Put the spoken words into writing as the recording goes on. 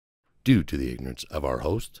Due to the ignorance of our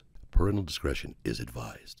host, parental discretion is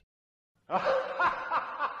advised.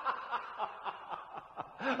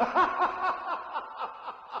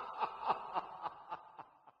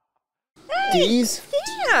 These?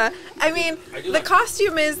 Yeah. I mean, the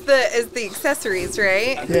costume is the accessories,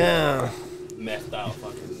 right? Yeah. Methed out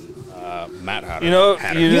fucking Matt Hatter. You know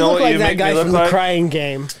You look what like you that make guy me look from the like? Crying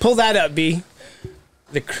Game. Pull that up, B.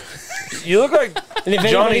 You look like And if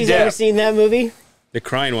Johnny anybody's ever Depp. seen that movie, The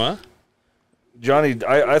crying what?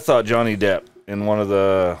 I thought Johnny Depp in one of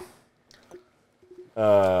the.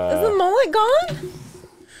 Is the mullet gone?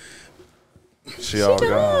 She all gone.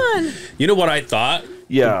 Gone. You know what I thought?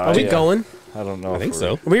 Yeah. are we going? I don't know. I think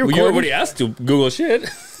so. Are we You recording? already asked to Google shit.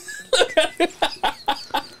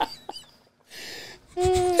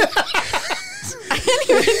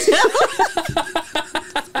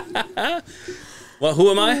 Well,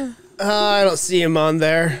 who am I? I don't see him on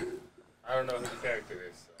there. I don't know who the character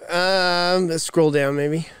is. Let's scroll down,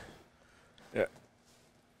 maybe.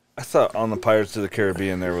 I thought on the Pirates of the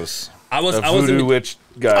Caribbean there was I was a in voodoo the- witch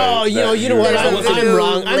guy. Oh, you know what? There's a I'm voodoo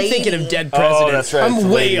wrong. I'm lady. thinking of Dead Presidents. Oh, that's right. It's I'm the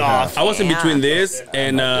way lady, huh? off. I was in Yeah. between this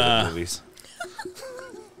and movies.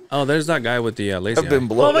 oh, there's that guy with the lazy I've been eye.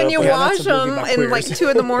 blown Well, when up. you Yeah, wash that's a movie them about in like queers. 2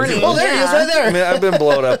 in the morning. Oh, there he is, right I there. mean, I've been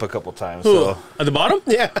blown up a couple times, Who? so At the bottom?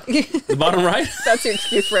 Yeah. The bottom right? That's your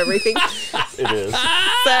excuse for everything. it is.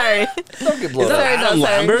 Sorry. Don't get blown Sorry, up. no, Adam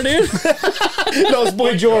sorry. Lambert, dude? No, it's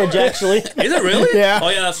Boy George, actually. Is it really? Yeah. Oh,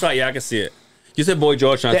 yeah, that's right. Yeah, I can see it. You said Boy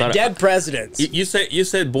George, and I thought... Dead Presidents. You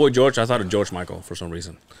said Boy George, I thought of George Michael for some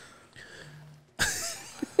reason.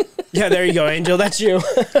 Yeah, there you go, Angel. That's you.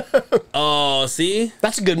 Oh, see?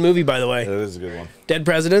 That's a good movie, by the way. That is a good one. Dead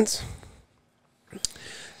Presidents.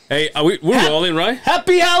 Hey, we're rolling, right?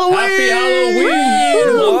 Happy Halloween! Happy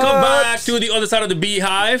Halloween! Welcome back to the other side of the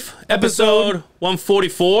Beehive, episode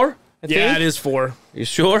 144. Yeah, it is 4. You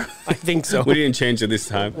sure? I think so. We didn't change it this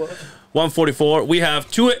time. 144. We have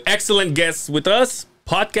 2 excellent guests with us,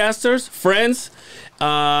 podcasters, friends.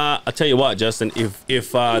 I'll tell you what, Justin, if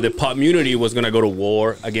the pop community was going to go to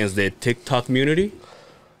war against the TikTok community,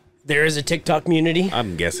 There is a TikTok community.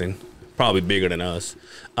 I'm guessing, probably bigger than us.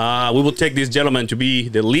 We will take this gentleman to be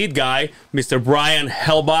the lead guy, Mr. Brian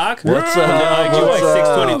Hellbach. What's from the up? IGY What's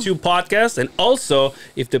up? 622 podcast. And also,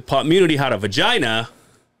 if the pop community had a vagina,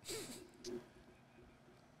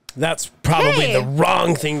 That's probably Hey. the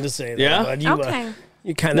wrong thing to say. Though, Yeah? bud. You, Okay.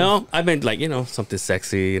 you kind of. no, I meant like, something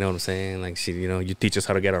sexy, you know what I'm saying? Like, you teach us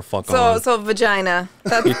how to get our fuck So on. so vagina.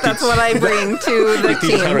 That's what I bring to the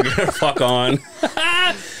Teach us how to team. get our fuck on.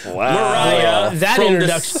 Wow. Mariah, that from the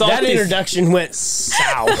introduction. That salty- introduction went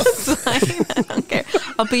south. I don't care.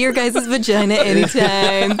 I'll be your guys' vagina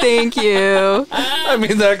anytime. Thank you. I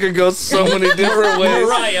mean, that could go so many different ways.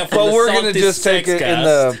 Mariah from But the we're going to Salty just take it in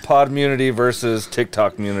Sexcast. the pod community versus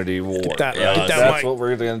TikTok community war. that, Yeah, get that That's mic, what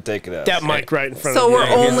we're going to take it as. that mic right in front So of we're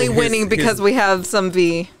you. only his- winning because we have some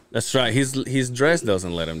V. That's right. His dress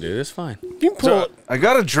doesn't let him, dude. It's fine. You can pull it. I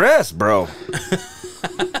got a dress, bro.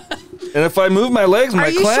 And if I move my legs, my Are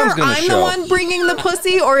you sure clam's going to I'm show. the one bringing the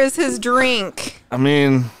pussy or is his drink? I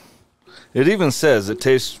mean, it even says it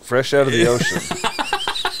tastes fresh out of the ocean.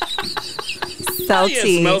 Salty. Yeah,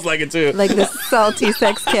 it smells like it too. Like the salty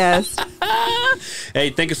sex cast. Hey,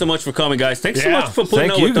 thank you so much for coming, guys. Thanks so Yeah. much for putting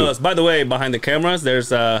Thank up with you. us. By the way, behind the cameras, there's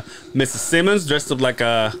Mrs. Simmons dressed up like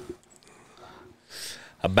a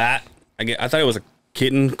bat. I thought it was a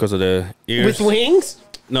kitten because of the ears. With wings?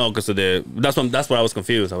 No, because of the. That's what I was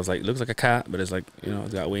confused. I was like, it looks like a cat, but it's like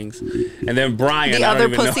it's got wings. And then Brian, The I other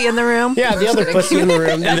don't even pussy know. in the room? Yeah, the other pussy in the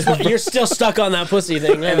room. That's what, you're still stuck on that pussy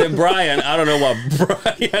thing. And then Brian, I don't know what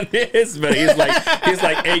Brian is, but he's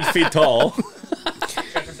like 8 feet tall.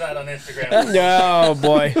 Check us out on Instagram. Oh,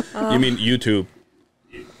 boy. You mean YouTube?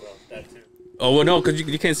 Well, that too. Oh well, no, because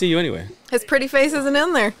you can't see you anyway. His pretty face isn't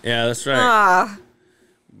in there. Yeah, that's right. Ah.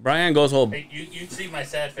 Brian goes whole. Hey, you'd see my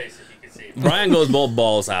sad face if you could see it. Brian goes both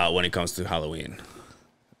balls out when it comes to Halloween.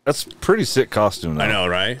 That's a pretty sick costume, though. I know,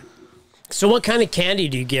 right? So what kind of candy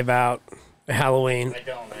do you give out at Halloween? I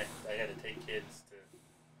don't. I had to take kids to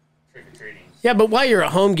trick or treating. Yeah, but while you're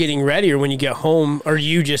at home getting ready or when you get home, or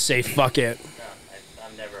you just say, fuck it. No,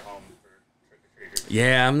 I'm never home for trick or treaters.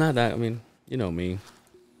 Yeah, I'm not that. I mean, you know me.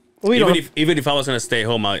 We don't. Even if I was gonna stay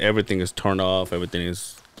home, everything is turned off. Everything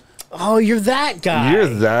is. Oh, you're that guy. You're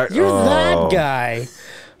that. You're oh. that guy.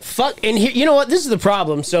 Fuck. And here, you know what? This is the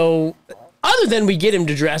problem. So, other than we get him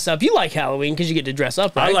to dress up, you like Halloween because you get to dress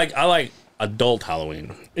up, right? I like adult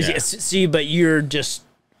Halloween. Yeah. Yes, see, but you're just.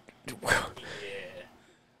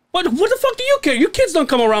 What the fuck do you care? Your kids don't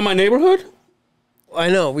come around my neighborhood. I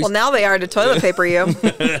know. Well, now they are to toilet paper you.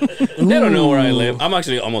 They don't know where I live. I'm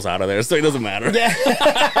actually almost out of there, so it doesn't matter. the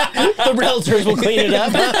realtors will clean it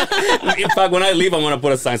up. In fact, when I leave, I'm gonna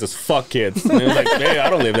put a sign that says "fuck kids." And it's like, hey, I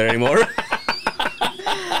don't live there anymore.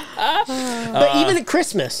 But even at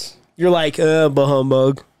Christmas, you're like, bah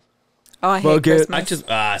humbug. Oh, I hate Fuck it. Christmas. I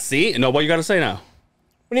just see. No, what you gotta say now?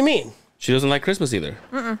 What do you mean? She doesn't like Christmas either,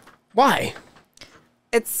 Why?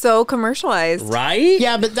 It's so commercialized. right?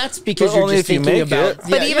 Yeah, but that's because But you're only just if you thinking make about. it.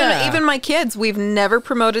 But Yeah, even my kids, we've never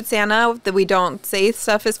promoted Santa. That we don't say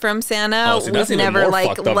stuff is from Santa. Oh, see, that's We've even never more like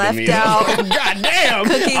fucked up than left me. out God damn.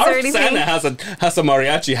 cookies or Our anything. Santa has a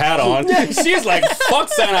mariachi hat on. She's like, fuck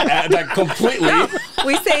Santa, like completely.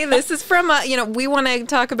 We say this is from we want to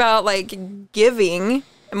talk about like giving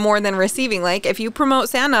more than receiving. Like if you promote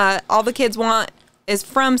Santa, all the kids want is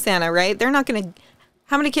from Santa, right? They're not going to.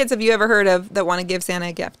 How many kids have you ever heard of that want to give Santa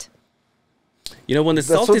a gift? You know, when the That's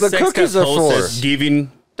salty what the sex cookies cast are host for. says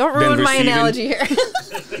giving, Don't than ruin my receiving- analogy here.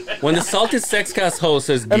 When the salty sex cast host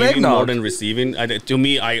says giving eggnog. more than receiving, to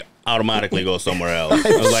me, I automatically go somewhere else.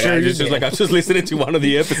 I was like, sure you I was just listening to one of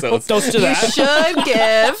the episodes. Toast to You that. should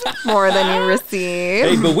give more than you receive.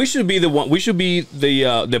 Hey, but we should be the one. We should be the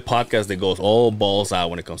podcast that goes all balls out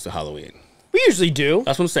when it comes to Halloween. We usually do.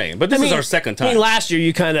 That's what I'm saying. But this is our second time. I mean, last year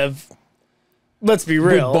you kind of. Let's be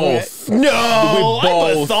real. both. No, I put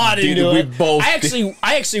both thought did. into We it. both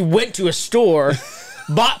I actually went to a store,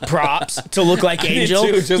 bought props to look like did Angel.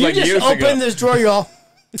 too, just you like just years open ago. this drawer, y'all.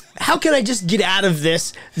 How can I just get out of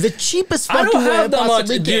this the cheapest I fucking don't way I have that much.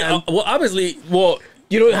 possibly can? Well, obviously,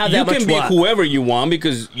 You don't have that you much can be what? whoever you want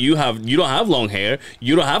because you don't have long hair,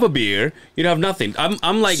 you don't have a beard, you don't have nothing.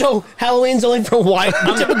 I'm like So Halloween's only for white,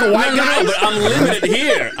 typical white guys. but I'm limited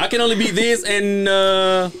here. I can only be this and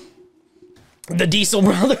The Diesel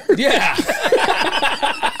brother. yeah.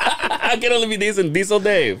 I can only be this and Diesel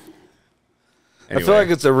Dave. I feel like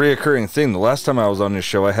it's a reoccurring thing. The last time I was on your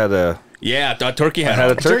show, I had a turkey hat. had a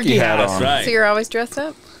on. turkey hat hat, on. Right. So you're always dressed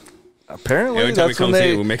up? Apparently, Every time that's we when come see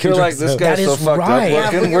they you, we make feel him like dress this up. guy's That so is fucked right.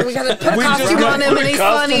 up looking. We gotta put costume on him and he's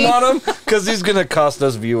funny. on him because he's gonna cost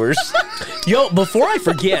us viewers. Yo, before I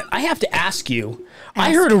forget, I have to ask you.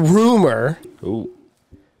 I heard a rumor. Ooh.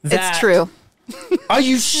 That, It's true. Are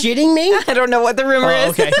you shitting me? I don't know what the rumor Oh,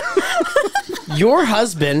 is. okay. Your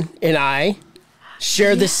husband and I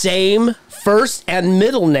share the same first and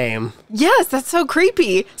middle name. Yes, that's so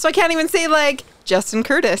creepy. So I can't even say like Justin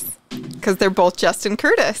Curtis because they're both Justin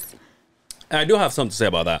Curtis. I do have something to say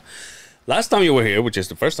about that. Last time you were here, which is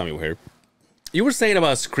the first time you were here, you were saying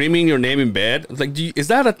about screaming your name in bed. I was like, is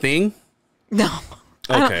that a thing? No.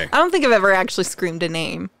 Okay. I don't think I've ever actually screamed a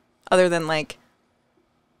name other than like,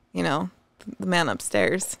 the man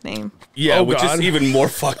upstairs name. Yeah, Oh, which God. is even more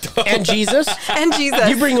fucked up. And Jesus? And Jesus.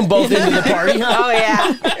 You bring them both into the party, huh? Oh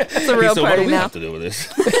yeah. It's a real So what do party we now. have to do with this?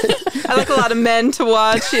 I like a lot of men to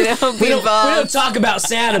watch, be We don't involved. talk about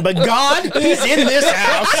Santa, but God, he's in this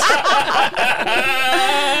house.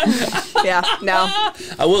 Yeah, no.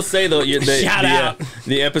 I will say though, Shout out.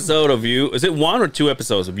 the episode of you, is it 1 or 2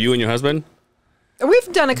 episodes of you and your husband?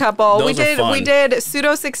 We've done a couple. Those are fun. We did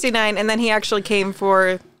Pseudo 69 and then he actually came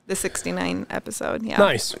for the 69 episode. Yeah.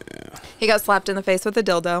 Nice. He got slapped in the face with a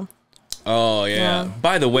dildo. Oh yeah. Yeah.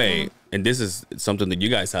 By the way, and this is something that you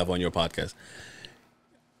guys have on your podcast.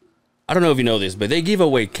 I don't know if you know this, but they give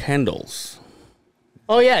away candles.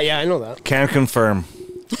 Oh, yeah, I know that. Can confirm.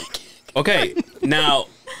 Okay, now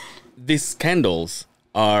these candles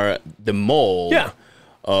are the mold Yeah.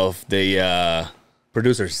 of the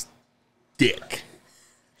producer's dick.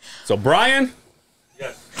 So Brian,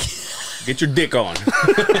 Yes. get your dick on.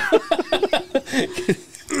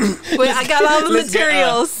 Wait, I got all the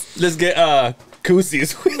materials. Let's get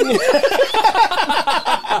koozies.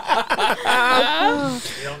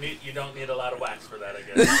 You don't need a lot of wax for that, I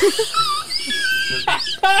guess.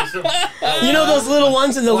 You know those little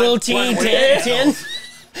ones in the little teeny tin?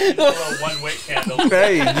 One wick candle.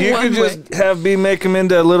 Hey, you One could just make them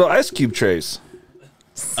into little ice cube trays,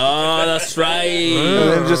 Oh, that's right. and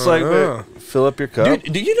then just like fill up your cup.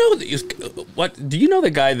 Dude, do you know what? Do you know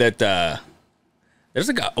the guy that there's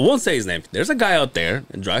a guy? I won't say his name. There's a guy out there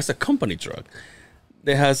that drives a company truck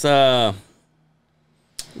that has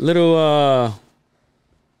little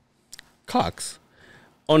cocks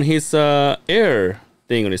on his air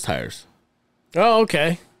thing on his tires, Oh,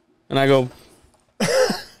 okay. and I go,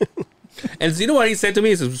 and you know what he said to me?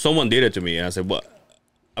 He said, someone did it to me, and I said, what?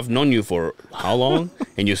 I've known you for how long,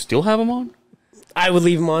 and you still have them on? I would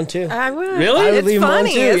leave them on, too. I would. Really? I would It's leave 'em on,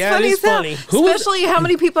 funny. too. It's Yeah, funny it is as hell. funny. Who was- Especially how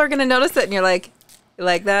many people are going to notice it and you're like, You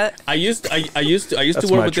like that? I used to That's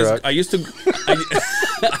work my with truck. this. I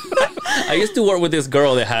used to work with this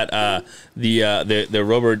girl that had the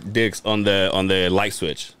rubber discs on the light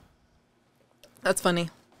switch. That's funny.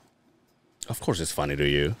 Of course, it's funny to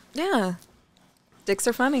you. Yeah. Dicks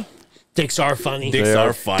are funny. Dicks are funny. Dicks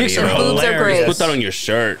are funny. Dicks are bro. Boobs are great. Put that on your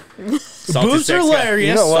shirt. Salty Boobs sex are guy. hilarious.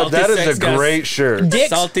 You know what? Salty That is sex a guys. great shirt. Dicks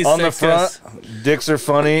Salty On the sex front, guys. dicks are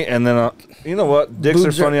funny, and then you know what? Dicks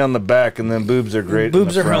Boobs are are- funny on the back, and then boobs are great.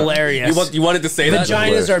 Boobs in are the front. hilarious. You wanted to say that?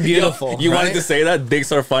 Vaginas are beautiful. You wanted right? to say that?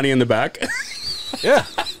 Dicks are funny in the back? Yeah.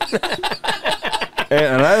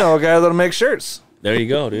 and I know a guy that'll make shirts. There you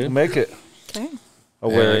go, dude. Make it. Okay.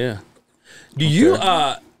 I'll wear Yeah, it. yeah. Do you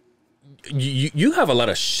you have a lot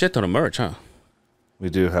of shit on the merch, huh? We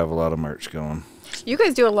do have a lot of merch going. You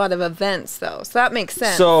guys do a lot of events, though, so that makes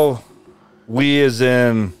sense. So, we as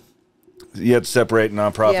in, you have to separate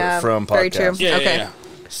nonprofit Yeah, from very podcast. true. Okay.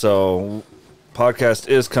 So, podcast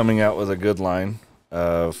is coming out with a good line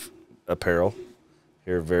of apparel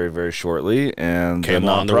here very, very shortly. And Came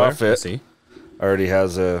the on the I nonprofit see. already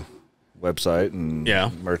has a website and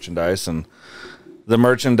Yeah. merchandise. And the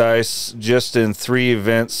merchandise, just in 3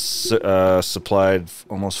 events, supplied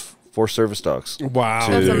almost 4 service dogs. Wow.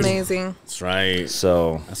 That's Dude. amazing. That's right.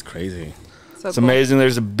 So, That's crazy. So it's amazing.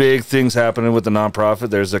 There's a big things happening with the nonprofit.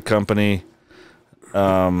 There's a company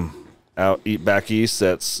out back east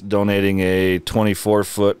that's donating a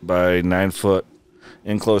 24-foot by 9-foot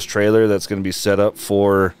enclosed trailer that's going to be set up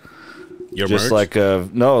for Your just merch? like a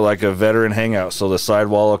veteran hangout. So the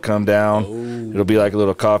sidewall will come down. It'll be like a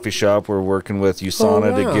little coffee shop. We're working with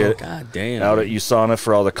USANA wow. to get God damn. out at USANA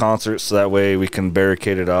for all the concerts, so that way we can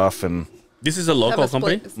barricade it off, and This is a Have local a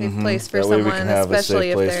company? safe place for that way someone, we can have a especially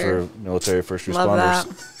safe if place they're for military first love responders.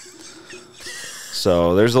 that.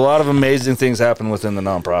 So there's a lot of amazing things happening within the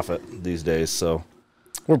nonprofit these days. So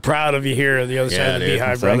We're proud of you here on the other Yeah, side of the dude.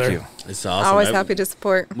 Beehive, thank brother. you. It's awesome. Always happy to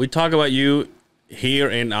support. We talk about you here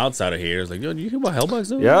and outside of here. It's like, yo, do you hear about Hellbach?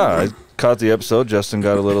 Though? Yeah, I caught the episode. Justin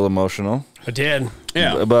got a little emotional, I did.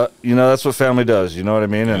 Yeah. but you know that's what family does. You know what I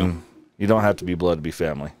mean? And you don't have to be blood to be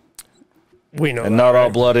family. We know And that, not all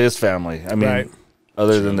right? blood is family. I mean, Right.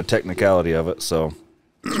 other than the technicality of it. So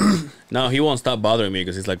No, he won't stop bothering me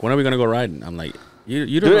because he's like, when are we going to go riding? I'm like, you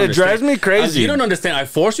don't Dude, it understand. drives me crazy. You don't understand. I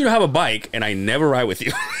force you to have a bike and I never ride with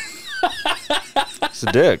you. it's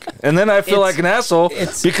a dick. And then I feel like an asshole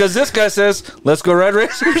because this guy says, "Let's go ride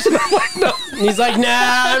racers." And I'm like, no. He's like, nah,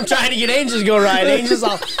 I'm trying to get Angel to go ride. Angel's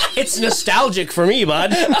all, it's nostalgic for me,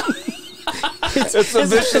 bud. It's a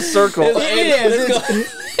vicious circle. It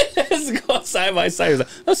is. Let's go side by side. He's like,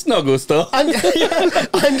 that's no gusto. I'm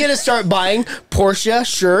gonna start buying Porsche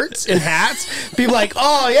shirts and hats. People are like,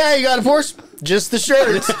 oh yeah, you got a Porsche? Just the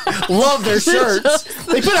shirts. Love their shirts.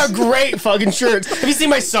 They put out great fucking shirts. Have you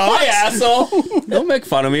seen my socks? Hey, asshole. Don't make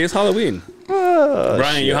fun of me. It's Halloween.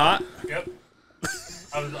 Brian, you hot? Yep.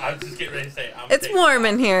 I was just getting ready to say. It's warm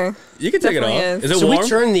in here. You can take it off. Definitely Is is. it So warm? we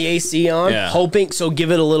turned the AC on, Yeah. hoping, so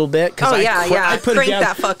give it a little bit. Oh, yeah, yeah. I put Crank it down.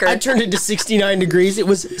 that fucker. I turned it to 69 degrees. It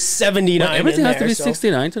was 79 Everything in has to there, be so-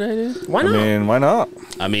 69 today, dude. Why I not? mean, why not?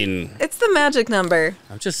 I mean, It's the magic number.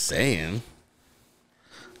 I'm just saying.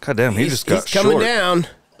 God damn, he just got He's coming short. down.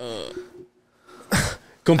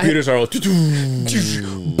 Computers are all. Boom!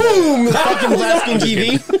 The fucking blasting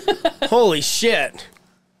TV. Holy shit.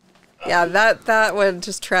 Yeah, that would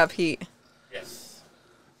just trap heat. Yes.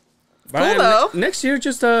 Brian, though. next year,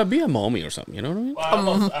 just be a mommy or something. You know what I mean?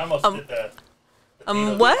 Well, I almost did the.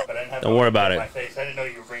 What? But I didn't have Don't no worry idea about on it. My face. I didn't know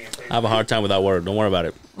you were bringing face. I have a hard time with that word. Don't worry about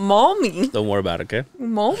it. Mommy. Don't worry about it, okay?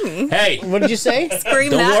 Mommy. Hey, What did you say?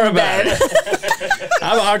 Scream don't that worry in about bed. it. I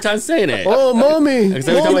have a hard time saying it. Oh, mommy. Because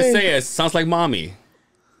every time I Mommy. say it, it sounds like mommy.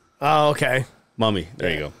 Oh, okay. Mommy.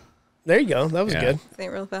 There you go. There you go. That was Yeah. good. Say it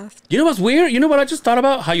real fast. You know what's weird? You know what I just thought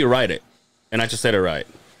about? How you write it. And I just said it right.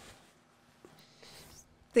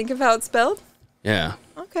 Think of how it's spelled? Yeah.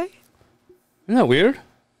 Okay. Isn't that weird?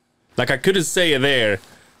 Like I couldn't say it there.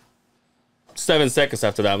 7 seconds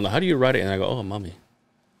after that, I'm like, how do you write it? And I go, oh, mommy.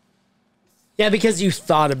 Yeah, because you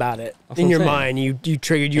thought about it in what your I'm saying. mind. You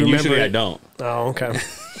triggered. You And remember usually it. I don't. Oh, okay.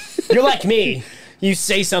 You're like me. You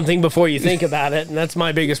say something before you think about it, and that's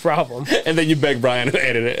my biggest problem. And then you beg Brian to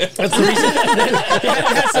edit it. That's the reason.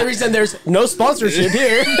 That's the reason there's no sponsorship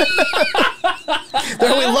here.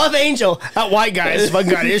 Though we love Angel. That white guy has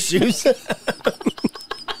fucking got issues.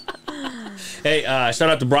 Hey, shout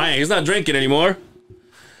out to Brian. He's not drinking anymore.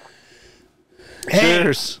 Hey,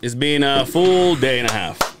 Cheers. It's been a full day and a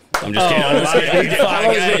half. I'm just kidding. I'm just kidding. How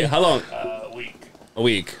long has it been? How long? A week. A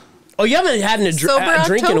week. oh, you haven't had a Sober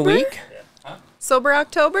drink in a October? week? Sober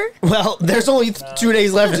October? Well, there's only 2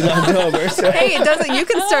 days left in October. So. Hey, it doesn't. You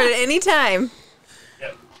can start at any time.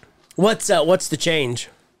 What's the change?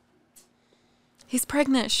 He's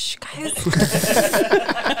pregnant. Shh, guys.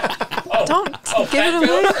 Don't give it away.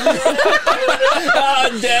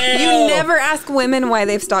 Oh, damn. You never ask women why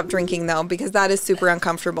they've stopped drinking, though, because that is super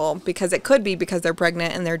uncomfortable. Because it could be because they're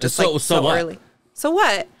pregnant and they're just So what? early. So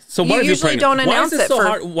what? So you what if you're usually pregnant? don't announce Why is it so for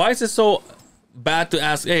hard? Why is it so bad to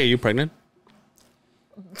ask? Hey, are you pregnant?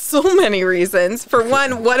 so many reasons. For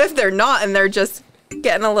one, what if they're not and they're just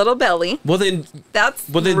getting a little belly? Well then, That's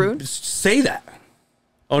rude. say that.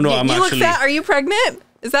 Oh no, I'm you actually. look fat. Are you pregnant?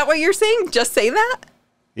 Is that what you're saying? Just say that.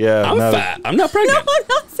 Yeah, I'm fat. I'm not No, pregnant. I'm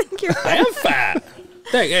not saying you're I pregnant. am fat.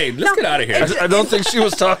 Hey, let's get out of here. I don't think she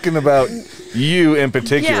was talking about you in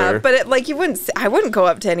particular. Yeah, but I wouldn't go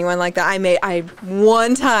up to anyone like that. I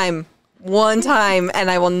one time,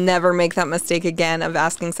 and I will never make that mistake again of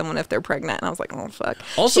asking someone if they're pregnant. And I was like, oh fuck.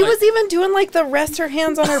 Also, she was even doing like the rest her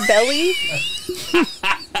hands on her belly,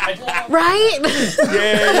 right?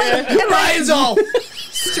 Yeah. And like Ryan's all.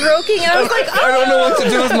 stroking, and I was like, I don't know what to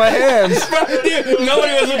do with my hands.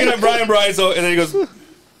 Nobody was looking at Brian, so and then he goes.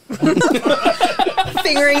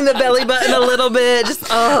 fingering the belly button a little bit. Just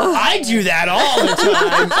I do that all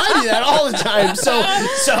the time.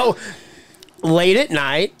 So late at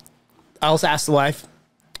night, I'll ask the wife,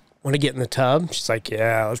 want to get in the tub? She's like,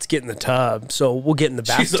 yeah, let's get in the tub. So we'll get in the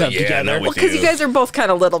She's bathtub like, yeah, together. not with because you guys are both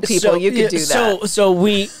kind of little people. You could do that.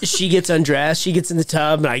 So she gets undressed, she gets in the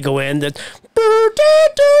tub, and I go in. I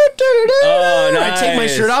take my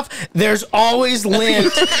nice. shirt off. There's always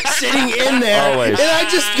lint sitting in there, Always. and I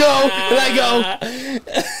just go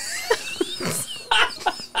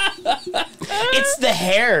It's the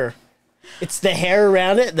hair. It's the hair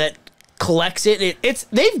around it that collects it.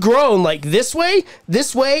 They've grown like this way,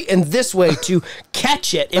 and this way to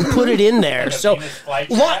catch it and put it in there. So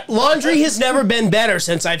laundry has never been better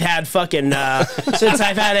since I've had since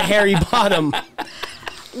I've had a hairy bottom.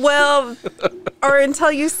 Well, or until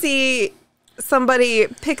you see somebody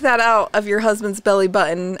pick that out of your husband's belly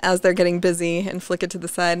button as they're getting busy and flick it to the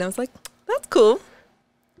side. And I was like, that's cool.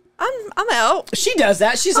 I'm out. She does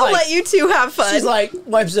that. She's I'll like, let you two have fun. she's like,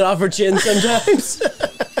 wipes it off her chin sometimes.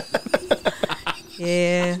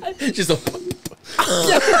 yeah. Just a.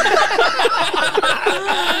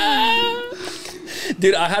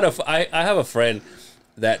 Dude, I have a friend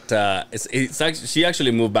that it's actually, she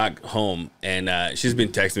actually moved back home, and she's been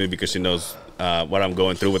texting me because she knows what I'm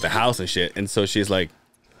going through with the house and shit. And so she starts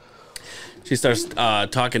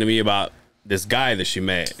talking to me about this guy that she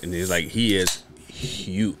met, and he's like, he is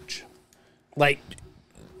huge. Like,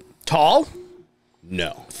 tall?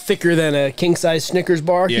 No. Thicker than a king-size Snickers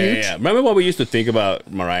bar? Yeah, huge? yeah. Remember what we used to think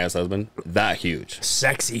about Mariah's husband? That huge.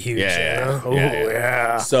 Sexy huge. Yeah. Oh,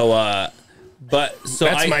 yeah. So,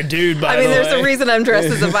 That's my dude, by I mean, the there's way. a reason I'm dressed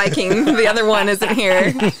as a Viking. The other one isn't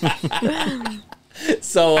here.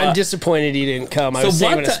 So I'm disappointed he didn't come. I so was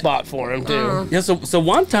saving one a ti- spot for him, too. yeah. So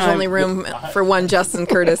one time, There's only room for one Justin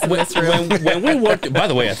Curtis in this room. when we worked. By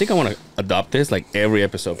the way, I think I want to adopt this like every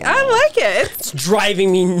episode. From now I on. like it. It's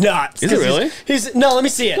driving me nuts. Is it really? No, let me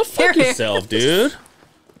see it. Fuck yourself, dude.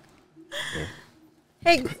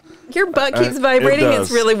 Hey, your butt keeps vibrating. does.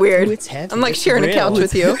 It's really weird. Ooh, it's heavy. I'm like It's sharing a real. couch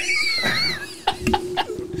with you.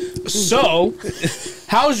 So,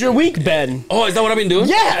 how's your week been? Oh, is that what I've been doing?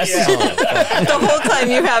 Yes. The whole time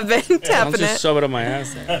you have been I'm tapping just it. shove it up my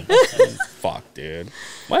ass. Then. Fuck, dude.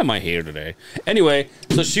 Why am I here today? Anyway,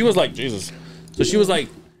 so she was like, Jesus. So she was like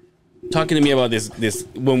talking to me about this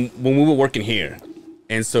when we were working here.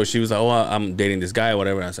 And so she was like, oh, I'm dating this guy or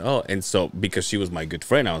whatever. And I said, oh. And so because she was my good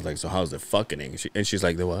friend, I was like, so how's the fucking? And she's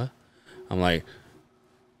like, the what? I'm like,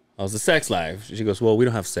 how's the sex life? She goes, well, we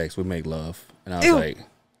don't have sex. We make love. And I was Ew. like,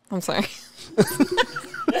 I'm sorry.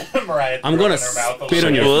 Mariah I'm threw going it to in her mouth a spit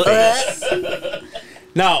on little your bit. face.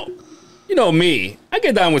 Now, you know me. I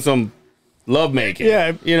get down with some love making.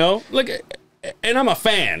 Yeah. You know? Like, and I'm a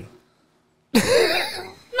fan.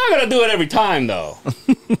 Not going to do it every time, though.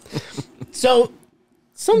 So,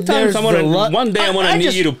 Sometimes There's I'm gonna. the lo- One day I'm gonna I need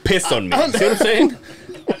just- you to piss on me. See what I'm saying?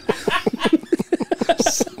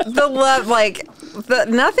 The love, like,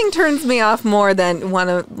 nothing turns me off more than want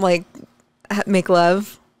to, like, make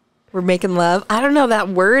love. We're making love. I don't know. That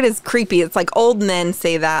word is creepy. It's like old men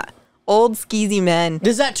say that. Old skeezy men.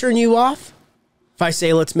 does that turn you off? If I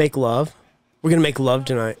say, let's make love? We're going to make love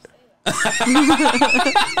tonight.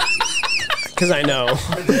 Because I know.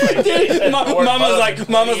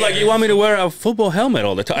 Mama's like, you want me to wear a football helmet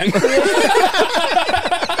all the time?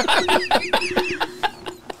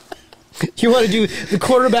 You want to do the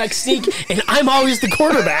quarterback sneak, and I'm always the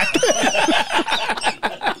quarterback.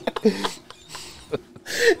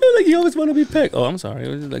 Like you always want to be pegged? Oh, I'm sorry. It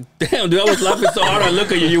was like, damn, dude, I was laughing so hard. I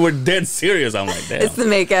look at you. You were dead serious. I'm like, damn. It's the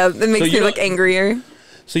makeup. It makes me look angrier.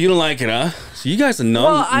 So you don't like it, huh? So you guys are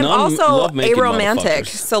Well, I'm also aromantic.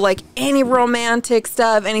 So like any romantic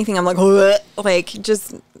stuff, anything, I'm like, like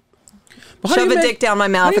just shove a dick down my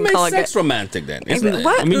mouth and call it sex good. romantic then? Isn't it?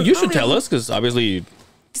 What? I mean, you should tell us because obviously.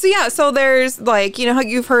 So yeah, so there's like, you know how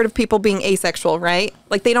you've heard of people being asexual, right?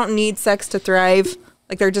 Like they don't need sex to thrive.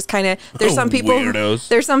 Like they're just kind of, there's some people, weirdos.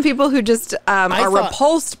 There's some people who just are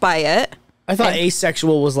repulsed by it. I thought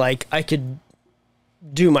asexual was like I could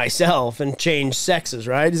do myself and change sexes,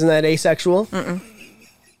 right? Isn't that asexual?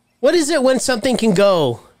 What is it when something can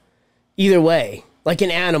go either way? Like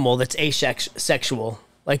an animal that's asexual,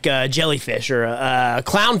 like a jellyfish or a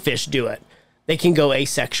clownfish do it. They can go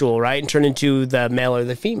asexual, right? And turn into the male or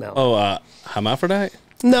the female. Oh, hermaphrodite?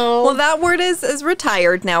 No. Well, that word is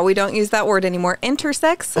retired now. We don't use that word anymore.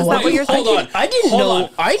 Intersex, is that what you're hold thinking? on. I didn't know.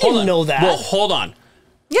 I didn't know that. Well, hold on.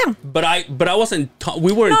 Yeah. But I wasn't.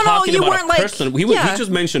 We weren't talking you about weren't a like- person. He yeah.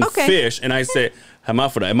 just mentioned Okay. fish, and I said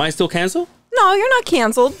hermaphrodite. Am I still canceled? No, you're not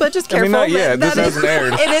canceled, but just I careful. mean, not yet. That This is- hasn't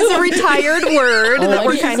aired. It is a retired word that I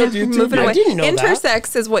we're didn't kind know of you did. moving I away. didn't know that.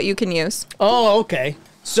 Intersex is what you can use. Oh, okay.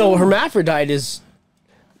 So hermaphrodite is.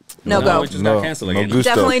 No go. we just got canceled again. gusto.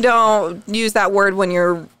 Definitely don't use that word when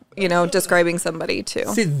you're, describing somebody too.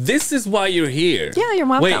 See, this is why you're here. Yeah, you're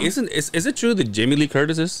welcome. Wait, is it true that Jamie Lee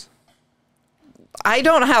Curtis is? I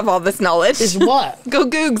don't have all this knowledge. Is what? Go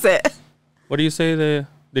Googs it. What do you say the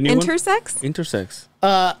new Intersex? one? Intersex.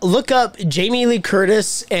 Look up Jamie Lee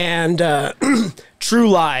Curtis and True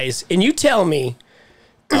Lies, and you tell me.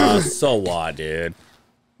 So what, dude?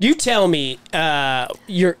 You tell me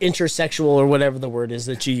you're intersexual or whatever the word is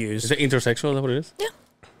that you use. Is it intersexual? Is that what it is? Yeah.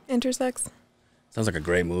 Intersex. Sounds like a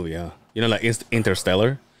great movie, huh? You know, like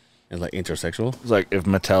Interstellar. It's like intersexual. It's like if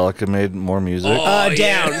Metallica made more music.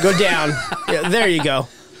 Down. Go down. Yeah, there you go.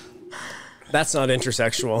 That's not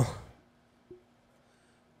intersexual.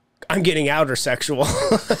 I'm getting outer sexual.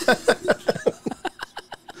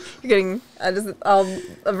 You're getting. I'll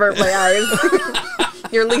avert my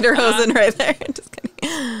eyes. You're lederhosen right there. Just kidding.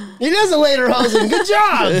 He does a lederhosen. Good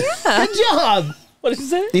job. Good job. What did you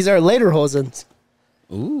say? These are lederhosens.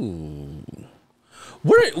 Ooh.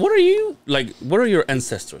 What are you like? What are your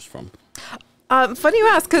ancestors from? Funny you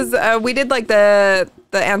ask, because we did like the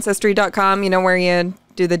ancestry.com, where you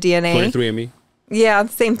do the DNA. 23andMe. Yeah,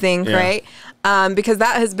 same thing, Yeah. right? Because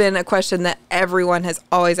that has been a question that everyone has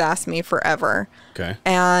always asked me forever. Okay.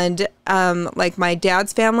 And like my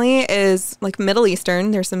dad's family is like Middle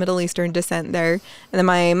Eastern. There's some Middle Eastern descent there. And then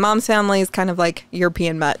my mom's family is kind of like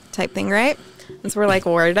European mutt type thing, right? And so we're like,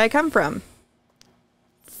 well, where did I come from?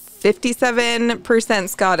 57%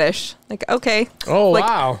 Scottish. Like, okay. Oh, Like,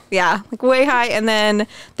 wow. Yeah, like way high. And then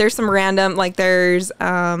there's some random, like there's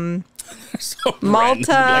So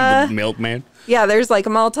Malta. random, like the milkman. yeah, there's like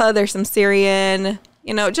Malta, there's some Syrian,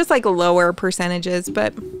 just like lower percentages,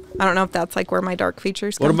 but I don't know if that's like where my dark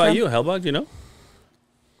features come What about from. you, Hellbach? Do you know?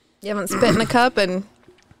 You haven't spit in a cup and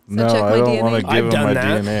no, check my I don't DNA. want to I've give him done my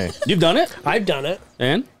that. DNA. You've done it, I've done it.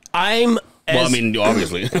 and I'm as, well, I mean,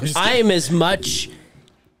 obviously. I am as much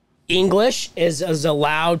English as is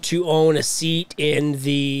allowed to own a seat in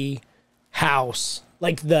the house.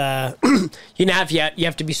 Like the, you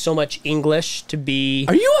have to be so much English to be.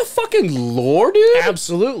 Are you a fucking lord, dude?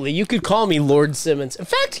 Absolutely, you could call me Lord Simmons. In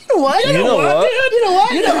fact, you know what? You know what? Dude? You know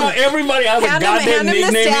what? You know how everybody has a goddamn hand him the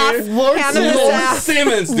nickname staff. here? Lord Hand him the Simmons. staff.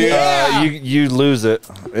 Simmons, dude. Yeah. You lose it.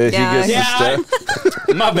 If Yeah. he gets the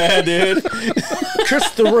stuff. My bad, dude. Kiss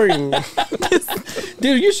the ring.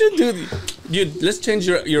 Dude, you should do. Dude, let's change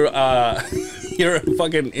your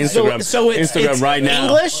fucking Instagram. So it's Instagram right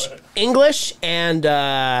now. English, and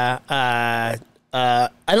I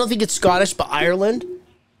don't think it's Scottish, but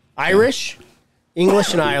Irish,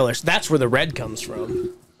 English and Irish. That's where the red comes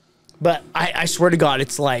from. But I swear to God,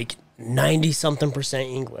 it's like 90-something%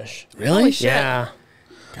 English. Really? Yeah.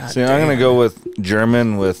 See, I'm gonna go with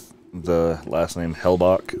German with the last name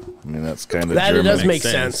Hellbach. I mean, that's kind of That German. does make Makes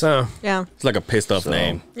sense, sense. huh? Yeah. It's like a pissed off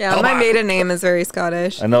name. Yeah, my maiden name is very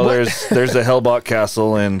Scottish. I know there's a Hellbach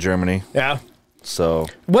castle in Germany. Yeah. So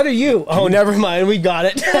What are you? Oh, never mind. We got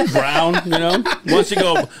it. Brown, Once you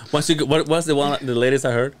go, what's the latest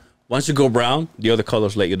I heard? Once you go brown, the other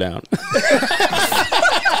colors let you down.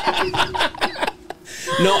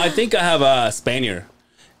 No, I think I have a Spaniard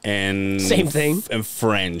and Same thing. and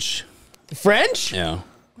French. French? Yeah.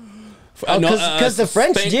 Oh, because the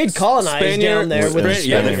French did colonize down there with the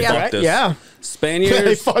Yeah, they Spaniards, fucked right? us. Yeah. Spaniards,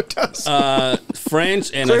 They fucked us.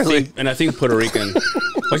 French, and Clearly. I think Puerto Rican.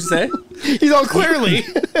 What'd you say? He's all clearly.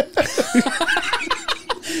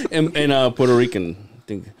 And Puerto Rican. I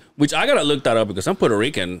think. Which I gotta look that up because I'm Puerto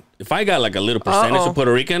Rican. If I got like a little percentage of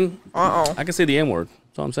Puerto Rican, I can say the N word.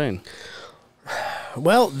 That's all I'm saying.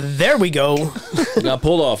 Well, there we go. Got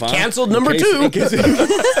pulled off. Huh? Canceled number 2.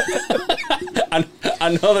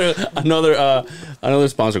 Another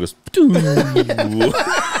sponsor goes.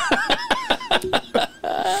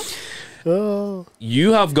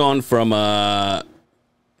 You have gone from an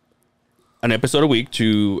episode a week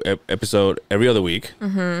to episode every other week.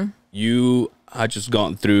 Mm-hmm. You have just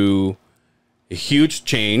gone through a huge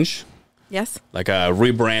change. Yes. Like a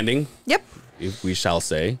rebranding. Yep. If we shall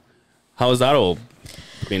say. How has that all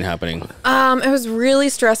been happening? It was really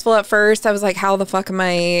stressful at first. I was like, how the fuck am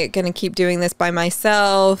I going to keep doing this by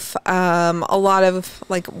myself? A lot of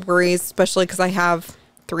like worries, especially because I have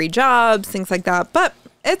 3 jobs, things like that. But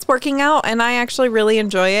it's working out, and I actually really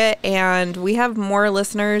enjoy it. And we have more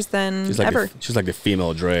listeners than ever. She's like the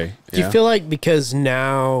female Dre. Do you feel like because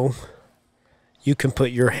now you can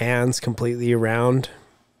put your hands completely around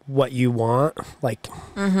what you want? Like,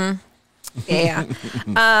 Yeah.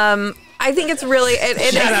 I think it's really...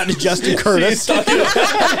 shout out to Justin Curtis. I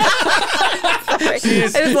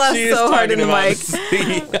just laughed so hard in the mic.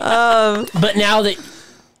 But now that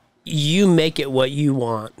you make it what you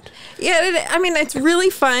want. Yeah, I mean, it's really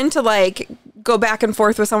fun to like go back and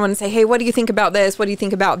forth with someone and say, hey, what do you think about this? What do you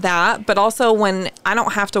think about that? But also when I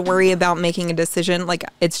don't have to worry about making a decision, like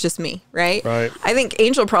it's just me, right? Right. I think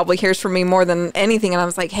Angel probably hears from me more than anything. And I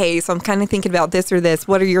was like, hey, so I'm kind of thinking about this or this.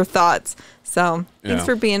 What are your thoughts? So thanks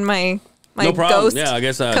for being my no problem. ghost Yeah, I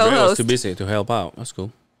guess Dre was co-host. too busy to help out. That's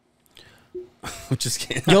cool. I'm just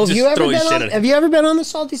kidding. Yo, I'm just throwing shit at have you ever been on the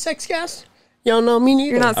Salty Sex Cast? Yo, no, me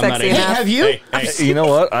neither. You're not I'm not sexy Asian. enough. Have you? Hey, You know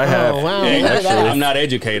what? I have. Oh, wow. hey, Look at that. I'm not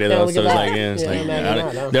educated Yeah, though, look so at it's that. like, it's Yeah, like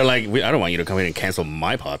imagine that. they're like, I don't want you to come in and cancel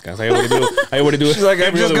my podcast. I already do. She's like, I've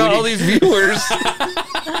every just other got week. all these viewers.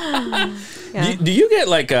 Yeah. Do you get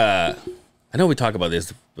like I know we talk about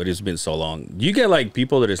this, but it's been so long. Do you get like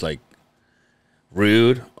people that is like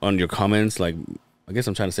rude on your comments? Like, I guess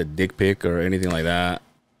I'm trying to say dick pic or anything like that.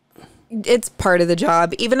 It's part of the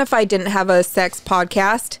job. Even if I didn't have a sex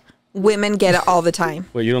podcast, women get it all the time.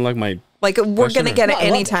 Wait, you don't like my? Like we're Question gonna or- get it No, I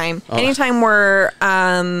love anytime. Anytime we're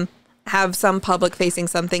have some public facing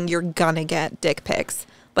something, you're gonna get dick pics.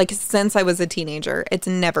 Like since I was a teenager, it's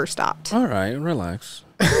never stopped. All right, relax.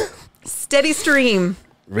 Steady stream.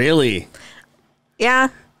 Really? Yeah.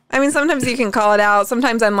 I mean, sometimes you can call it out.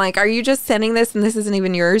 Sometimes I'm like, are you just sending this and this isn't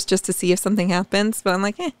even yours just to see if something happens? But I'm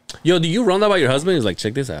like, Yo, do you run that by your husband? He's like,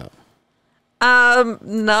 check this out.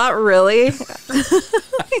 not really.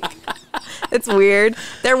 It's weird.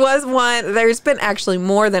 There's been actually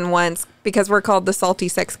more than once because we're called the Salty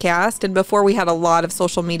Sex Cast. And before we had a lot of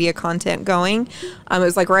social media content going, it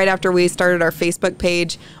was like right after we started our Facebook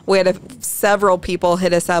page, we had several people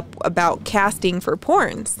hit us up about casting for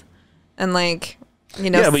porns. And like, you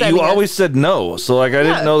know, Yeah, but sending you us- always said no. So, like, I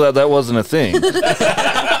didn't know that wasn't a thing.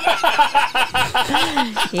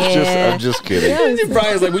 yeah. I'm just kidding.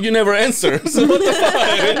 Brian's like, would you never answer? So what the fuck?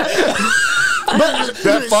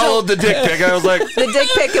 That followed the dick pic. I was like, The dick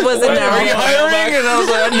pic was a are you no. hiring? And I was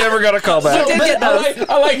like, I never got a call back. Did get those.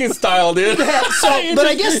 I like his style, dude. But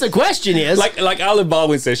I guess the question is, like Alec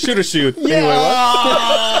Baldwin says, shoot or shoot. yeah, Anyway,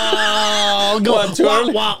 what? go What, too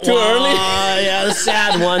early? Too early? Yeah, the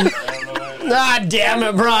sad one. Ah, damn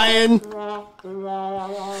it, Brian.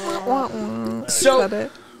 So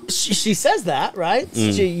she says that, right?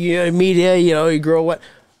 Media, you grow what?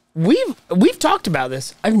 We've talked about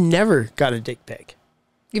this. I've never got a dick pic.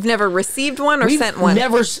 You've never received one or sent one?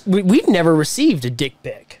 We've never received a dick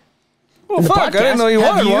pic. Well, fuck, I didn't know you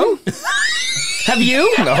wanted one. Have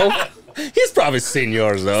you? No. He's probably seen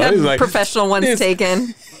yours, though. Some He's like, professional ones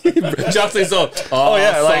taken. Justin's so, Oh,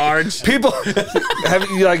 yeah. Like, Sarge. people,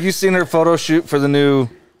 have you seen her photo shoot for the new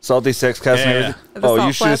Salty Sex Cast and Yeah. everything? At the Oh, Salt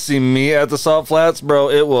you should have Flats? seen me at the Salt Flats, bro.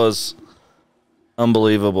 It was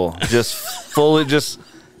unbelievable. Just fully just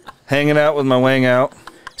hanging out with my wang out.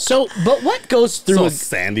 So, but what goes through So a,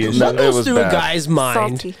 sandy and No, what shit. it goes was through a bad. guy's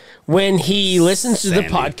mind Salty. when he listens to the Sandy.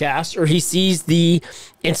 podcast or he sees the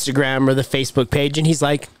Instagram or the Facebook page and he's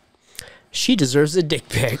like, she deserves a dick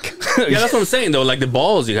pic. Yeah, that's what I'm saying, though. Like, the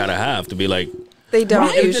balls you gotta have to be like, They don't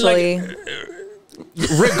Right, usually.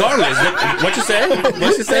 regardless. What you say? What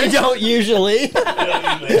you They say? don't usually.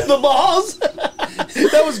 The balls.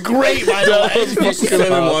 That was great, by the way. You still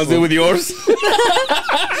having ones there with yours?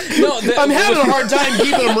 No, I'm having a hard time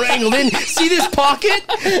keeping them wrangled in. See this pocket?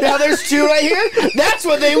 Now there's 2 right here. That's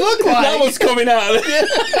what they look like. that was coming out.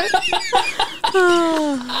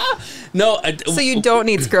 No, So you don't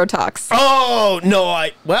need Scrotox. Oh no!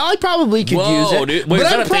 I probably could Whoa, use it, dude. Wait, but is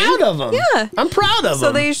that I'm a thing? proud of them. Yeah. I'm proud of So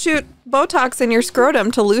them. they shoot Botox in your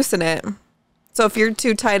scrotum to loosen it. So if you're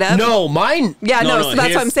too tied up. No, mine. Yeah, No, so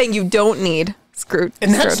that's what I'm saying. You don't need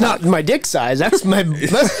And that's not my dick size. That's my.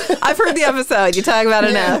 I've heard the episode. You talk about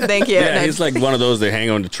it enough. Thank you. Yeah, he's like one of those they hang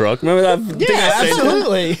on the truck. Remember that? thing Yeah, I said?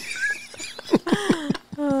 absolutely.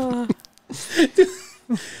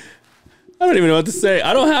 I don't even know what to say.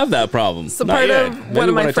 I don't have that problem. So Not part yet. of Maybe one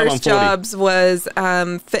of when my I turn first 40. jobs was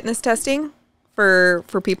fitness testing for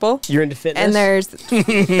people. You're into fitness, And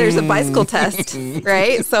there's a bicycle test,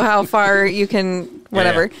 right? So how far you can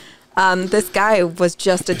whatever. This guy was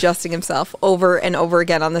just adjusting himself over and over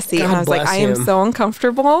again on the seat, God and I was like, bless I am him. so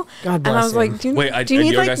uncomfortable. God and I bless was him. like, do you, Wait, do you at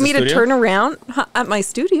need your like guys' me to studio? turn around at my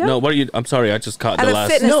studio? No, what are you? I'm sorry, I just caught At the a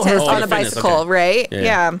last. fitness No, test oh, on a fitness, bicycle, okay. right? Yeah.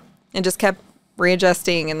 Yeah, and just kept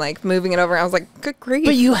readjusting and like moving it over. I was like, good grief.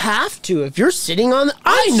 but you have to if you're sitting on.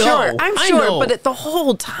 I'm sure, I sure, know. but the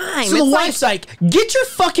whole time. So the wife's like, get your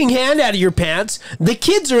fucking hand out of your pants. The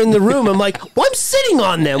kids are in the room. I'm like, well, I'm sitting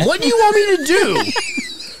on them. What do you want me to do?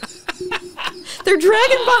 they're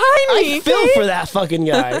dragging behind me. I feel for that fucking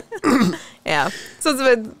guy. Yeah. So it's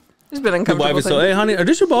been The uncomfortable. wife is so, hey, honey, are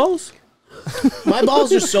these your balls? My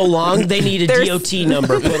balls are so long, they need a There's- DOT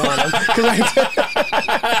number put on them.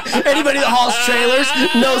 Anybody that hauls trailers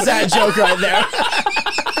knows that joke right there.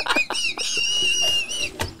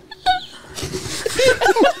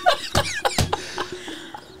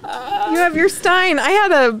 You have your Stein. I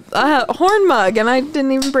had a horn mug and I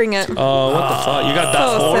didn't even bring it. Oh, what the fuck? You got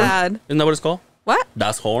Das so Horn? sad. Isn't that what it's called? What?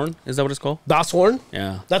 Das Horn? Is that what it's called? Das Horn?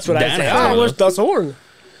 Yeah. That's what I Dan say. has one Oh, of where's those. Das Horn?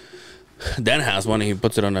 Dan has one. He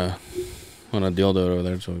puts it on a dildo over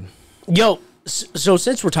there. So Yo, so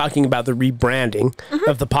since we're talking about the rebranding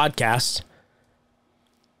of the podcast,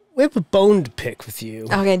 we have a bone to pick with you.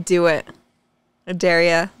 Okay, do it. I dare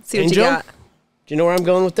ya. See what Angel? you got. Do you know where I'm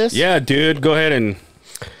going with this? yeah, dude, go ahead and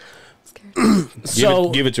So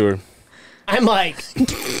give it to her. I'm like,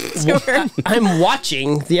 I'm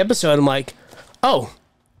watching the episode. I'm like, oh,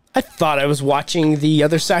 I thought I was watching the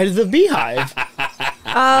other side of the Beehive.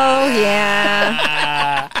 Oh,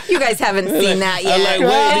 yeah. You guys haven't seen that yet. like,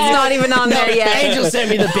 wait, It's not even on there yet. Angel sent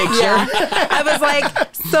me the picture. Yeah. I was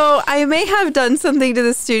like, so I may have done something to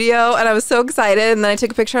the studio, and I was so excited, and then I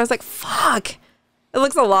took a picture. I was like, fuck. It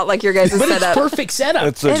looks a lot like your guys' But it's setup. perfect setup.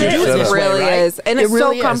 It's a It good is, setup. it really Right? is. And It it's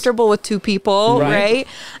really so is. comfortable with two people, Right. right?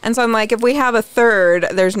 And so I'm like, if we have a third,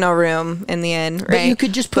 there's no room in the end, right? But you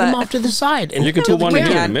could just put them But- off to the side. And You can put one we in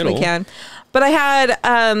here in can, the middle. We can. But I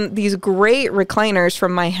had these great recliners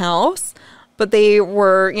from my house, but they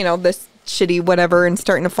were, this shitty whatever and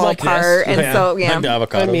starting to fall Like this? apart. And Yeah. so, yeah. Like the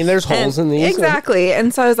avocado. I mean, there's holes in these. Exactly.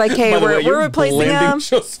 And so I was like, hey, By the way, we're you're replacing blending them.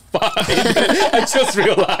 just fine. I just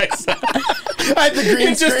realized. I had the green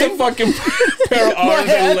It's just a screen. fucking pair of arms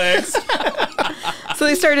and legs. So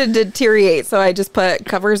they started to deteriorate. So I just put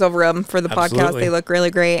covers over them for the podcast. Absolutely. They look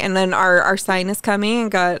really great. And then our sign is coming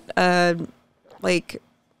and got like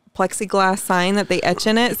plexiglass sign that they etch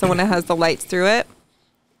in it. So when it has the lights through it,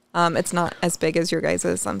 it's not as big as your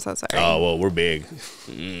guys's. I'm so sorry. Oh, well, we're big.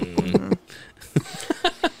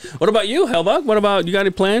 What about you, Hellbach? What about, you got any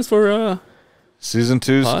plans for, Season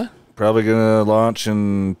 2's Huh? probably gonna launch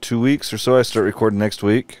in 2 weeks or so. I start recording next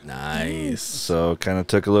week, Nice. so kind of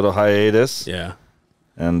took a little hiatus Yeah.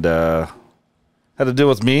 and had to deal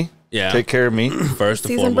with me. Yeah. Take care of me. First and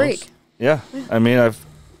Season foremost. break. Yeah, I mean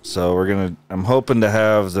I'm hoping to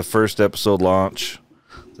have the first episode launch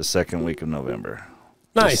the second week of November.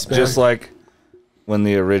 Nice, man. Just like when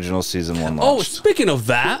the original season 1 Oh, launched. speaking of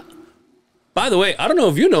that, by the way, I don't know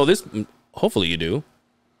if you know this. Hopefully you do.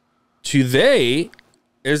 Today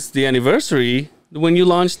is the anniversary when you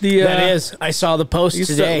launched the. that is. I saw the post you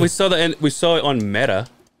today. we saw it on Meta.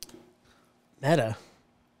 Meta.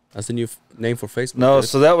 That's the new name for Facebook. No,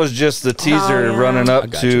 so that was just the teaser yeah. running I up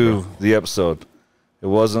got to you, the episode. It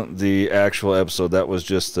wasn't the actual episode. That was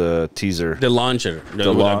just the teaser. the launcher.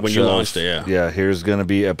 The launch when you of- launched it. Yeah. Yeah, here's gonna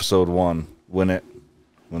be episode 1 when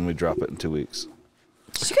we drop it in 2 weeks.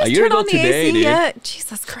 Did you A guys year turn ago on the today, AC dude. yet?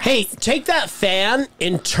 Jesus Christ. Hey, take that fan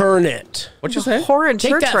and turn it. What you say? Horrid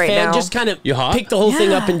Take church that right fan, now. just kind of You hot? pick the whole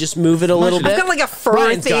thing up and just move it a little I've bit. got like a fur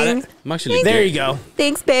Ryan's got thing. it. I'm actually. There you go.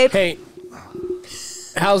 Thanks, babe. Hey,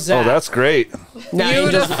 how's that? Oh, that's great. now you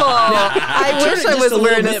Beautiful. just I turn wish it I just was a little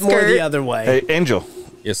wearing a bit more the skirt. other way. Hey, Angel,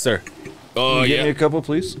 Yes, sir. Oh get me yeah. a couple,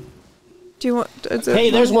 please. Do you want?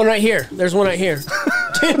 Hey, there's one right here. There's one right here.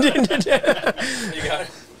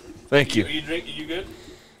 Thank you. You drink? You good?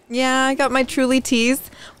 Yeah, I got my Truly teas,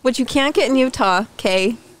 which you can't get in Utah.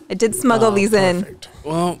 Okay, I did smuggle these in. Perfect.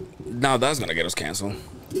 Well, now that's gonna get us canceled.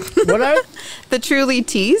 What are? The Truly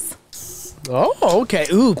teas. Oh, okay.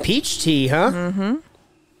 Ooh, peach tea, huh?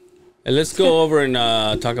 And let's go over and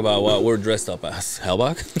talk about what we're dressed up as.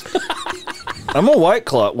 Hellbach? I'm a white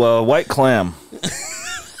clam.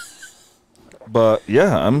 But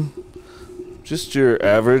yeah, I'm just your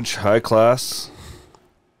average high class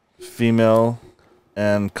female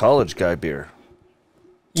and college guy beer.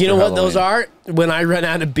 You know for what those Halloween. are? When I run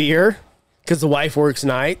out of beer, because the wife works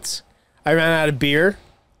nights, I ran out of beer,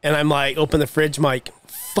 and I'm like, open the fridge, I'm like,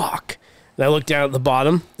 fuck. And I look down at the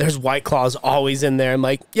bottom. There's White Claws always in there. I'm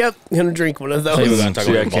like, yep, I'm going to drink one of Hey, we're those. gonna talk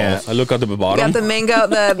See, about I can't. balls. I look at the You bottom. got the mango,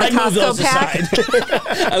 the I move those Costco pack.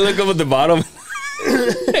 aside. I look up at the bottom.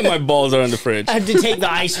 And my balls are in the fridge. I have to take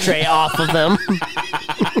the ice tray off of them.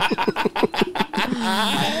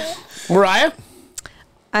 Mariah?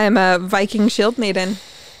 I am a Viking shield maiden.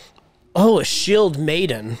 Oh, a shield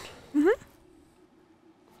maiden.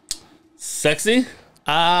 Sexy?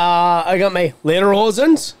 I got my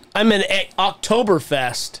Lederhosens. I'm an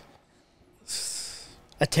Oktoberfest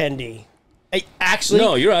attendee.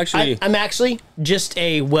 No, you're actually. I'm actually just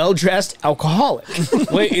a well-dressed alcoholic.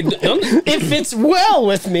 Wait, don't It fits well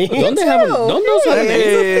with me. they have? Don't those have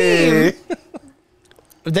names?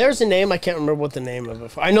 There's a name. I can't remember what the name of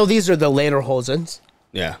it. I know these are the Lederhosens.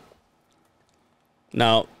 Yeah.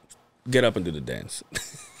 Now, get up and do the dance.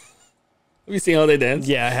 Have you seen how they dance?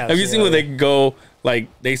 Yeah, I have Have you seen seen how when they go like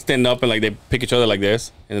they stand up and like they pick each other like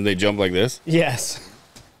this and then they jump like this? Yes.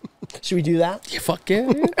 Should we do that? Yeah, fuck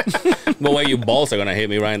yeah. But why your balls are gonna hit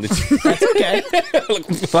me right in the That's okay.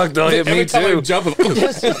 Fuck, don't hit me Every time I too. jump,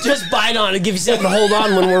 just bite on and give you something to hold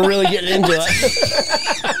on when we're really getting into it.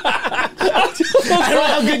 I don't know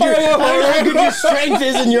how good your strength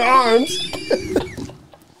is in your arms.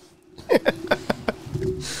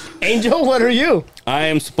 Angel, what are you? I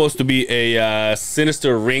am supposed to be a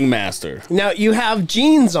sinister ringmaster. Now you have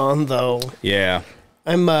jeans on though. Yeah.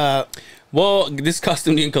 I'm Well, this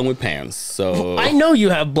costume didn't come with pants, so I know you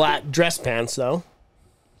have black dress pants though.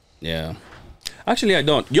 yeah. Actually, I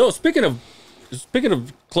don't. Yo, speaking of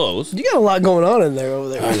clothes, You got a lot going on in there over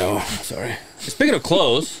there. I know. Sorry. Speaking of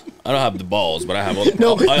clothes, I don't have the balls, but I have all the.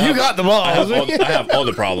 No, I you have- got the balls. I have all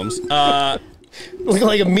the problems. Looking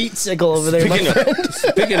like a meat sickle over there.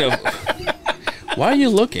 Speaking of, why are you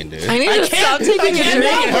looking, dude? I need to stop taking can't it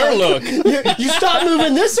make off. it her look. You stop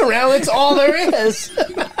moving this around. It's all there is.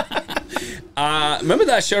 Remember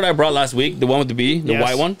that shirt I brought last week, the one with the bee, the Yes.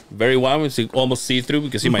 white one, very white one, so you almost see through. You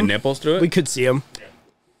can see my nipples through it. We could see him.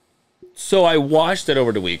 So I washed it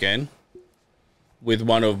over the weekend with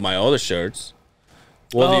one of my other shirts.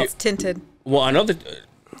 Well, It's tinted. another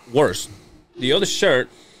worse. The other shirt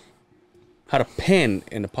had a pin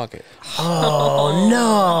in the pocket. Oh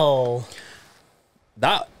no!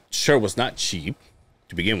 That shirt was not cheap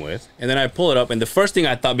to begin with, and then I pull it up, and the first thing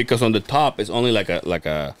I thought, because on the top is only like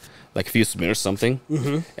a few smears something,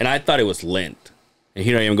 and I thought it was lint. And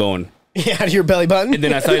here I am going, Yeah, out of your belly button. and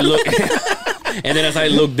then as I look, and then as I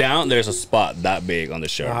look down, there's a spot that big on the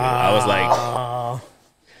shirt. dude. I was like,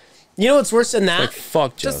 You know what's worse than that?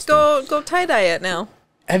 fuck, Just Justin. go tie dye it now.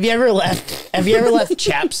 Have you ever left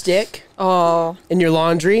chapstick Oh, in your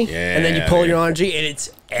laundry, and then you Yeah, pull dude. your laundry and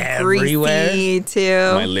it's everywhere? greasy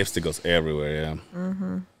too. My lipstick goes everywhere.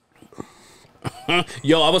 Yeah.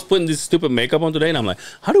 Yo, I was putting this stupid makeup on today, and I'm like,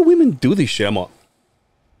 how do women do this shit? I'm all,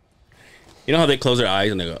 you know how they close their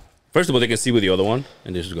eyes and they go. First of all, they can see with the other one,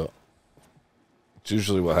 and they just go. It's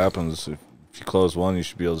usually what happens. If you close one, you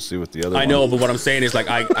should be able to see with the other one. I know, but what I'm saying is like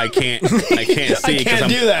I can't see I because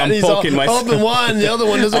can't do that. I'm He's poking myself. open one, the other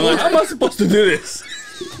one doesn't I'm like, work. how am I supposed to do this?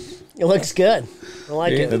 It looks good. I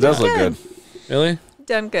like It it. does look good. Really?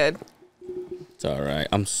 Done good. It's all right.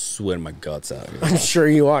 I'm sweating my guts out. Here. I'm sure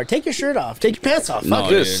you are. Take your shirt off. Take your pants off. No, Fuck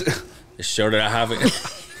this. dude. The shirt that I have.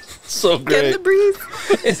 So Get great. the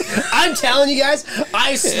breeze. I'm telling you guys,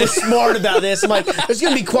 I was smart about this. I'm like, there's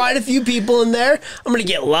gonna be quite a few people in there. I'm gonna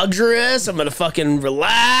get luxurious. I'm gonna fucking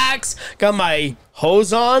relax. Got my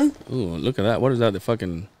hose on, Ooh, look at that. What is that? The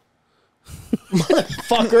fucking.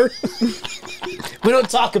 fucker. We don't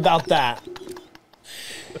talk about that.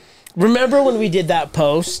 Remember when we did that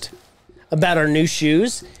post about our new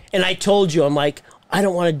shoes? And I told you, I'm like, I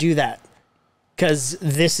don't want to do that because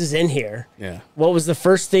this is in here. Yeah. What was the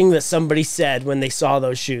first thing that somebody said when they saw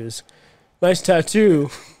those shoes? Nice tattoo.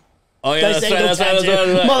 Oh yeah, Nice that's right. ankle That's right. That's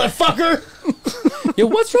tattoo. right. That's right. Motherfucker. Yo,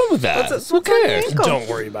 what's wrong with that? What's Who on your cares? ankle? Don't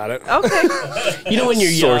worry about it. Okay. You know when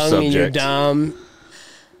you're Sore young and you're subject. dumb,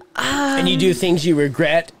 and you do things you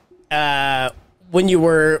regret. When you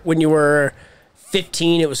were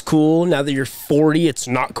 15, it was cool. Now that you're 40, it's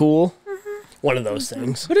not cool. One of those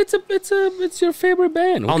things. But it's your favorite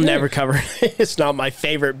band. Who I'll cares? never cover it. It's not my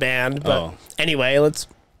favorite band, but anyway, let's.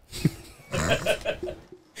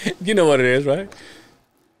 You know what it is, right?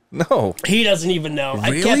 No. He doesn't even know.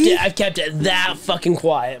 Really? I've kept it that fucking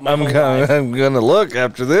quiet. I'm gonna look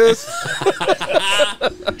after this.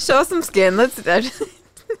 Show us some skin. Let's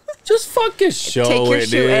Just fucking show take your it,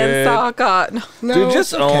 shoe dude. and sock off. No. Dude,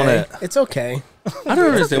 just it's own okay. it. It's okay. I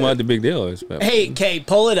don't understand what the big deal is. But Hey, Kate,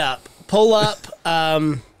 pull it up. Pull up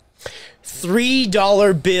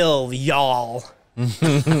 $3 bill, y'all. I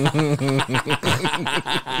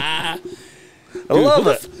love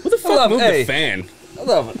it. Who the fuck moved the fan? I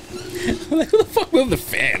love it. Who the fuck moved the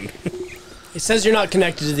fan? It says you're not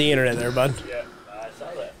connected to the internet there, bud. Yeah, I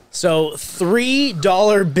saw that. So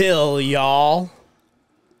 $3 bill, y'all.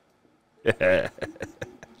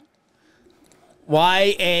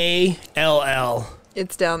 YALL.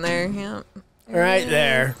 It's down there. Yeah. Right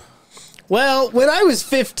there. Well, when I was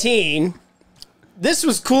 15, this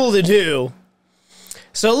was cool to do.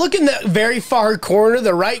 So look in the very far corner,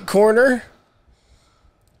 the right corner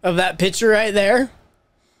of that picture right there.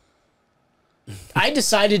 I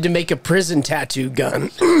decided to make a prison tattoo gun.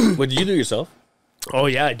 What did you do yourself? Oh,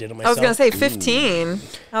 yeah, I did it I myself. was gonna say 15.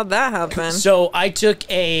 How'd that happen? So I took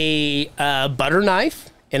a butter knife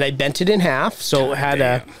and I bent it in half. So it had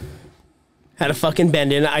a fucking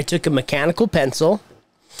bend in it. I took a mechanical pencil.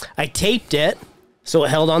 I taped it so it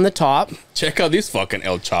held on the top. Check out this fucking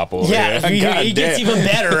El Chapo. Yeah, God it gets damn. even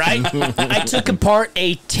better, right? I took apart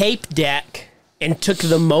a tape deck and took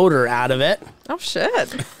the motor out of it. Oh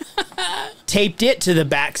shit! Taped it to the I'd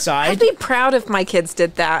backside. be proud if my kids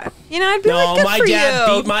did that. You know, I'd be like, No, good my for dad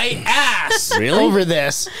you. beat my ass Really? over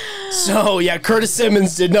this. So, yeah, Curtis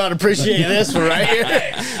Simmons did not appreciate this one right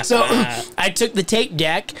here. So, I took the tape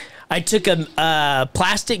deck. I took a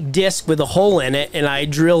plastic disc with a hole in it, and I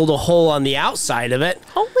drilled a hole on the outside of it.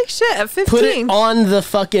 Holy shit! At 15. Put it on the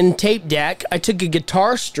fucking tape deck. I took a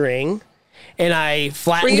guitar string, and I Were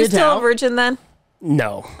flattened you it still out. a virgin then?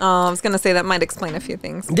 No. Oh, I was gonna say that might explain a few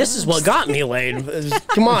things. This is what got me laid.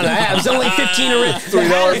 Come on, I was only 15 or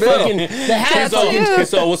 $3 bill. The hat fucking.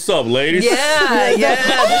 So what's up, ladies? Yeah,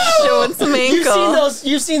 just showing some ankle.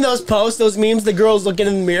 You've seen those posts, those memes, the girls looking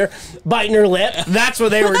in the mirror, biting her lip. That's what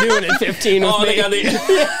they were doing at 15 with Oh, they me. got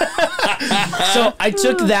the. So I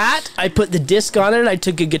took that, I put the disc on it, I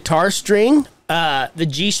took a guitar string, the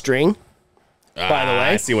G string, by the way.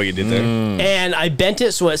 I see what you did there. And I bent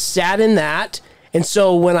it so it sat in that. And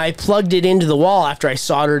so when I plugged it into the wall after I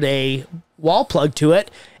soldered a wall plug to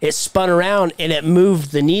it, it spun around and it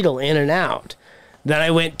moved the needle in and out. Then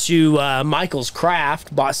I went to Michael's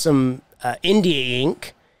Craft, bought some India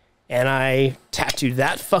ink, and I tattooed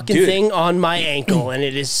that fucking Dude. thing on my ankle, and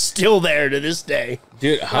it is still there to this day.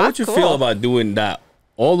 Dude, how would you That's feel cool. about doing that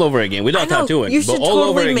all over again? We I don't know, tattooing, you but should all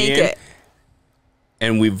over totally again, make it.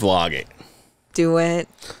 and we vlog it. Do it.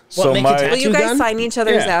 So make a my tattoo? Will you guys gun? sign each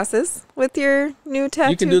other's Yeah. asses with your new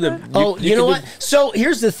tattoo? You can do the. gun? Oh, you know can what? So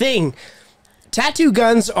here's the thing. Tattoo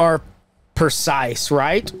guns are precise,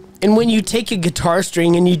 right? And when you take a guitar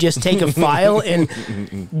string and you just take a file and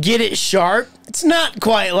get it sharp, it's not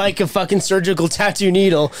quite like a fucking surgical tattoo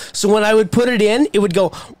needle. So when I would put it in, it would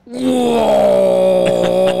go,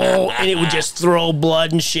 whoa, and it would just throw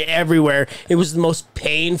blood and shit everywhere. It was the most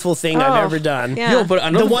painful thing I've Oh, ever done. yeah. Yo, but The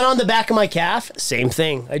another one on the back of my calf, same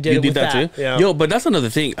thing. I did you it did with that, too. Yeah. Yo, but that's another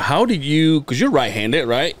thing. How did you? Because you're right-handed,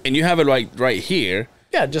 right? And you have it right here.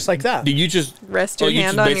 Yeah, just like that. Did you just Rest your you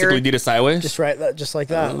hand just on basically your- did it sideways? Just right, just like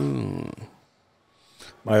that.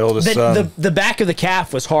 My oldest son. The back of the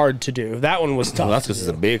calf was hard to do. That one was tough. Well, that's because it's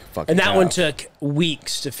a big fucking. and that one calf. took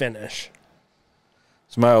weeks to finish.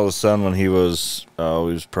 So my oldest son, when he was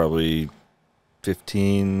probably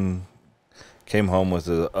 15, came home with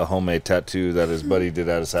a homemade tattoo that his buddy did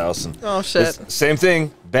at his house. And Oh shit! it's same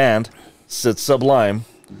thing, band, it's Sublime.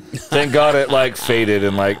 Thank God it like faded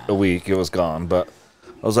in like a week. It was gone. But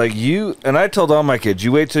I was like, and I told all my kids,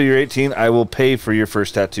 you wait till you're 18, I will pay for your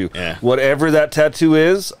first tattoo. Yeah. Whatever that tattoo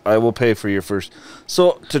is, I will pay for your first.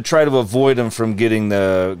 So to try to avoid them from getting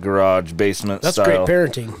the garage basement That's style great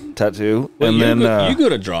parenting. tattoo. Well, and you're then good, you're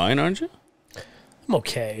good at drawing, aren't you? I'm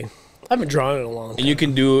okay. I haven't drawn in a long time. And you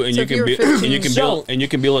can do, and So you if can you were build, 15, and you can so build, and you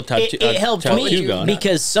can build a tattoo. It helped me tattoo gun.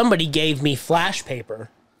 because somebody gave me flash paper,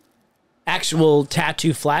 actual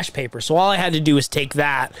tattoo flash paper. So all I had to do was take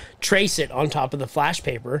that, trace it on top of the flash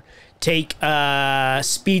paper, take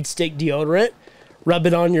speed stick deodorant, rub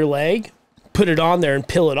it on your leg, put it on there, and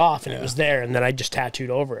peel it off, and it was there. And then I just tattooed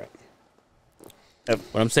over it.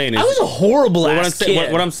 What I'm saying is, I was a horrible what, I'm ass saying,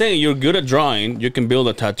 kid. what I'm saying, you're good at drawing. You can build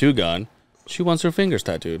a tattoo gun. She wants her fingers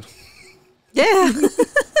tattooed. Yeah,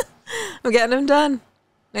 I'm getting them done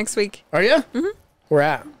next week. Are you? Mm-hmm. Where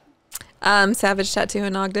at? Savage Tattoo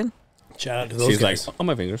in Ogden. Shout out to those She's guys. like, on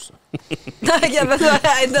my fingers. Yeah,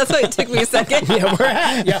 that's why it took me a second. Yeah, we're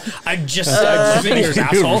at. Yeah, I just said fingers,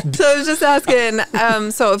 asshole. So I was just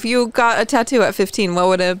asking, so if you got a tattoo at 15, what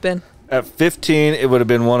would it have been? At 15, it would have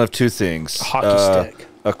been one of two things. Hockey stick.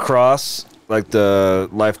 A cross, like the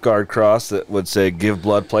lifeguard cross that would say, give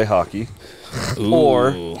blood, play hockey.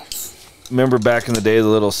 Or, remember back in the day, the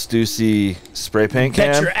little Stussy spray paint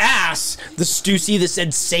can? Bet your ass. The Stussy that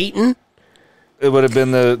said Satan. It would have been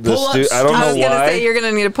the Pull up I don't I know was going to why. say you're going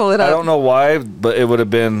to need to pull it up. I don't know why, but it would have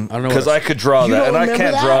been don't know because what I could draw You that, don't and I remember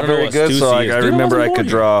can't that? draw I don't know very what good. So Stussy like, is. I Dude, I remember I wasn't could born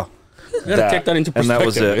draw You gotta take that into and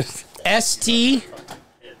perspective. that was it. ST.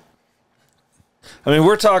 I mean,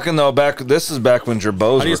 we're talking though back. This is back when Jerbo's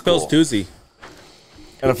How do you were spell cool. Stussy?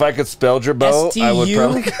 And if I could spell Jerbo, I would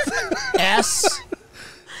probably S.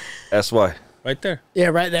 S-Y. Right there. Yeah,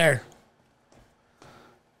 right there.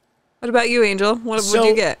 What about you, Angel? What So would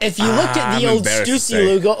you get? if you looked at the I'm old embarrassed to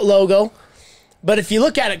Stussy say. logo, but if you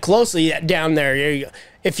look at it closely down there, here you go.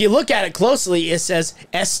 If you look at it closely, it says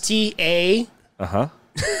STA. Uh-huh.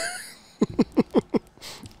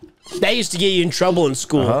 That used to get you in trouble in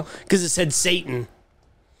school because it said Satan.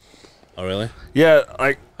 Oh, really? Yeah,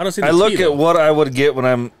 like I don't see the I look T, at though. what I would get when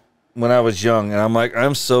I was young, and I'm like,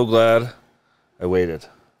 I'm so glad I waited.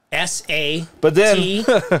 S-A. But then T.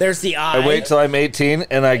 There's the I. I wait till I'm 18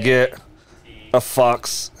 and I get a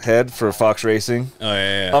fox head for fox racing Oh,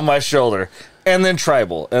 yeah. on my shoulder, and then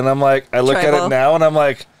tribal, and I'm like, I look at Tribal. it now, and I'm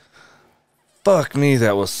like, fuck me,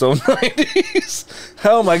 that was so 90s.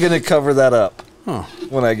 How am I going to cover that up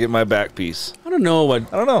when I get my back piece? I don't know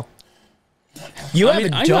what. I don't know. You I have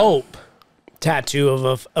mean, a I got- dope tattoo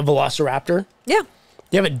of a velociraptor. Yeah.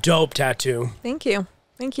 You have a dope tattoo. Thank you.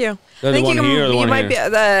 Thank you. The I think one you, here or the you one might here?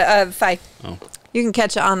 be the thigh. Oh. You can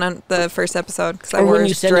catch it on the first episode because I Or wore when a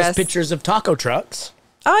you send us dress. pictures of taco trucks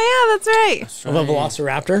Oh yeah, that's right. of a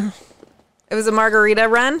velociraptor. It was a margarita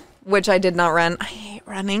run, which I did not run. I hate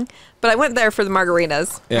running, but I went there for the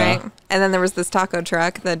margaritas, Yeah. right? And then there was this taco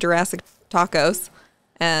truck, the Jurassic Tacos,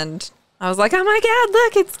 and I was like, "Oh my god,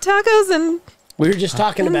 look, it's tacos and We were just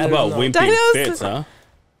talking about it. About on the- Wimpy Dinos. Fits, huh?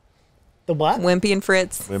 The what? Wimpy and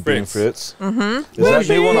Fritz." Wimpy and Fritz. Fritz. Mm-hmm. Is that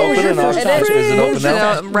new one What was open your in first Austin? tattoo? Is it open You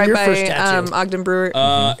now? know, right Your by first tattoo. Ogden Brewery.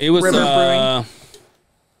 It was. River Brewing.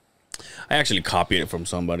 I actually copied it from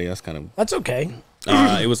somebody. That's kind of. That's okay.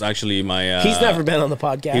 It was actually my. He's never been on the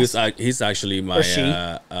podcast. He's actually my Or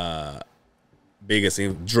she. biggest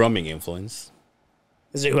drumming influence.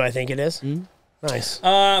 Is it who I think it is? Hmm? Nice.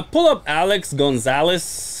 Pull up Alex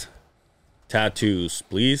Gonzalez tattoos,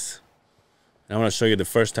 please. And I want to show you the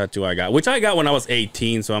first tattoo I got, which I got when I was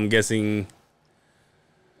 18. So I'm guessing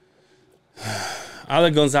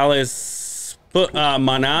Alex Gonzalez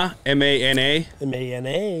Mana M-A-N-A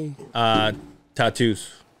M-A-N-A.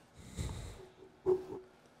 tattoos.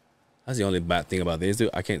 That's the only bad thing about this, dude.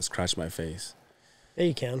 I can't scratch my face. Yeah,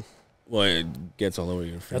 you can. Well, it gets all over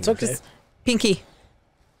your face. That's okay. Pinky.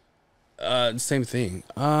 Same thing.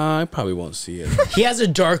 I probably won't see it. He has a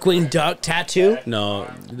Darkwing Duck tattoo. No,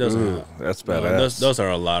 it doesn't. have- That's no, badass. those are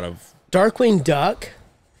a lot of Darkwing Duck.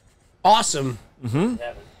 Awesome.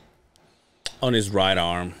 on his right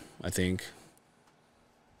arm, I think.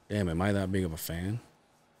 Damn, am I that big of a fan?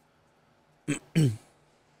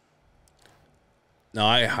 No,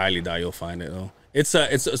 I highly doubt you'll find it though. It's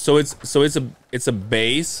a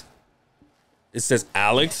base. It says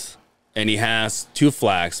Alex, and he has two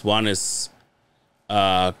flags. One is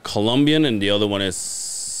Colombian, and the other one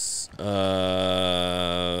is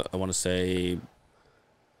I want to say,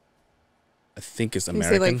 I think it's You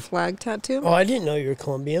say American. like flag tattoo? Oh, I didn't know you were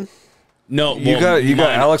Colombian. No, You well, got mine-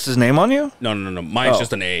 Alex's name on you? No. Mine's Oh.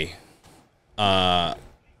 just an A.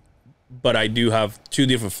 But I do have two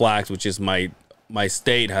different flags, which is my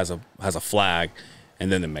state has a flag, and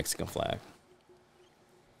then the Mexican flag.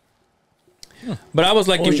 But I was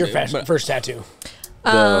like, What was your but- first tattoo?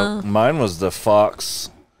 Mine was the fox,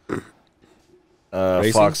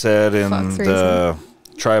 Racing? fox head, and Fox the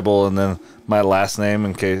tribal, and then my last name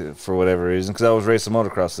in case for whatever reason, because I was racing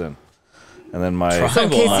motocross then, and then my. So in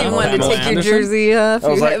case Tribal. you wanted to Pamela take your Anderson? jersey off, I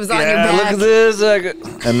was like, it was on your yeah, look back. at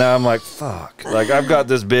this. And now I'm like, fuck. Like, I've got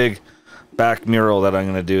this big back mural that I'm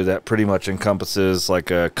going to do that pretty much encompasses like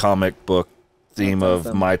a comic book theme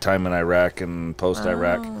of my time in Iraq and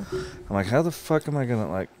post-Iraq. I'm like, how the fuck am I going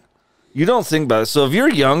to, like... You don't think about it. So if you're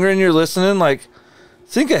younger and you're listening, like,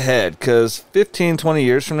 think ahead, because 15, 20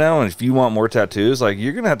 years from now, and if you want more tattoos, like,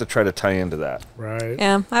 you're going to have to try to tie into that. Right.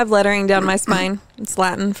 Yeah, I have lettering down my spine. It's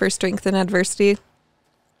Latin for strength and adversity.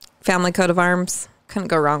 Family coat of arms. Couldn't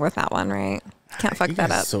go wrong with that one, right? Can't fuck You that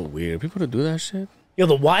guys up. are so weird. People that do that shit Yo,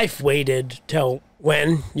 the wife waited till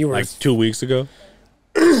when you were like 2 weeks ago.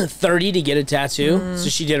 30 to get a tattoo, so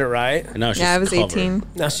she did it right. And now she's Yeah, I was covered. 18.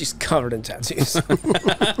 Now she's covered in tattoos.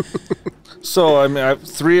 So I mean,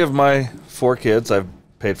 3 of my 4 kids, I've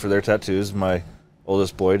paid for their tattoos. My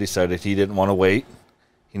oldest boy decided he didn't want to wait;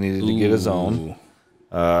 he needed to get his own.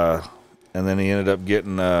 And then he ended up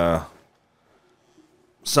getting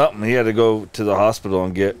something. He had to go to the hospital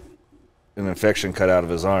and get an infection cut out of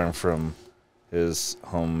his arm from his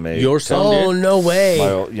homemade. Your son Oh, did? no way.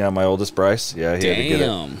 My oldest Bryce. Yeah, he had to get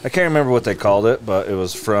Damn. it. I can't remember what they called it, but it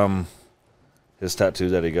was from his tattoo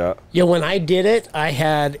that he got. Yeah, when I did it, I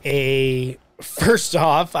had first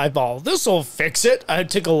off, this'll fix it. I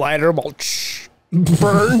took a lighter, burned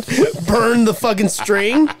the fucking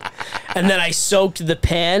string, and then I soaked the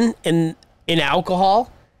pen in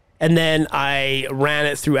alcohol, and then I ran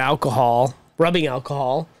it through rubbing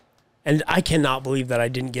alcohol, and I cannot believe that I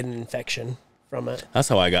didn't get an infection from it. That's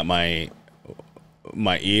how I got my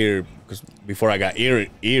ear, because before I got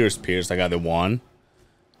ears pierced, I got the one,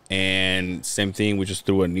 and same thing. We just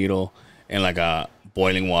threw a needle in like a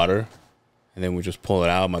boiling water, and then we just pull it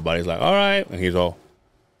out. My body's like, all right, and he's all.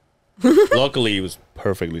 Luckily, he was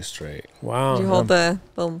perfectly straight. Wow. Did you hold the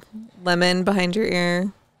lemon behind your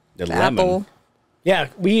ear? The The lemon. apple. Yeah,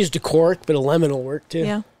 we used a cork, but a lemon will work too.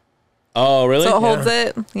 Yeah. Oh, really? So it holds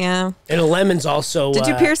it. Yeah. And a lemon's also. Did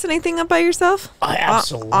you pierce anything up by yourself?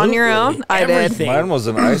 Absolutely. On your own? I did. Everything. Mine was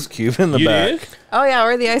an ice cube in the You back. did? Oh yeah,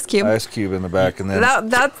 or the ice cube. Ice cube in the back, and then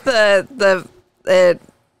That's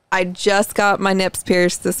I just got my nips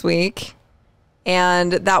pierced this week,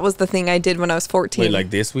 and that was the thing I did when I was 14. Wait, like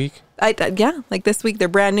this week? Yeah, like this week they're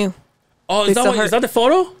brand new. Oh, They is that, still what, hurt. is that the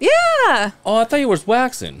photo? Yeah. Oh, I thought you was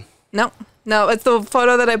waxing. No, it's the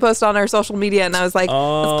photo that I post on our social media, and I was like,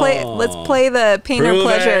 let's play the pain or Prove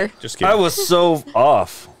pleasure. it. Just kidding. I was so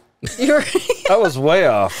off. You're, I was way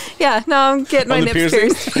off. yeah, no, I'm getting my On the nips piercing?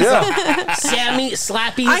 pierced. Yeah. Sammy,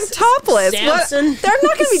 Slappy. I'm topless. What? Samson. They're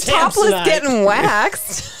not going to be topless Samsonite. getting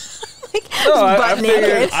waxed. Like, No, I butt figured-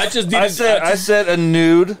 naked. I just did. I said a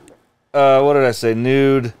nude. What did I say?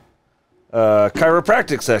 Nude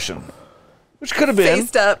chiropractic session, which could have been.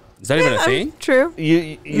 Faced up. Is that even a thing? True.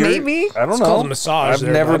 You're- Maybe. I don't It's know. called a massage I've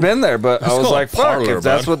there, never bud. been there, but I was called like, a "Fuck! parlor, If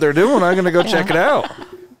that's bud. what they're doing, I'm gonna go check it out."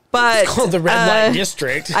 But Called the red light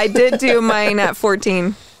district. I did do mine at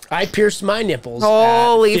 14. I pierced my nipples.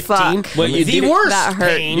 Holy at 15. fuck. Wait, you the did it- worst That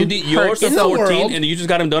hurt. pain. You did yours in at the 14, world. and you just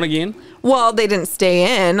got them done again? Well, they didn't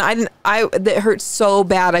stay in. It hurt so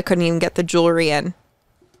bad I couldn't even get the jewelry in.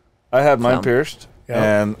 I had mine So. pierced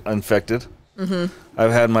Yeah. and infected.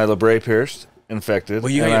 I've had my labret pierced, infected,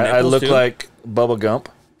 Well, you and got your I nipples look too? like Bubba Gump.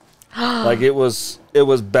 Like it was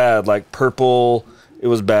bad, like purple. It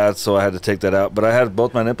was bad, so I had to take that out. But I had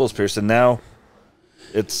both my nipples pierced, and now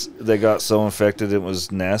they got so infected it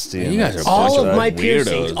was nasty. You guys are all bunch of my weirdos,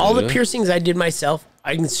 piercings, all the dude. piercings I did myself,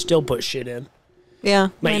 I can still put shit in. Yeah.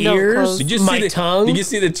 My mine don't ears? close. Did you My see the tongue? Did you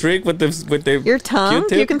see the trick with the Your tongue?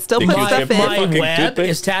 Q-tip? You can still The put Q-tip stuff in. My fucking web toothpick?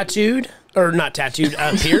 is tattooed, or not tattooed,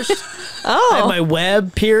 pierced. I had Oh. my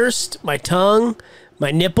web pierced, my tongue, my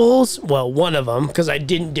nipples. Well, one of them, because I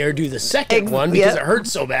didn't dare do the second one because yep. it hurt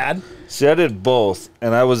so bad. See, I did both,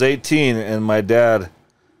 and I was 18, and my dad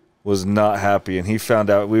was not happy, and he found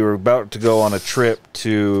out we were about to go on a trip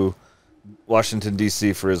to Washington,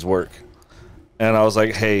 D.C. for his work. And I was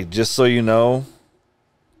like, hey, just so you know,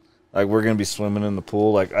 like, we're going to be swimming in the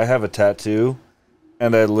pool. Like, I have a tattoo,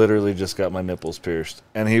 and I literally just got my nipples pierced.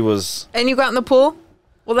 And he was... And you got in the pool?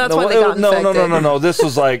 Well, that's why they it- got infected. no. This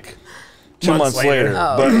was like 2 months Months later. later.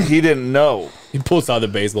 Oh. But he didn't know. He pulls out the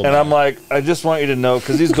baseball And bat. I'm like, I just want you to know,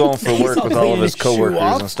 because he's going for work with all of his cleaning his shoe coworkers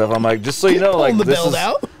off. and stuff. I'm like, just so you know, like, Pulling the this belt is...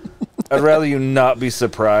 out. I'd rather you not be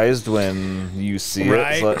surprised when you see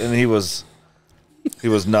Right. it. So, and he was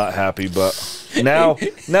not happy, but now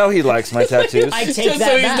he likes my tattoos. I take just that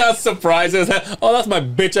so he's back. not surprised. It's like, oh, that's my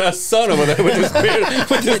bitch ass son over there with his beard,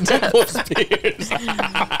 with his nipples pierced.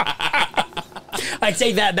 I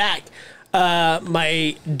take that back.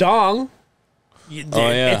 My dong,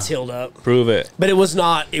 yeah. it's healed up, Prove it. but it was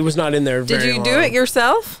not in there. Did very you do long. it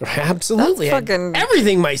yourself? Absolutely, That's I fucking- did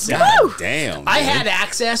everything myself. Damn. I dude. had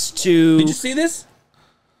access to. Did you see this?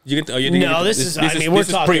 Did you get? Oh, you didn't No, get, this is. I mean, we're this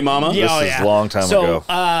is talking pre-mama. Yeah, This is a long time so, ago.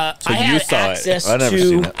 I you had saw it. access I never to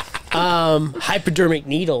seen it. hypodermic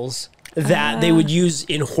needles that they would use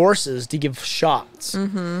in horses to give shots.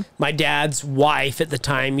 Mm-hmm. My dad's wife at the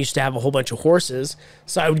time used to have a whole bunch of horses,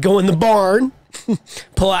 so I would go in the barn,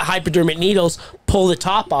 pull out hypodermic needles, pull the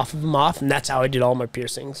top off of them off, and that's how I did all my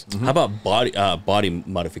piercings. How about body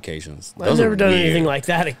modifications? I've Those are never done weird. anything like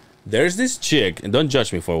that. There's this chick, and don't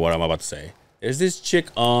judge me for what I'm about to say. There's this chick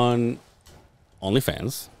on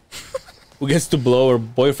OnlyFans who gets to blow her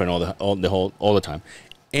boyfriend all the time,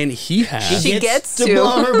 And he has. She gets to.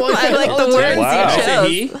 blow her boyfriend I like all the the words time. Wow. you I said chose.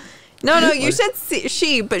 he. No, you said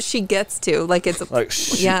she, but she gets to. Like it's a, Like,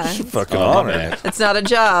 yeah. fucking Oh, my honor. bad. It's not a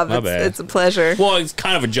job. My bad. It's a pleasure. Well, it's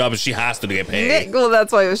kind of a job, but she has to get paid. Well,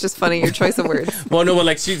 that's why it was just funny your choice of words. Well, no, but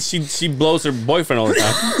like she blows her boyfriend all the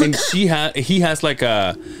time, and he has like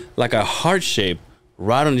a heart shape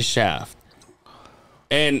right on the shaft.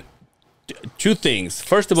 And two things.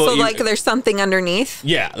 First of all, So like there's something underneath.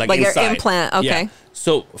 yeah, like your inside. implant. Okay. Yeah.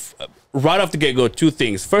 So right off the get go, two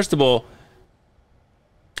things. First of all,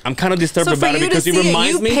 I'm kind of disturbed So for about it you to because it see it,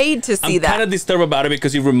 reminds you me. paid to see I'm that. kind of disturbed about it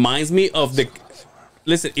because it reminds me of the.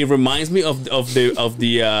 Listen, it reminds me of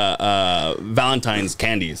the Valentine's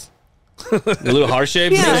candies. The little heart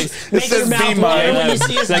shape. Yeah. Make your says mouth be water mine. when you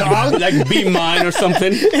see his dog. like be mine or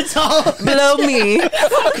something. It's all Blow me.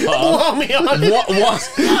 blow me on it.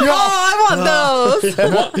 What? Oh, I want those.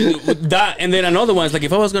 What that and then another one is like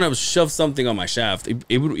if I was gonna shove something on my shaft,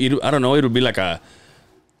 it would I don't know, it would be like a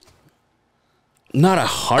not a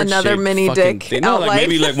heart Another mini dick thing. No, like outline.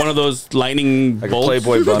 maybe like one of those lightning Like a bolts.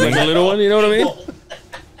 Playboy bunny. Like a little one, you know what I mean?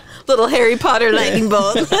 Little Harry Potter lightning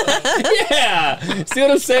bolt. Yeah. See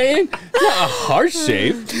what I'm saying? Not a heart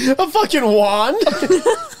shape. A fucking wand.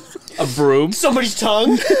 A broom. Somebody's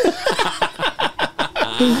tongue.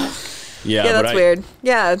 Yeah, Yeah, but that's weird.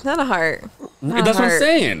 Yeah, not a heart. Not a That's what I'm heart.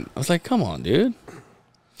 saying. I was like, come on, dude.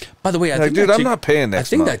 By the way, I Like, think dude, that I'm chick- not paying I next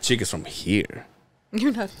think month. that chick is from here.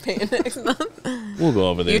 You're not paying next month. We'll go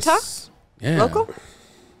over this. Utah? Yeah. Local?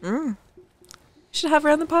 Should have her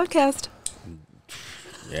on the podcast.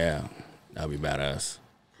 Yeah, that'd be badass.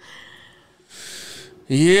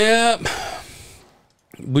 Yeah.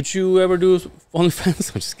 Would you ever do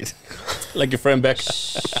OnlyFans? I'm just kidding. Like your friend Becca.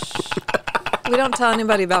 We don't tell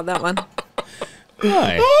anybody about that one.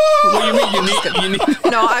 Why? What do you mean you need?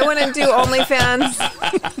 No, I wouldn't do OnlyFans.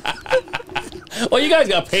 Well, you guys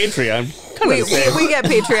got Patreon. We get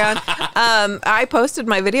Patreon. I posted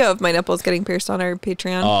my video of my nipples getting pierced on our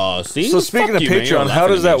Patreon. Oh, see. So speaking Fuck of you, man. You're Patreon, how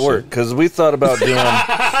laughing does at that me, work? shit. Because we thought about doing.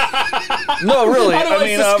 No, really. How do I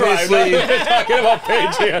mean, subscribe? obviously. We're talking about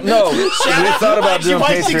Patreon. No, we thought about doing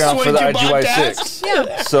IGY6 Patreon for the 22 IGY6.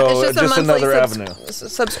 Yeah. So It's just a monthly another avenue.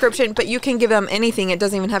 subscricription, but you can give them anything. It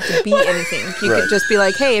doesn't even have to be anything. You Right. could just be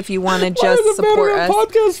like, hey, if you want to Why just does it matter support if us,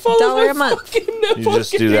 podcast follows $1 my a month. fucking You nipples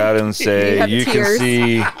just do that and say have you can tears.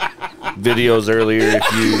 see videos earlier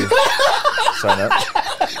if you sign up.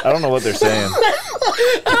 I don't know what they're saying.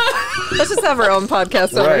 Let's just have our own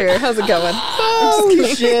podcast over Right. here. How's it going? Oh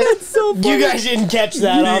shit! You guys didn't catch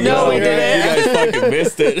that. No, we obviously. You guys fucking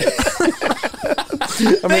missed it.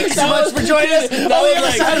 Thanks so much for joining us. That On the was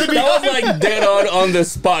other side of the that was like dead on the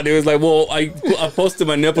spot. It was like, well, I posted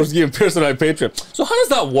my nipples getting pierced on my Patreon. So how does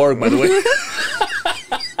that work, by the way?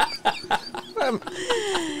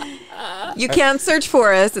 You can search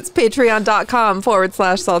for us. It's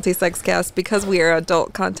patreon.com/saltysexcast because we are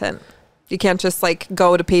adult content. You can't just like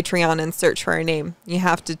go to Patreon and search for our name. You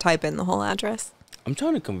have to type in the whole address. I'm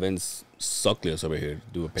trying to convince Sucklius over here to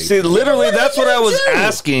do a Patreon. See, literally, that's what I was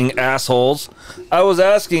asking, assholes. I was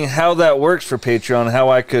asking how that works for Patreon, how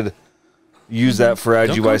I could use that for Don't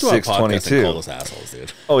come to our podcast and call IGY622. us assholes,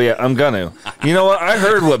 dude. Oh, yeah, I'm gonna. You know what? I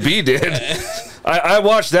heard what B did. I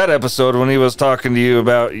watched that episode when he was talking to you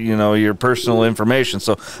about, you know, your personal information.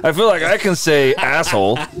 So I feel like I can say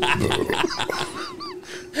asshole.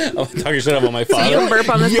 I'm talking shit about my So you father. don't burp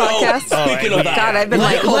on this podcast? Speaking of that, God, I've been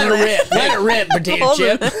like Let holding it rip. Let it rip, potato Hold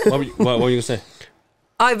chip. what were you gonna say?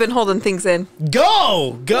 I've been holding things in.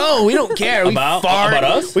 Go. We don't care. We About fart.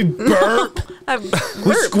 us? We burp. I've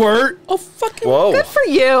We squirt. Oh fucking! Whoa. Good for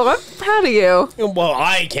you. I'm proud of you. Well,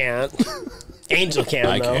 I can't. Angel can.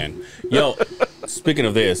 I though. can. Yo, speaking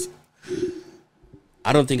of this,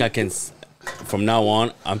 I don't think I can. From now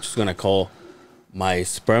on, I'm just gonna call my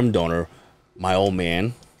sperm donor my old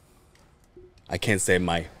man. I can't say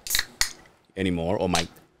my anymore or my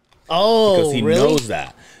Oh, because he really? knows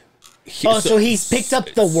that. So he's picked up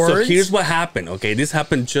the words? So here's what happened. Okay, this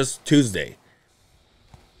happened just Tuesday.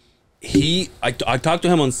 I talked to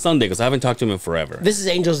him on Sunday because I haven't talked to him in forever. This is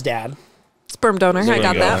Angel's dad. Sperm donor. I There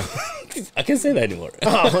got you go. that. I can't say that anymore.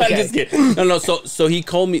 Oh, okay. I'm just kidding. No. So he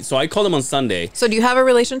called me. So I called him on Sunday. So do you have a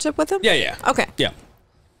relationship with him? Yeah. Okay. Yeah.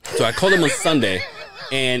 So I called him on Sunday,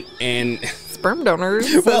 and Sperm donor.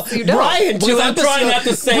 Well, You don't. Brian, because I'm trying not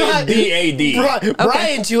to say BAD.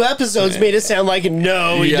 Brian, 2 episodes made it sound like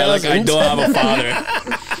no, he Yeah, like doesn't. I don't have a father.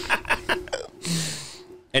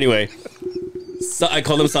 Anyway, so I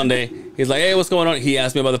called him Sunday. He's like, "Hey, what's going on?" He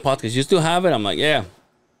asked me about the podcast. You still have it? I'm like, "Yeah."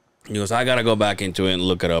 He goes, "I gotta go back into it and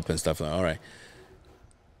look it up and stuff." I'm like, all right.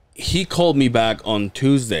 He called me back on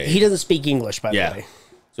Tuesday. He doesn't speak English, by Yeah. the way.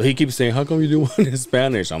 So he keeps saying, how come you do one in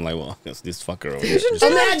Spanish? I'm like, well, it's this fucker over here.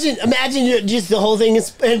 Imagine just the whole thing in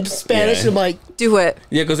Spanish. Yeah. I'm like, Do it.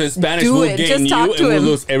 Yeah, because in Spanish Do we'll it. gain Just you talk and to we'll him.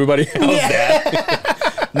 lose everybody else.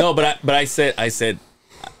 That. No, but I said,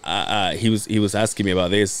 he was asking me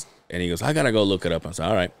about this, and he goes, I gotta go look it up. I said,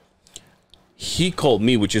 all right. He called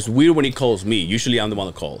me, which is weird when he calls me. Usually I'm the one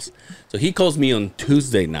that calls. So he calls me on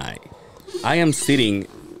Tuesday night. I am sitting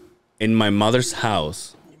in my mother's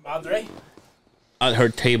house Madre? at her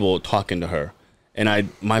table talking to her,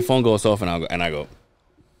 and my phone goes off, and I go,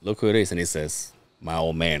 look who it is, and he says, my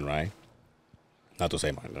old man, right? Not to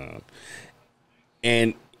say my dad.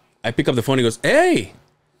 And I pick up the phone. He goes, hey,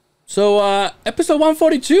 so episode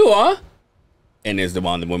 142, huh? And it's the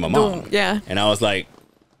one with my mom. Yeah. And I was like,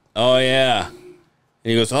 oh yeah. And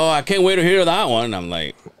he goes, oh, I can't wait to hear that one. And I'm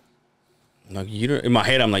like you don't. In my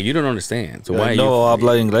head, I'm like, you don't understand. So why? No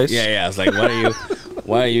habla inglés. Yeah. I was like,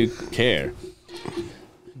 why do you care,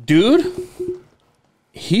 dude?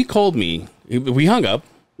 He called me. We hung up.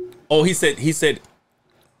 Oh, he said,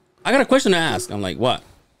 I got a question to ask. I'm like, what?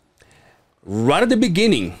 Right at the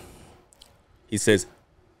beginning, he says,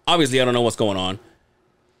 obviously, I don't know what's going on.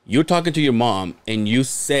 You're talking to your mom, and you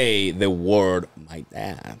say the word "my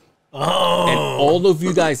dad," and all of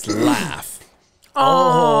you guys laugh.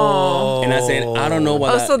 Oh. And I said, I don't know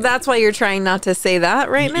what. So that's why you're trying not to say that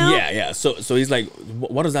right now? Yeah. So he's like,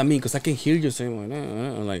 what does that mean? Because I can hear you saying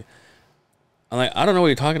like, I'm like, I don't know what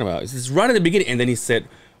you're talking about. It's right at the beginning, and then he said,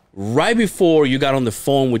 right before you got on the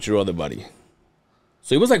phone with your other buddy.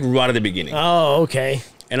 So it was like right at the beginning. Oh, okay.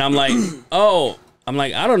 And I'm like,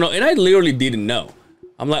 I don't know. And I literally didn't know.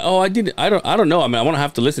 I'm like, I don't know. I mean, I want to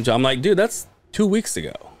have to listen to it. I'm like, dude, that's 2 weeks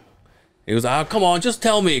ago. He goes, oh, come on, just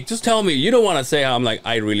tell me. You don't want to say how. I'm like,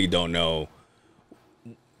 I really don't know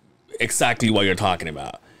exactly what you're talking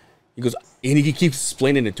about. He goes, and he keeps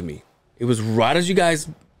explaining it to me. It was right as you guys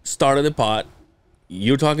started the pot.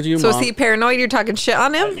 You're talking to your mom. So is he paranoid? You're talking shit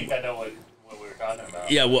on I him? think I know what we were talking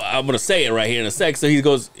about. Yeah, well, I'm gonna say it right here in a sec. So he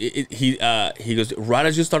goes, he goes, right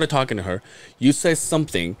as you started talking to her, you said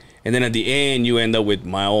something, and then at the end you end up with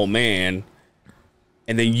my old man,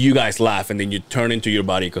 and then you guys laugh, and then you turn into your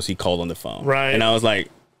buddy because he called on the phone. Right. And I was like,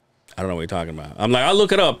 I don't know what you're talking about. I'm like, I'll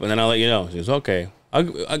look it up, and then I'll let you know. She goes, okay.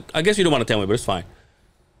 I guess you don't want to tell me, but it's fine.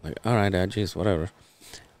 I'm like, all right, Dad, jeez, whatever.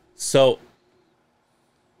 So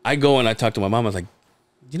I go and I talk to my mom. I was like,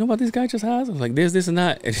 you know what this guy just has? I was like, this, and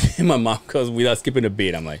that. And my mom goes, without skipping a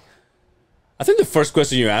beat, I'm like, I think the first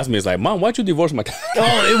question you asked me is like, Mom, why'd you divorce my dad?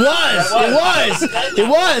 Oh, it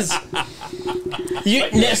was.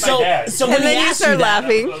 So when And he then you asked start you that,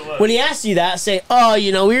 laughing. when he asked you that, say, oh,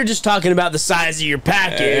 we were just talking about the size of your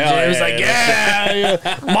package. Yeah, and it was yeah, like,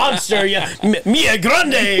 yeah. monster, yeah, Mia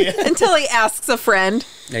Grande. Until he asks a friend.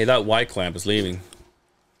 Hey, that white clamp is leaving.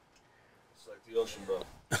 It's like the ocean, bro.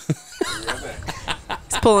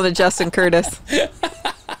 He's pulling a Justin Curtis.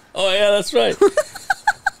 Oh, yeah, that's right.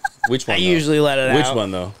 Which one? I though? usually let it out. Which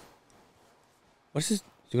one, though? What's this?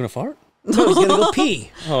 You gonna fart? No, he's gonna go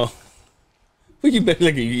pee. Oh. Well, you bet,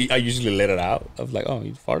 like, I usually let it out. I was like, oh,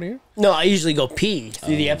 you fart here? No, I usually go pee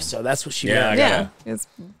through the episode. That's what she Yeah, does. I Yeah. gotta- It's-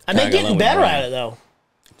 I've been I got getting one better with at it, though.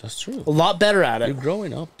 That's true. A lot better at You're it.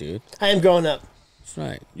 growing up, dude. I am growing up. That's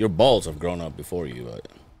right. Your balls have grown up before you,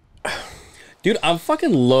 but... Dude, I'm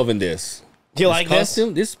fucking loving this. Do you like this?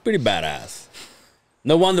 Costume, this is pretty badass.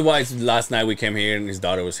 No wonder why last night we came here and his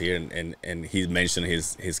daughter was here and he mentioned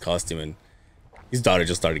his costume and his daughter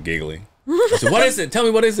just started giggling. I said, what is it? Tell me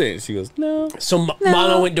what is it? And she goes, no. So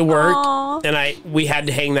Mama went to work, Aw. and we had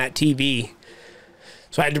to hang that TV.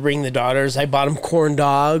 So I had to bring the daughters. I bought them corn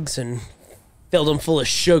dogs and filled them full of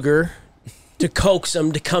sugar to coax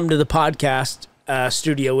them to come to the podcast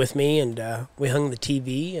studio with me, and we hung the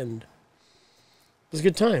TV, and it was a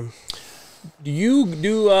good time. Do you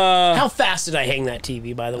do How fast did I hang that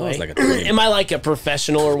TV, by the way? was like a 20. Am I like a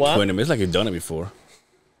professional or what? 20 minutes? It's like you've done it before.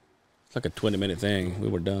 It's like a 20-minute thing. We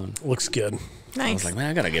were done. Looks good. I Nice. was like, man,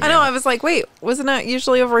 I gotta get I me know. a- I was like, wait, wasn't that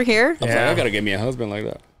usually over here? I was like, I gotta get me a husband like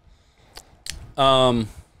that.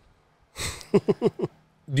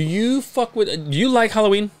 Do you fuck with? Do you like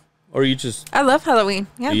Halloween, or you just I love Halloween.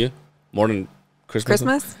 Yeah. do you more than Christmas?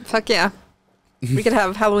 Christmas? Fuck yeah. We could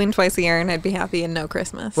have Halloween twice a year and I'd be happy and no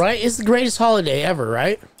Christmas. Right? It's the greatest holiday ever,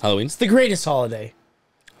 right? Halloween It's the greatest holiday.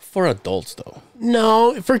 for adults though.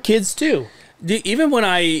 No, for kids too. Even when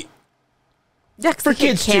I Yeah, 'cause For they get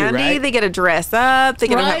kids too, candy, right? they get to dress up, they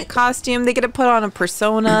get to have a Right. costume, they get to put on a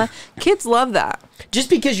persona. Kids love that. Just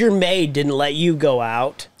because your maid didn't let you go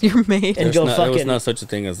out You're made. and There go was fucking. not such a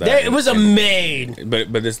thing as that. There, it was a maid.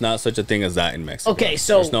 But there's not such a thing as that in Mexico. Okay,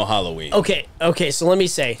 so- there's no Halloween. Okay, so let me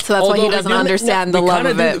say. So that's why he although doesn't we do- understand the We love kind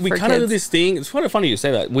of of it do. We for kind of do kids. this thing. It's kind of funny you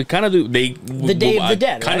say that. We kind of do. The Day of the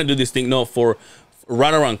Dead, Kind right? of do this thing. No, for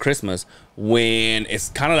right around Christmas when it's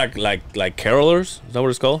kind of like carolers. Is that what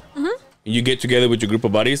it's called? Mm-hmm. You get together with your group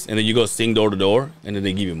of buddies and then you go sing door to door and then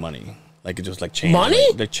they give you money. Like it just like change. Money?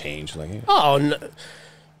 Like, they change. Like Oh, no.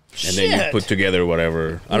 and then you put together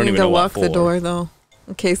whatever. I don't You even need to know what lock for. the door though,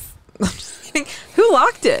 in case. I'm just kidding. Who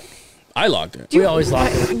locked it? I locked it. We always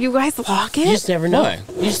lock it. You guys lock it? You just never know. Why?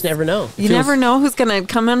 You just never know. You feels- never know who's gonna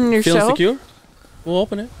come on your Feel show. secure? We'll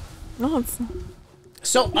open it. No, it's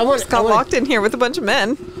So I want. got locked in here with a bunch of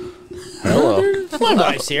men. Hello. My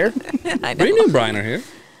wife's here. I know. Brittany and Brian are here.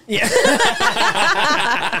 Yeah.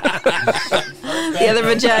 The other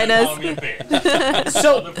vaginas.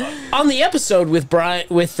 So on the episode with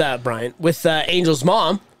Angel's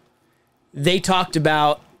mom, they talked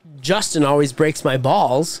about Justin always breaks my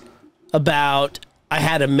balls about I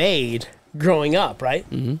had a maid growing up, right?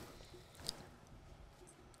 Mm-hmm.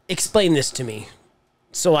 Explain this to me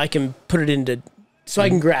so I can put it into so I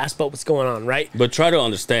can grasp what's going on, right? But try to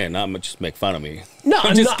understand, not just make fun of me. No,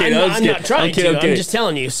 I'm just not, kidding, I'm, I'm not, just I'm not kidding. trying I'm kidding, to. I'm kidding. I'm just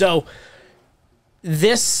telling you. So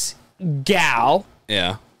this gal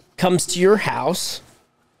Yeah. comes to your house.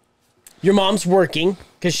 Your mom's working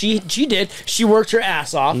because she worked her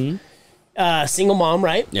ass off. Single mom,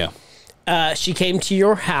 right? Yeah. She came to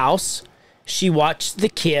your house. She watched the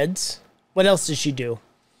kids. What else did she do?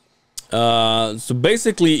 So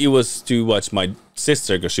basically, it was to watch my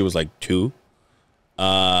sister because she was like 2.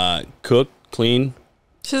 Cook, clean,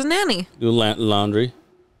 She's a nanny. do laundry.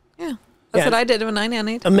 Yeah. That's Yeah. what I did when I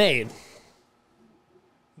nannied. A maid.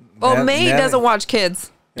 Well, Nan- May nanny. doesn't watch kids.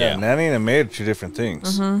 Yeah, Yeah. nanny and a maid are 2 different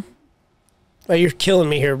things. Oh, you're killing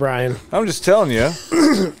me here, Brian. I'm just telling you.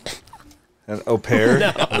 An au pair? Would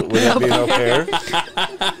that be an au pair?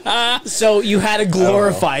 So you had a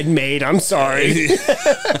glorified maid. I'm sorry.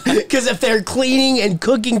 Because if they're cleaning and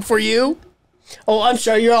cooking for you, oh, I'm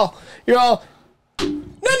sure you're all. No.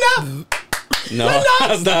 No,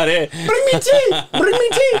 that's not it. Bring me tea. Bring me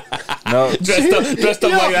tea. No. Dressed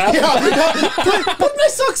up like that. Yeah. Put my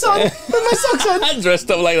socks on. Put my socks on. Dressed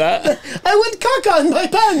up like that. I want caca on my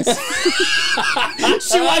pants.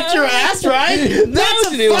 She wiped your ass, right? That's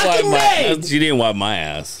she a didn't fucking wipe maid. my. She didn't wipe my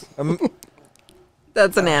ass.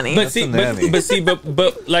 That's a nanny. But see, a nanny.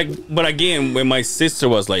 but again, when my sister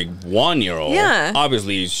was like 1 year old, Yeah.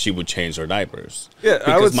 obviously she would change her diapers. Yeah, I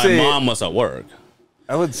because would my say- mom was at work.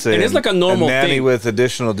 I would say And it's like a normal nanny thing. with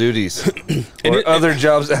additional duties or it- other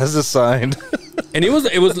jobs as assigned. And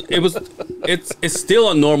it's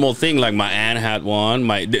still a normal thing. Like my aunt had one.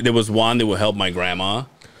 There was one that would help my grandma.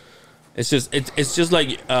 It's just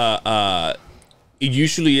like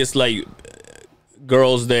usually it's like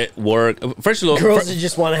girls that work. First of all, Girls that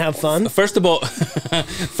just want to have fun. First of all,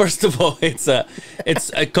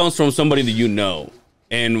 it comes from somebody that you know.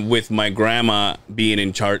 And with my grandma being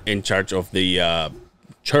in charge of the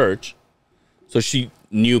church, so she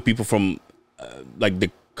knew people from like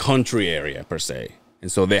the country area per se.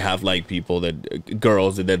 And so they have like people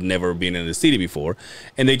girls that had never been in the city before,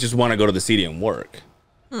 and they just want to go to the city and work.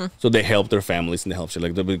 So they help their families and they help shit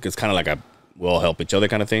like that. It's kind of like we all help each other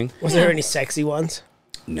kind of thing. Was there any sexy ones?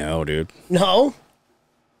 No, dude. No.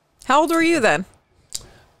 How old were you then?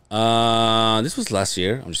 This was last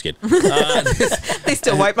year. I'm just kidding. They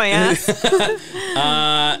still wipe my ass.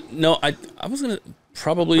 No, I was gonna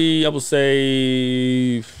probably I would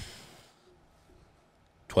say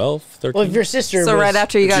 12, 13. Well, if your sister So was, right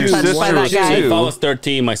after you got Your touched by sister that was guy. 2. If I was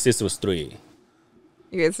 13, my sister was 3.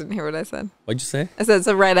 You guys didn't hear what I said. What'd you say? I said,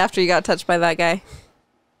 so right after you got touched by that guy.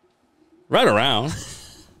 Right around.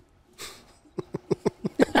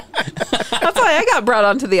 That's why I got brought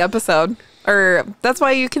onto the episode. Or that's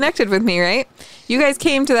why you connected with me, right? You guys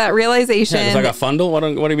came to that realization. Yeah, 'cause I got fundle. What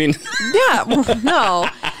do you mean? Yeah, well, no.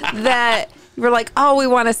 That you were like, oh, we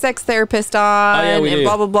want a sex therapist on yeah, we and did.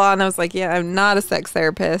 blah, blah, blah. And I was like, yeah, I'm not a sex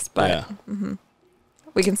therapist, but Yeah.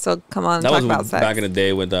 we can still come on and That talk was about sex. back in the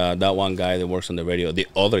day with that one guy that works on the radio. The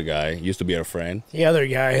other guy used to be our friend. the other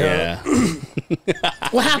guy. Huh? Yeah.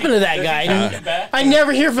 What happened to that guy? I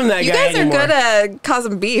never hear from that You guy guys are anymore. good at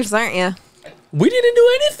causing beefs, aren't you? We didn't do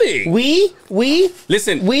anything. We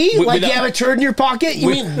Listen. like you have a turd in your pocket. You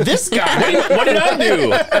mean this guy? What did I do?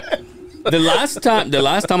 The last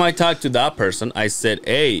time I talked to that person, I said,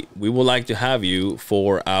 "Hey, we would like to have you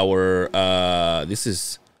for our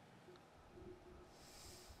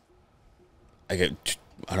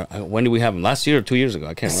when did we have him? Last year or 2 years ago?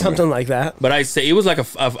 I can't remember. Something like that. But I say it was like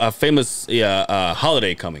a famous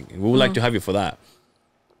holiday coming. We would like to have you for that.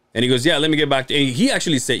 And he goes, yeah, let me get back to. And he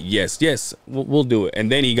actually said yes, we'll do it.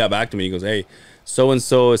 And then he got back to me. He goes, hey, so and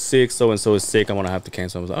so is sick. I'm gonna have to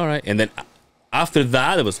cancel. I was like, all right. And then after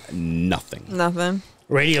that, there was nothing. Nothing.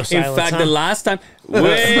 Radio silence. In fact, the last time, in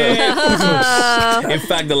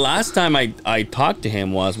fact, the last time I talked to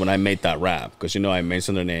him was when I made that rap, because I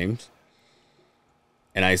mentioned their names,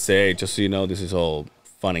 and I say, just so you know, this is all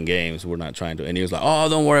fun and games. We're not trying to. And he was like, oh,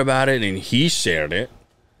 don't worry about it. And he shared it.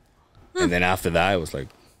 And then after that, it was like,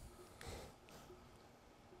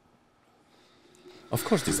 of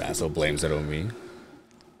course, this asshole blames it on me.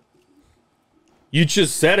 You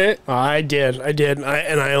just said it. I did, and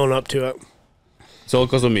I own up to it. It's all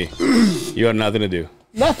because of me. You had nothing to do.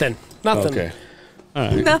 Nothing. Okay. All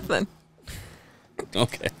right. Nothing.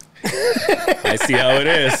 Okay. I see how it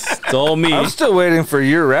is. It's all me. I'm still waiting for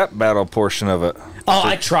your rap battle portion of it. Oh,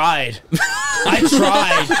 I tried.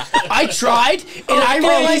 I tried, and I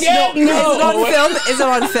realized Is it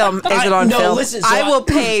on film? Is it on no, film? listen, so I will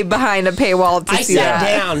pay behind a paywall to see that.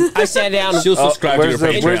 I sat down. She'll subscribe to your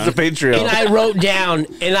Patreon. Where's the Patreon? And I wrote down,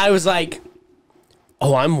 and I was like,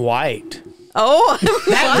 "Oh, I'm white." Oh,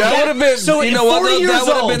 That would have been. So you know what? 40 That years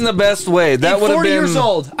would have old. been the best way. That At would have 40 been. years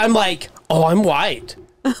old. I'm like, "Oh, I'm white.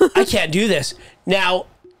 I can't do this." Now,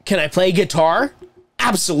 can I play guitar?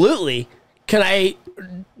 Absolutely. Can I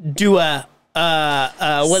do a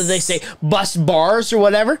what do they say? Bust bars or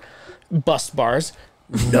whatever? Bust bars.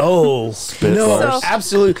 No, bars.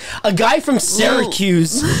 absolutely. A guy from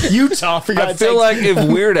Syracuse, Utah. For I God's feel sakes. like if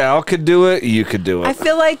Weird Al could do it, you could do it. I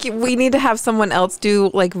feel like we need to have someone else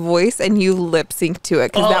do like voice and you lip sync to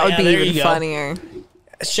it because Oh, that would yeah, be there you even go. funnier.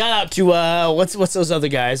 Shout out to what's those other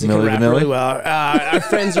guys that Milli can rap Vanilli? really well. Our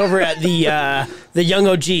friends over at the Young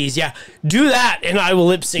OGs. Yeah, do that, and I will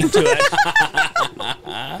lip sync to it.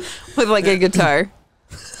 With like a guitar.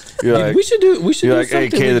 You're like, we should do you're like, hey,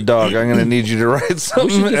 something. K the dog, I'm gonna need you to write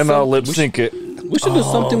something, do and I'll some- lip sync it. We should do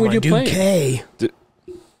something when my you're dude playing. K. D-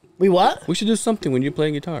 We what? We should do something when you're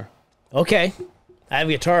playing guitar. Okay, I have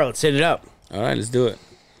a guitar. Let's hit it up. All right, let's do it.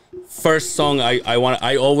 First song I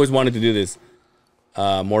always wanted to do this.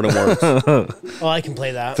 More Than Words. Oh, I can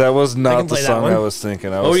play that. That was I not can the play that song one. I was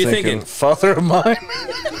thinking. I What was were you thinking, thinking? Father of Mine.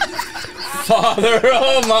 Father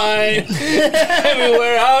of mine,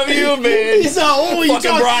 everywhere have you been? So, what were you Fucking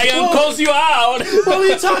talking- Brian Whoa, calls you out. What were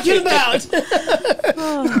you talking about?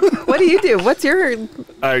 What do you do? What's your?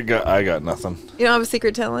 I got nothing. You don't have a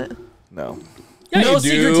secret talent? No, Yeah, No you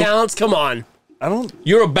secret do. talents. Come on. I don't.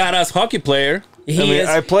 You're a badass hockey player.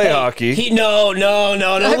 I play hockey. No. Don't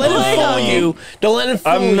let him fool you. Don't let him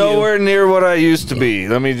fool you. I'm nowhere near what I used to be.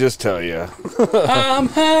 Let me just tell you. But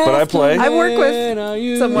I play. I work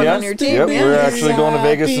with someone on your team. Yep, yeah. we're actually going to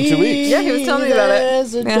Vegas in 2 weeks. Yeah, he was telling me about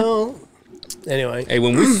it. Yeah. Anyway. Hey,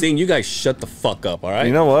 when we sing, you guys shut the fuck up, all right?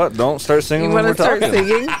 You know what? Don't start singing You when want we're to start talking.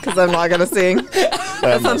 singing? Because I'm not going to sing.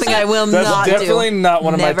 That's something I will That's not do. definitely not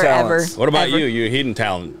one of Never, my talents. ever. What about Ever. you? You're hidden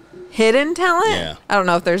talent. Hidden talent? Yeah. I don't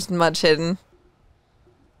know if there's much hidden.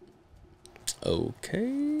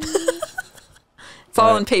 Okay. It's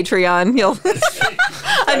all on Patreon. You'll.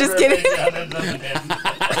 I'm just kidding.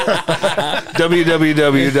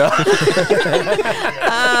 www.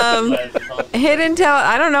 Hidden talent.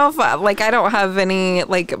 I don't know if I don't have any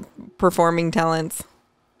performing talents.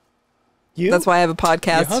 You? That's why I have a Your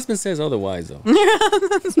podcast. husband says otherwise, though.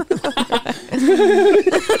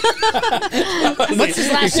 What's his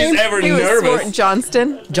last If she's name? ever He was nervous.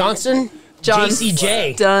 Johnston. Johnson?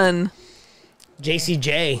 JCJ. Done.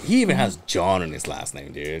 JCJ. He even has John in his last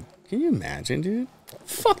name, dude. Can you imagine, dude?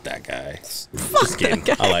 Fuck that guy. Just kidding.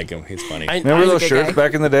 I like him. He's funny. Remember those good shirts guy.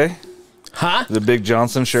 back in the day? Huh? The Big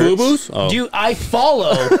Johnson shirts? Fubu's? Oh. Dude, I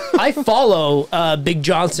follow Big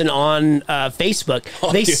Johnson on Facebook.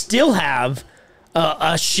 They dude. still have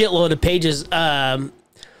a shitload of pages.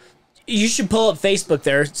 You should pull up Facebook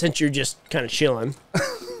there since you're just kind of chilling.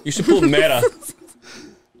 You should pull Meta.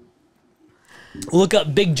 Look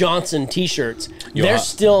up Big Johnson t-shirts. Yo, They're I-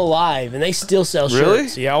 still alive and they still sell Really?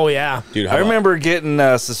 shirts. Yeah, oh yeah. Dude, how I about- remember getting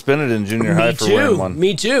suspended in junior high Me for wearing too. one.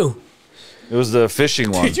 Me too. It was the fishing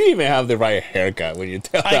one. Did you even have the right haircut when you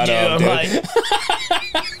tell I that do. up, I'm dude?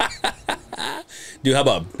 like, Dude, how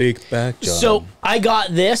about Big Back John? so I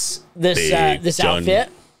got this Big John. outfit,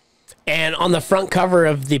 and on the front cover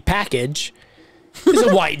of the package is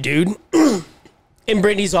a white dude, and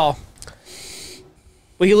Brittany's all,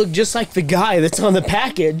 well, you look just like the guy that's on the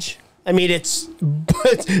package. I mean, it's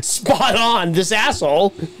spot on. This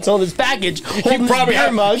asshole, it's on this package. Holding he probably this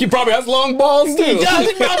beer mug. has long balls, too. He does.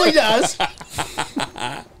 He probably does.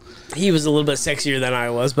 He was a little bit sexier than I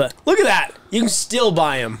was, but look at that. You can still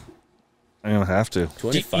buy them. I'm gonna have to.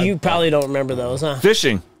 25. You probably don't remember those, huh?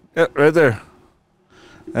 Fishing. Yeah, right there.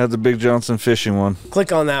 I had the Big Johnson fishing one.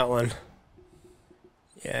 Click on that one.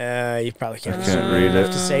 Yeah, you probably can't. I can't read it.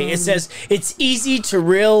 To say it says it's easy to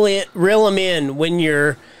reel them in when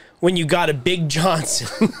you got a Big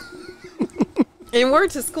Johnson. And we're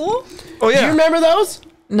to school? Oh Do you remember those?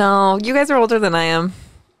 No, you guys are older than I am.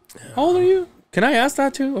 How old are you? Can I ask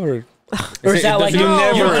that too? Or Is that like you you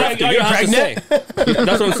never never have to, you don't have to say.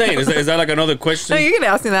 That's what I'm saying. Is that like another question? No, you can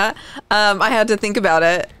ask me that. I had to think about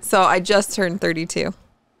it. So I just turned 32.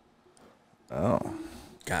 Oh.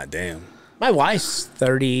 God damn. My wife's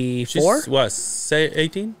 34. She's what? Say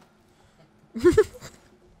 18?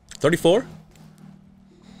 34?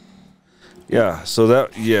 Yeah. So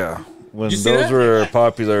that when You those see that? were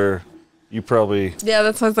popular, you probably Yeah,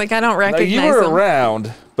 that's why I was like, I don't like, recognize you were them.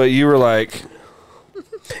 around, but you were like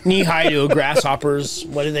Knee high to a grasshopper's.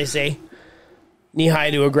 What did they say? Knee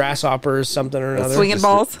high to a grasshopper's something or another. Swinging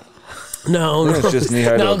balls. No, I think it's just knee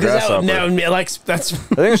high to a 'cause that grasshopper. would- no, like that's I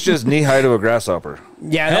think it's just knee high to a grasshopper.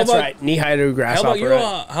 yeah, that's about- right. Knee high to a How grasshopper. about you,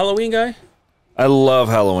 right? a Halloween guy? I love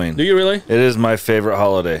Halloween. Do you really? It is my favorite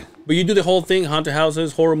holiday. But you do the whole thing: haunted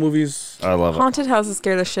houses, horror movies. I love it. Haunted houses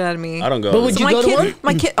scare the shit out of me. I don't go. But would you my go to kid, one?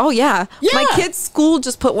 my kid. Oh yeah. My Yeah. kid's school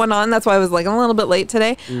just put one on. That's why I was like a little bit late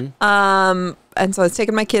today. And so I was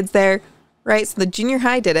taking my kids there. Right. So the junior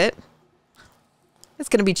high did it. It's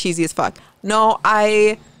gonna be cheesy as fuck. No,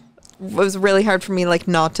 it was really hard for me like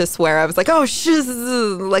not to swear. I was like, oh shiz,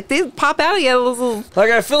 like they pop out of you. Those little,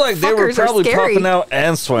 Like I feel like they were Fuckers are probably scary. popping out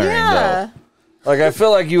and swearing yeah. though. Like I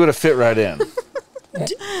feel like you would have fit right in.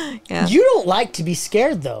 Yeah. You don't like to be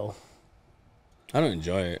scared though. I don't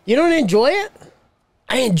enjoy it. You don't enjoy it.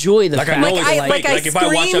 I enjoy the Like, I fact. know Like it's I like I like if I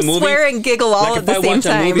watch a scream, movie- swear, and giggle all Like at if the I same watch a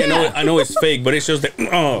time. movie, I know it's fake, but it's just like,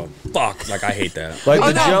 oh fuck, like I hate that. Like Oh,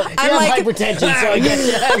 the no. jump. you I'm have like, hypertension, so I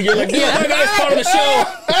guess You're like, yeah, that guy's part of the show.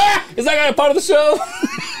 Is that guy a part of the show?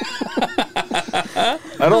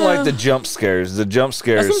 I don't like the jump scares. The jump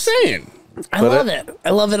scares. That's what I'm saying. I love it. I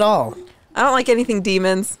love it all. I don't like anything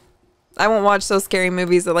demons. I won't watch those scary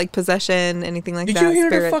movies that like possession, anything like Did that. you hear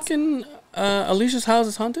spirits. the fucking Alicia's house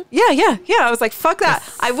is haunted? Yeah. I was like, fuck that.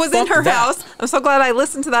 I was in fuck her that. house. I'm so glad I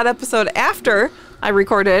listened to that episode after I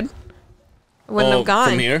recorded. I wouldn't have gone.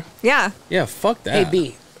 From here? Yeah. Yeah, fuck that. Hey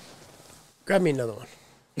B, grab me another one.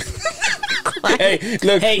 Hey,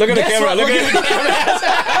 look, Hey, look at the guess camera. what? Look at the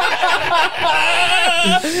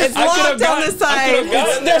It's I could've locked on gotten- the side.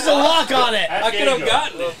 There's a lock on it. I could have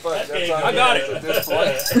gotten it. I got it.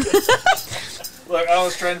 Look, I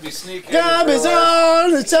was trying to be sneaky. Job is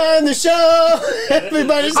on. It's time to show.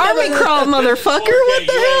 Everybody's Army having- crawl, motherfucker. What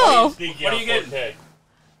the hell? What are you getting?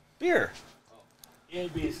 Beer.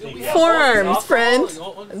 Forearms, friend.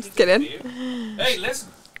 I'm just kidding. Hey, let's.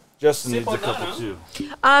 Justin needs a on that, couple huh?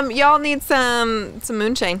 too. Y'all need some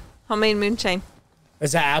moonshine. Homemade moonshine.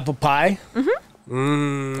 Is that apple pie?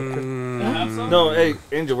 No, hey,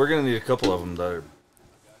 Angel, we're gonna need a couple of them. Though.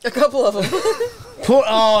 A couple of them.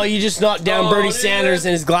 Oh, you just knocked down Bernie Sanders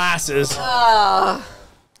and his glasses. Shout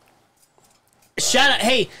out.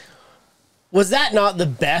 Hey, was that not the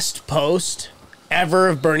best post ever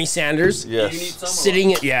of Bernie Sanders? Yes.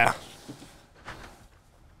 Sitting at, yeah.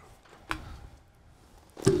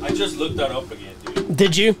 I just looked that up again, dude.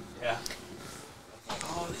 Did you? Yeah.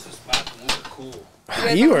 Oh, this is back when we were cool.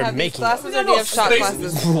 You are making glasses or do you have shot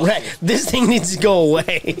glasses? right. This thing needs to go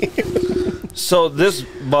away. So this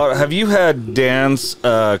bottle, have you had Dan's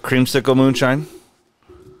creamsicle moonshine?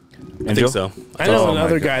 I think so. I know Oh my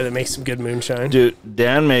another God. guy that makes some good moonshine. Dude,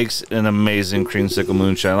 Dan makes an amazing creamsicle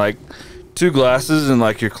moonshine. Like 2 glasses and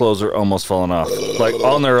like your clothes are almost falling off, like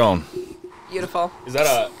on their own. Beautiful. Is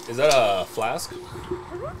that a flask?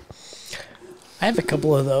 I have a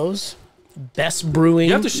couple of those. Best brewing.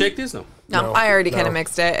 You have to shake this? No. No, I already kind no. of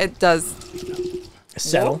mixed it. It does.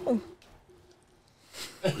 settle.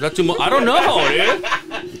 Is that too much? I don't know, dude.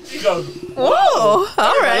 Whoa! All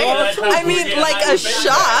right. I mean, like a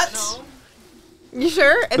shot. You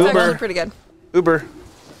sure? It's actually pretty good. Uber.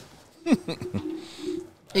 Are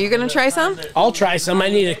you gonna try some? I'll try some. I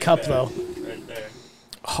need a cup though. Right there.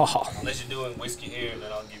 Oh, Unless you're doing whiskey here, and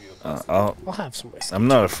then I'll give you a glass. I'll have some whiskey. I'm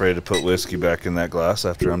not afraid to put whiskey back in that glass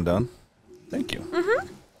after I'm done. Thank you.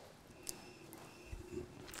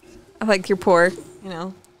 I like your pour. You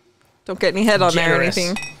know, don't get any head on there or Generous.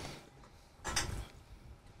 anything.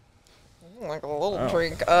 Like a little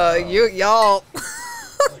drink. Y'all.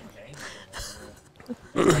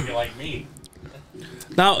 Drink it like me.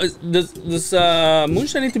 Now, does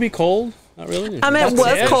moonshine need to be cold? Not really. I mean, it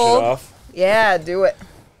was cold. Yeah, do it.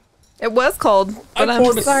 It was cold, but I I'm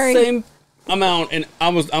poured the sorry. same amount, and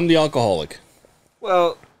I'm the alcoholic.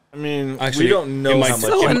 Well, I mean, Actually, we don't know in my- how much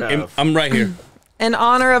So you in- have. I'm right here. In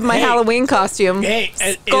honor of my Hey. Halloween costume. Hey,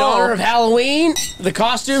 in Skull. honor of Halloween, the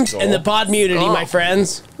costumes, and the pod community, Skull. my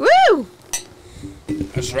friends. Woo!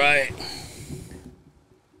 That's right.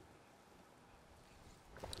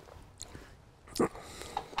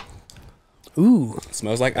 Ooh.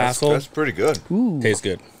 Smells like asshole. That's pretty good. Tastes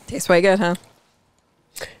good. Tastes way good, huh?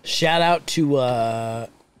 Shout out to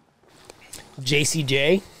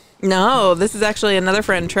JCJ. No, this is actually another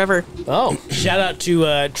friend, Trevor. Oh, shout out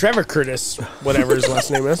to Trevor Curtis, whatever his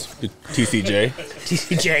last name is. TCJ.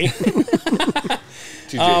 TCJ.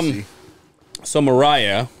 TJC. So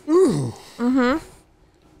Mariah, I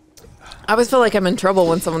always feel like I'm in trouble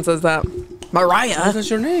when someone says that. Mariah. that's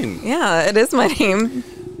your name. Yeah, it is my name.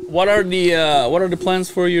 What are the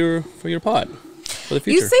plans for your pod for the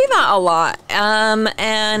future? You say that a lot.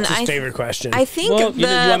 And His I favorite question. I think Well, you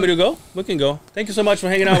want me to go? We can go. Thank you so much for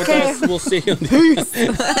hanging out with Okay. us. We'll see you.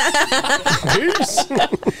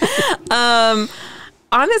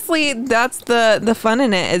 honestly, that's the fun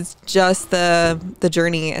in it is just the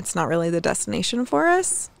journey. It's not really the destination for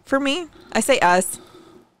us. For me, I say us.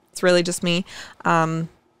 It's really just me.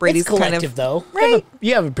 Brady's it's collective, kind of though. right.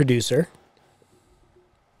 You have a producer.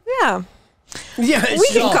 Yeah, Yeah, we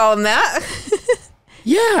can call him that.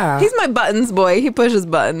 Yeah. He's my buttons boy. He pushes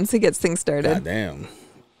buttons. He gets things started. God damn.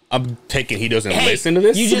 I'm taking he doesn't Hey, listen to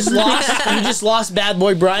this. You just lost Bad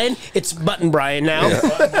Boy Brian. It's Button Brian now.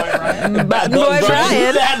 Button boy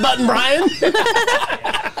Brian. Bad Button Brian.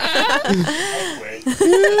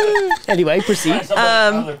 Anyway, proceed.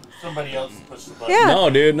 Somebody else pushed the button. Yeah. No,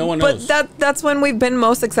 dude, no one knows. But that's when we've been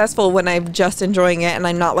most successful, when I'm just enjoying it and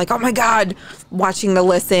I'm not like, oh my God, watching the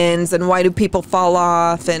listens and why do people fall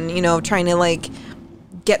off and, trying to like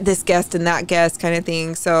get this guest and that guest kind of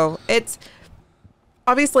thing. So it's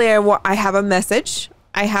obviously I have a message.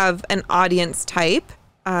 I have an audience type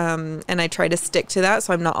and I try to stick to that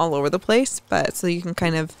so I'm not all over the place, but so you can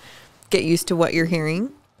kind of get used to what you're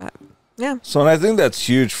hearing. But yeah. So, and I think that's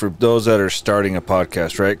huge for those that are starting a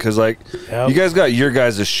podcast, right? Because, like, you guys got your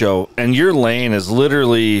guys' show, and your lane is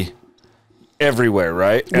literally everywhere,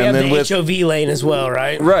 right? We have the HOV lane as well,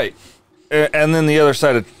 right? Right. And then the other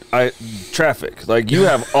side of traffic. Like, you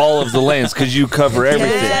have all of the lanes because you cover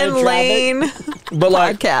everything. 10 lane But,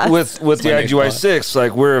 like, podcast. with the my next IGY 6,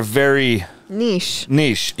 like, we're a very niche.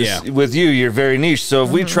 Yeah. With you, you're very niche. So,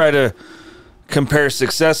 if we try to compare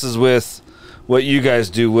successes with what you guys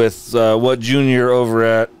do, with what Junior over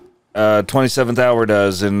at 27th Hour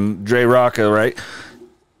does and Dre Rocca, right?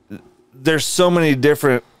 There's so many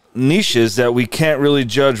different niches that we can't really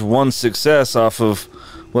judge one success off of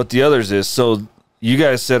what the others is. So you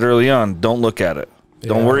guys said early on, don't look at it.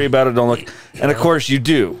 Don't worry about it. Don't look. And of course you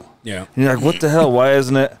do. Yeah. And you're like, what the hell? Why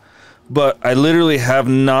isn't it? But I literally have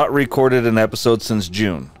not recorded an episode since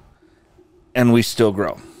June, and we still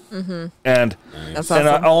grow. And That's and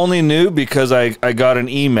awesome. I only knew because I got an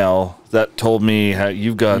email that told me how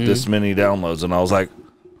you've got this many downloads, and I was like,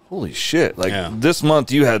 holy shit! Like this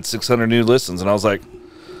month you had 600 new listens, and I was like,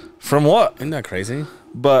 from what? Isn't that crazy?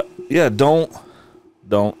 But yeah, don't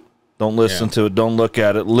listen to it. Don't look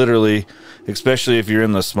at it. Literally, especially if you're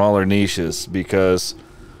in the smaller niches, because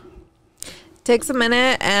Takes a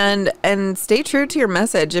minute and stay true to your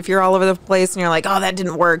message. If you're all over the place and you're like, oh, that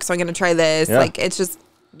didn't work, so I'm going to try this. Yeah. Like, it's just,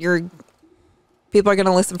 people are going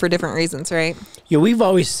to listen for different reasons, right? Yeah, we've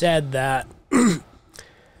always said that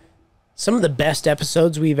some of the best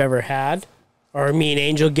episodes we've ever had are me and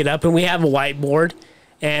Angel get up and we have a whiteboard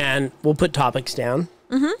and we'll put topics down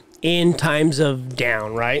in times of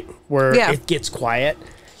down, right? Where it gets quiet.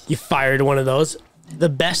 You fire to one of those. The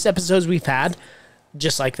best episodes we've had,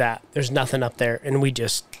 just like that. There's nothing up there. And we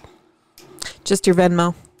just Just your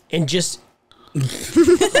Venmo. and just I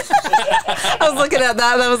was looking at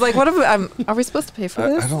that and I was like, what if are we supposed to pay for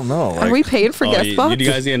this? I don't know. Are we paid for guest spots? You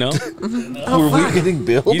guys didn't know? Were we getting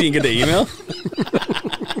billed? You didn't get the email?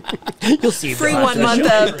 you'll see. Free Brian. 1 month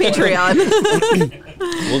of Patreon.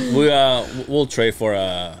 We'll trade for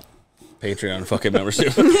a Patreon fucking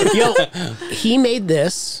membership. Yo, he made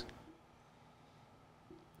this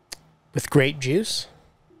with grape juice.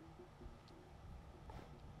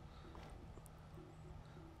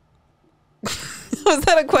 Was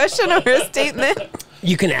that a question or a statement?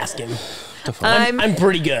 You can ask him. I'm I'm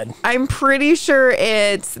pretty good. I'm pretty sure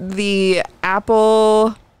it's the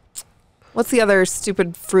apple. What's the other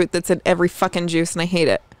stupid fruit that's in every fucking juice and I hate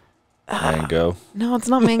it? Mango. No, it's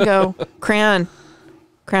not mango.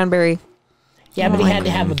 Cranberry. Yeah, but he had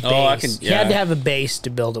to have a base. Oh, I can- He had yeah. to have a base to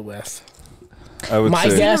build it with. I would My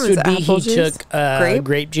say. guess would be Apple he juice? took Grape?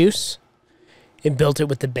 grape juice and built it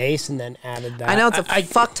with the base and then added that. I know it's a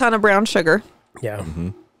fuck ton of brown sugar. Yeah,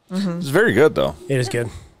 It's very good though. it is good.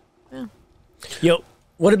 Yo,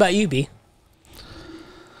 what about you, B?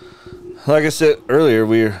 Like I said earlier,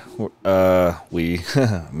 me,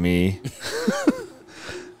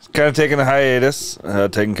 kind of taking a hiatus,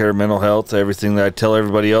 taking care of mental health, everything that I tell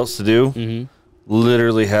everybody else to do.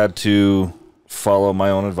 Literally had to follow my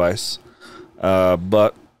own advice.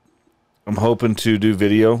 But I'm hoping to do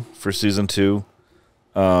video for season 2.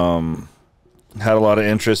 Had a lot of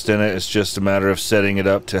interest in it. It's just a matter of setting it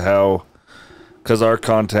up to how, because our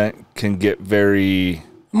content can get very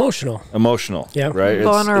Emotional. emotional. Right?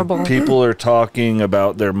 Vulnerable. People are talking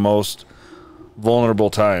about their most vulnerable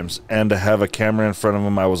times, and to have a camera in front of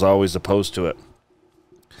them, I was always opposed to it.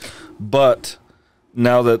 But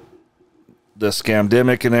now that the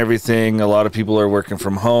scamdemic and everything, a lot of people are working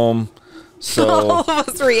from home. So All of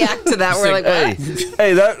us react to that. We're like, hey, what?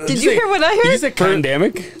 hey, that Did you hear what I Did you heard? say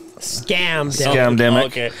pandemic? scamdemic.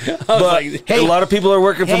 Okay. I was But like, a lot of people are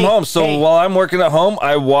working from hey, home. So hey. while I'm working at home,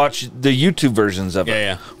 I watch the YouTube versions of it.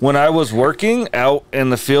 Yeah. When I was working out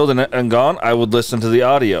in the field and gone, I would listen to the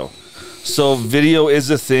audio. So video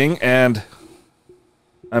is a thing, and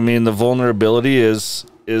I mean the vulnerability is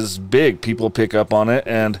big. People pick up on it,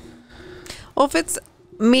 and Well, if it's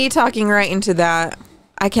me talking right into that,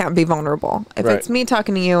 I can't be vulnerable. If Right. it's me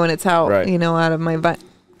talking to you and it's out, Right. out of my butt,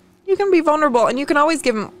 you can be vulnerable, and you can always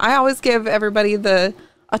I always give everybody the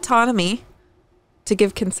autonomy to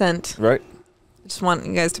give consent. right. I just want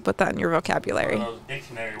you guys to put that in your vocabulary. Those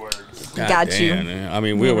dictionary words. God Got you. damn, man. I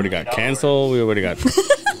mean, we already got canceled. We already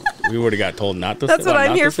got told not to. That's say, what I'm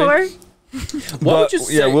not here to say. for. What would But, you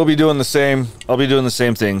say? yeah, we'll be doing the same. I'll be doing the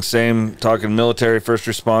same thing. Same, talking military, first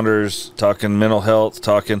responders, talking mental health,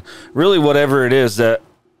 talking really whatever it is that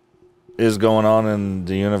is going on in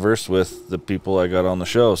the universe with the people I got on the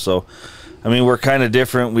show. So, I mean, we're kind of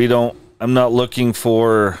different. I'm not looking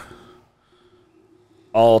for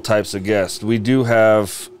all types of guests. We do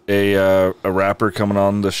have a rapper coming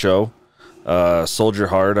on the show, Soldier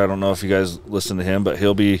Hard. I don't know if you guys listen to him, but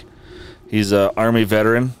he's a Army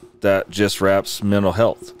veteran that just raps mental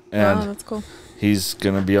health, and Oh, that's cool. he's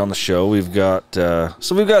going to be on the show. We've got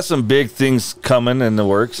some big things coming in the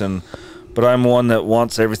works, but I'm one that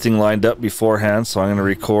wants everything lined up beforehand, so I'm going to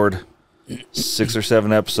record 6 or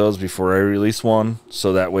 7 episodes before I release one,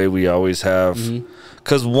 so that way we always have.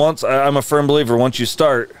 Because I'm a firm believer, once you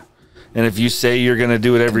start, and if you say you're going to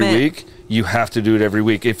do it every Commit. week, you have to do it every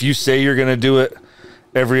week. If you say you're going to do it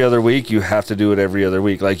every other week, you have to do it every other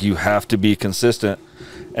week. Like, you have to be consistent.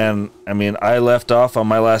 And I mean, I left off on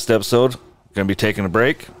my last episode. Going to be taking a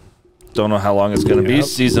break. Don't know how long it's going to be.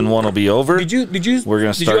 Season 1 will be over. Did you? We're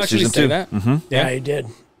gonna did you start actually season say 2. That? Yeah, I did.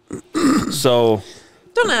 So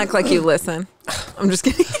Don't act like you listen. I'm just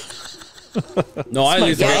kidding. No, I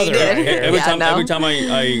listen. Yeah, you did. Every Yeah, time, no. every time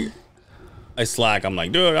I slack, I'm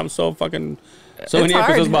like, dude, I'm so fucking so It's many hard.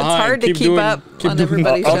 episodes It's behind. hard to keep up on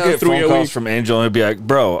everybody's I'll shows. get 3 phone a calls week. from Angel and he'll be like,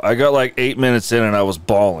 bro, I got like 8 minutes in and I was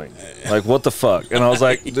bawling. Like, what the fuck? And I was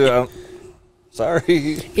like, dude, I'm sorry.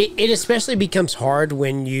 It especially becomes hard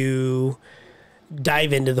when you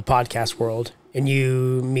dive into the podcast world and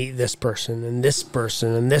you meet this person and this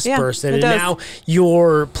person and this Yeah, person, it and does. now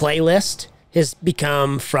your playlist has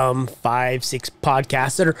become from 5-6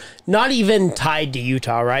 podcasts that are not even tied to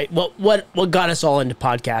Utah, right? What got us all into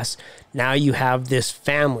podcasts? Now you have this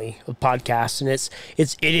family of podcasts, and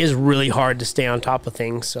it is really hard to stay on top of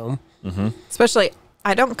things. So Especially,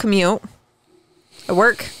 I don't commute. I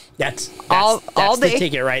work that's all the day.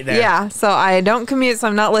 ticket right there. Yeah, so I don't commute, so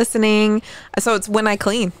I'm not listening. So it's when I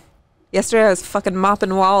clean. Yesterday I was fucking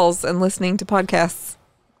mopping walls and listening to podcasts.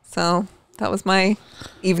 So that was my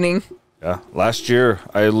evening. Yeah. Last year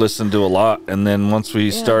I listened to a lot. And then once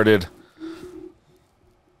we started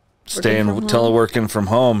teleworking from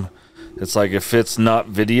home, it's like, if it's not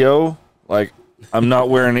video, like, I'm not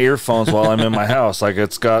wearing earphones while I'm in my house. Like,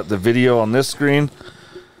 it's got the video on this screen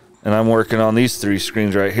and I'm working on these 3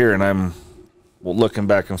 screens right here, and I'm looking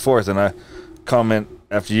back and forth, and I comment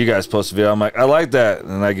after you guys post a video. I'm like, I like that.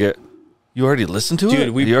 And I get, you already listened to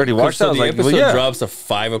it? You already watched that? I was the like, episode well, yeah. drops at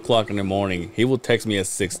 5 o'clock in the morning. He will text me at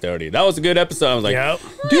 6:30. That was a good episode. I was like, Yep.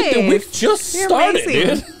 dude, the Nice. week just You're started,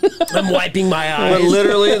 amazing. dude. I'm wiping my eyes. But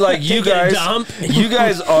literally, like, you Taking a guys, dump. you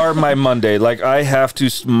guys are my Monday. Like, I have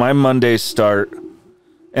to, my Mondays start,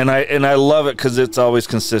 and I love it because it's always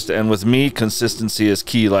consistent. And with me, consistency is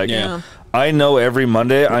key. Like, Yeah. I know every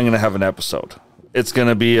Monday I'm going to have an episode. It's going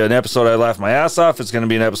to be an episode I laughed my ass off. It's going to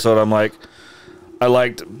be an episode I'm like, I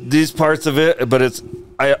liked these parts of it, but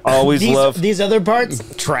I always love. these other parts.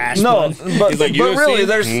 Trash. No, bud. but like, but really, UFC?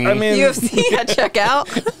 there's. I mean, UFC at checkout.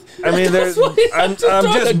 I mean, there's. I'm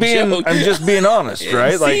just being honest,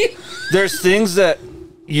 right? Like, there's things that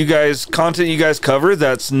content you guys cover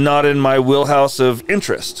that's not in my wheelhouse of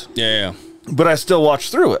interest, Yeah. but I still watch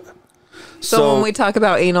through it. So when we talk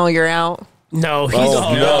about anal, you're out. No, he's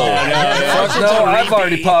Oh, no. Fuck no, I've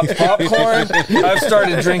already popped popcorn. I've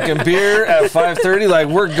started drinking beer at 5:30. Like,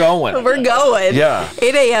 we're going. We're going. Yeah.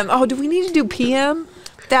 8 a.m. Oh, do we need to do PM?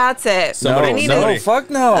 That's it. Somebody- No, fuck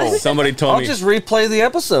no. Somebody told I'll me. just replay the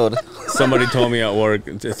episode. Somebody told me at work.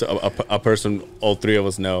 It's a person all three of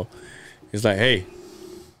us know. He's like, hey.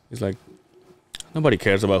 He's like, nobody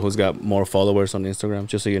cares about who's got more followers on Instagram.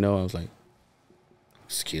 Just so you know, I was like,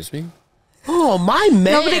 excuse me. Oh, my man.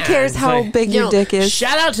 Nobody cares how big You your know, dick is.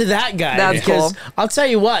 Shout out to that guy. That's because cool. I'll tell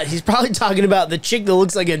you what, he's probably talking about the chick that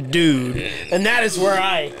looks like a dude. And that is where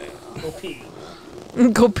I go pee.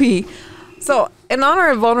 Go pee. So, in honor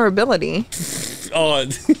of vulnerability, Oh,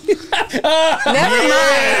 never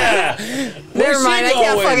mind. Never mind. I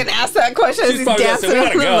can't going? fucking ask that question as She's he's probably gonna dancing say,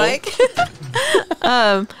 on "We the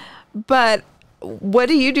gotta mic. But what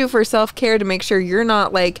do you do for self-care to make sure you're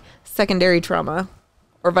not like secondary trauma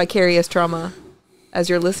or vicarious trauma as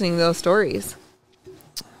you're listening to those stories?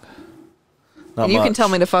 Not And you can much. tell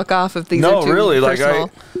me to fuck off if these No, are too really. personal.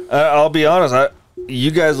 I'll be honest.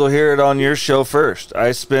 You guys will hear it on your show first.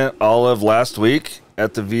 I spent all of last week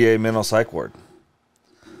at the VA mental psych ward.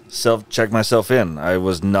 Check myself in. I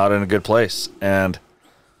was not in a good place, and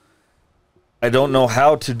I don't know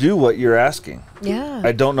how to do what you're asking. Yeah.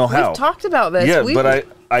 I don't know how. We've talked about this. Yeah, We've but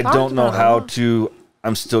I talked don't know about how it. to.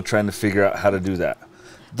 I'm still trying to figure out how to do that.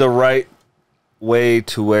 The right way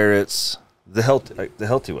to where it's the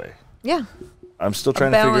healthy way. Yeah. I'm still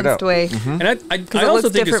trying A to figure it balanced out. way. and I Because it also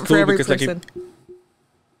looks think it's different cool for every because like person.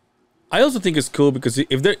 I also think it's cool because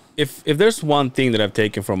if there's one thing that I've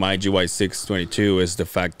taken from IGY 622 is the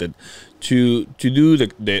fact that to do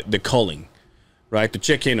the calling, right, to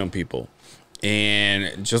check in on people.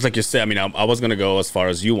 And just like you said, I mean, I was gonna go as far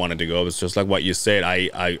as you wanted to go. It's just like what you said.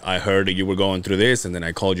 I heard that you were going through this, and then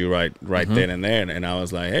I called you right then and there, and I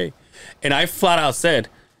was like, hey, and I flat out said,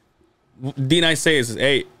 didn't I say,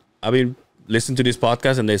 hey, I mean, listen to this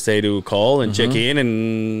podcast, and they say to call and check in,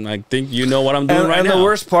 and I think you know what I'm doing right now. And the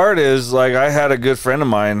worst part is, like, I had a good friend of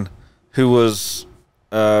mine who was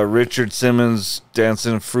Richard Simmons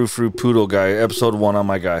dancing frou frou poodle guy, episode 1 on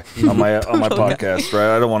my guy on my podcast,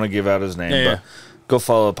 right? I don't want to give out his name, Yeah, but yeah. go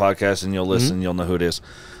follow the podcast and you'll listen, you'll know who it is.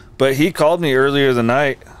 But he called me earlier the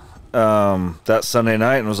night, that Sunday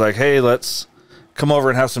night, and was like, "Hey, let's come over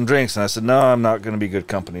and have some drinks." And I said, "No, I'm not going to be good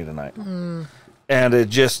company tonight." And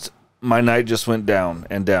my night just went down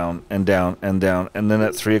and down and down and down, and then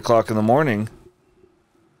at 3:00 in the morning,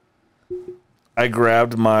 I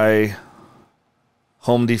grabbed my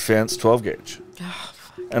Home Defense 12 gauge.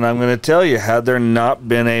 And I'm going to tell you, had there not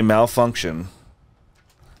been a malfunction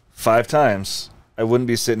 5 times, I wouldn't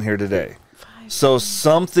be sitting here today. So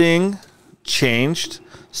something changed,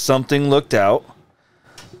 something looked out.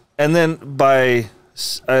 And then I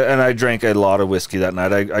drank a lot of whiskey that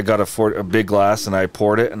night. I got a big glass and I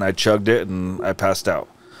poured it and I chugged it and I passed out.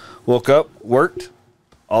 Woke up, worked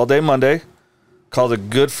all day Monday. Called a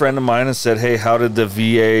good friend of mine and said, "Hey, how did the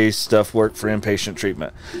VA stuff work for inpatient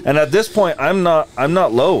treatment?" And at this point, I'm not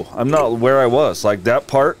low. I'm not where I was. Like, that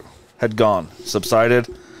part had gone, subsided,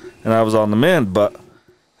 and I was on the mend.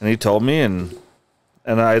 And he told me, and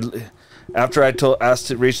I, after I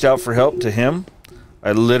reached out for help to him,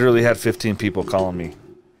 I literally had 15 people calling me.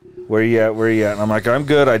 "Where you at? Where you at?" And I'm like, "I'm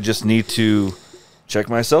good. I just need to check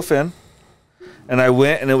myself in." And I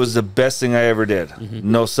went, and it was the best thing I ever did.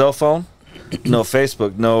 No cell phone. No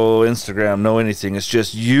Facebook, no Instagram, no anything. It's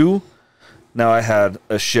just you. Now, I had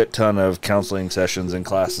a shit ton of counseling sessions and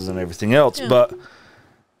classes and everything else, but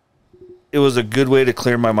it was a good way to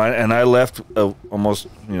clear my mind. And I left almost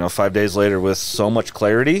 5 days later with so much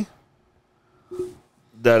clarity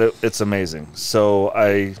that it's amazing.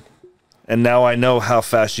 And now I know how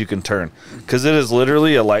fast you can turn, because it is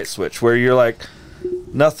literally a light switch where you're like,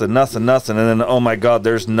 nothing, and then, oh my God,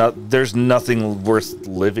 there's nothing worth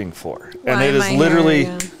living for. And Why it am is I literally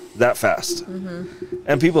here? Yeah. that fast.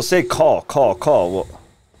 And people say call. Well,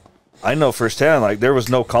 I know firsthand, like, there was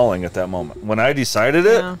no calling at that moment. When I decided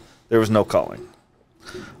it, Yeah. there was no calling,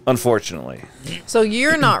 unfortunately. So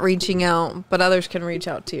you're not reaching out, but others can reach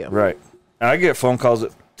out to you. Right. I get phone calls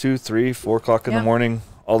at 2, 3, 4 o'clock in the Yeah. morning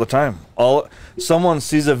all the time. Someone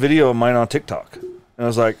sees a video of mine on TikTok, and I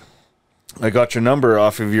was like, "I got your number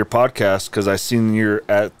off of your podcast because I seen your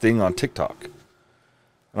thing on TikTok."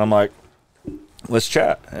 And I'm like, let's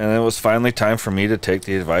chat. And it was finally time for me to take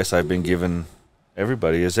the advice I've been giving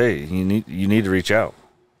everybody is, hey, you need to reach out.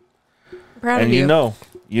 Proud And of you.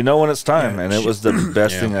 you know when it's time. Yeah. And it was the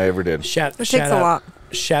best thing I ever did. It takes a lot.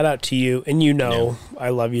 Shout out to you, and I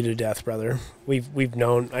love you to death, brother. We've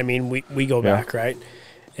known. I mean, we go back, right?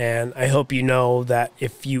 And I hope you know that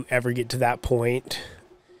if you ever get to that point,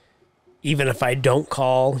 even if I don't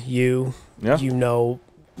call you, you know,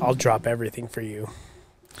 I'll drop everything for you.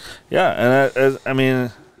 Yeah, and I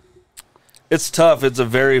mean, it's tough. It's a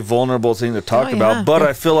very vulnerable thing to talk about. But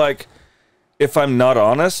I feel like if I'm not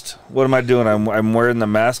honest, what am I doing? I'm wearing the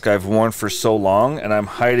mask I've worn for so long, and I'm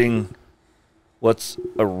hiding what's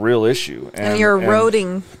a real issue. And you're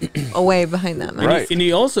eroding away behind that mask. Right. And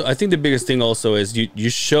you also, I think the biggest thing also is you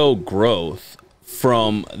show growth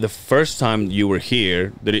from the first time you were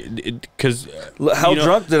here. That because how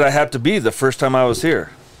drunk did I have to be the first time I was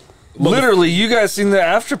here? Literally, you guys seen the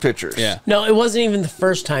after pictures. Yeah. No, it wasn't even the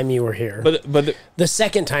first time you were here. But the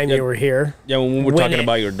second time you were here. Yeah, when we're talking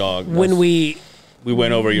about your dog. When we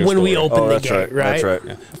went over your story. we opened the that's gate, right? That's right.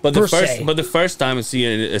 Yeah. But the first time, see,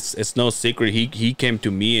 it's no secret. He came to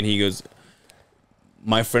me and he goes,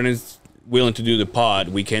 "My friend is willing to do the pod.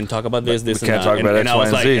 We can talk about this, and can't that." talk about and X, I Y, was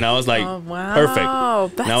and like, Z. and I was like, Oh, wow.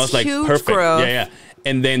 perfect. That's and I was like, huge perfect. growth. Yeah.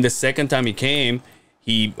 And then the second time he came,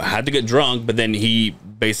 he had to get drunk, but then he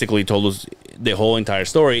basically told us the whole entire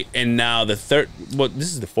story. And now the third,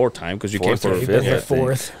 this is the fourth time because you came Fourth or for You've been fifth, here I think.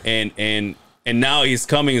 fourth. and now he's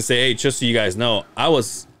coming and say, hey, just so you guys know, I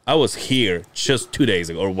was here just 2 days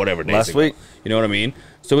ago or whatever days Last ago. week. You know what I mean?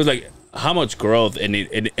 So it was like how much growth,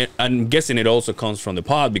 and I'm guessing it also comes from the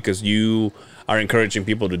pod because you are encouraging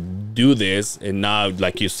people to do this, and now,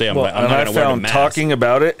 like you say, I'm not and going I to wear the found mask. talking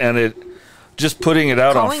about it and it just putting it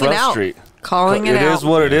out Calling on Front it out. Street. Calling it It out. is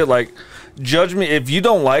what it is. Like, judge me if you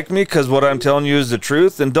don't like me because what I'm telling you is the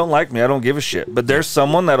truth. Then don't like me. I don't give a shit. But there's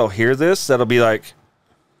someone that'll hear this that'll be like,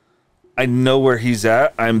 I know where he's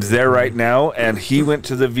at. I'm there right now, and he went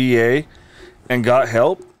to the VA and got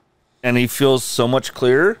help, and he feels so much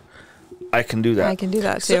clearer. I can do that. I can do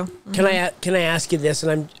that too. Can I ask you this?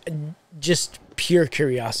 And I'm just pure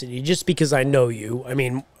curiosity, just because I know you. I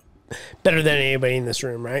mean, better than anybody in this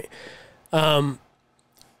room, right?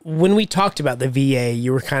 When we talked about the VA,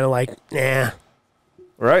 you were kind of like, nah.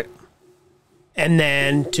 Right. And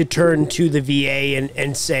then to turn to the VA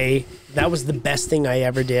and say, that was the best thing I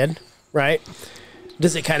ever did, right?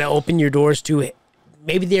 Does it kind of open your doors to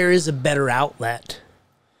maybe there is a better outlet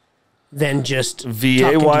than just VA talking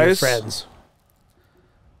to your wise? friends?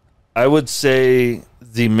 I would say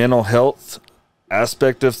the mental health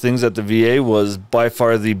aspect of things at the VA was by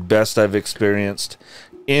far the best I've experienced.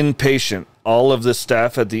 Inpatient, all of the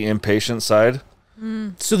staff at the inpatient side,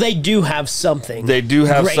 So they do have something. they do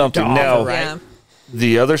have great something. to offer, Now, right? Yeah.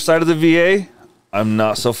 the other side of the VA, I'm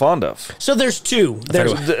not so fond of. So there's two.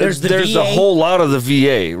 There's the There's VA, a whole lot of the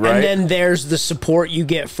VA, right? and then there's the support you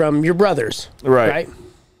get from your brothers, Right.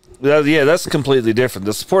 Yeah, that's completely different.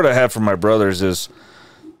 The support I have from my brothers is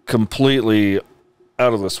completely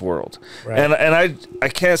out of this world. Right. And I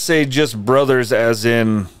can't say just brothers as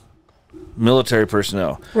in military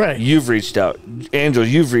personnel. Right. You've reached out. Angel,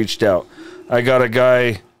 you've reached out. I got a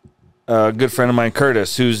guy, a good friend of mine,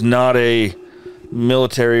 Curtis, who's not a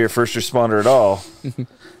military or first responder at all.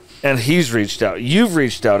 And he's reached out. You've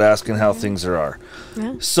reached out asking how things are.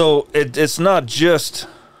 Yeah. So it's not just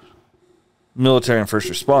military and first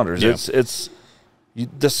responders. Yeah. It's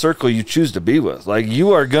the circle you choose to be with. Like,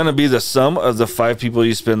 you are going to be the sum of the 5 people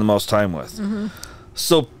you spend the most time with.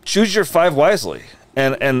 So choose your 5 wisely.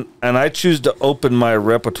 And I choose to open my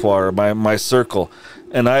repertoire, my circle.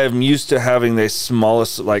 And I am used to having the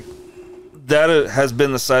smallest, like, that has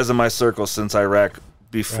been the size of my circle since Iraq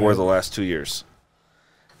before the last 2 years.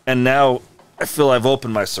 And now I feel I've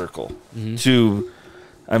opened my circle to,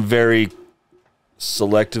 I'm very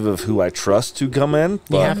selective of who I trust to come in. You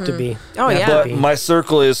But, have to be. Oh, You have yeah. to but be. my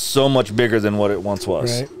circle is so much bigger than what it once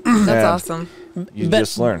was. Right. That's And awesome. You But-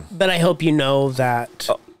 just learn. But I hope you know that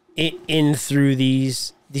in through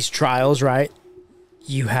these trials, right?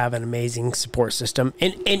 You have an amazing support system,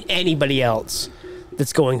 and anybody else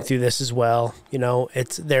that's going through this as well. You know,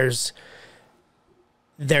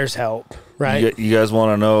 there's help, right? You guys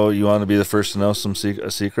want to know? You want to be the first to know a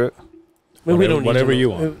secret? I mean, we don't need whatever to know. you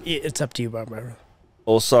want. It's up to you, Barbara.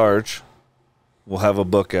 Old Sarge will have a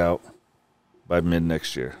book out by mid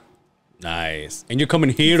next year. Nice. And you're coming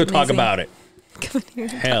here to talk amazing. about it.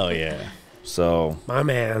 Hell yeah. So My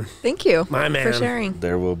man. Thank you My man. for sharing.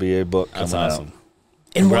 there will be a book coming That's awesome. out.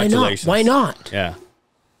 And why not? Congratulations. Why not? Yeah.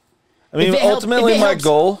 I mean, If it helps- ultimately, if it my helps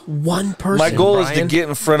goal, One person. my goal is to Brian. get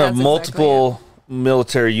in front of That's exactly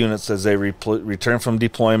military units as they return from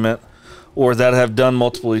deployment or that have done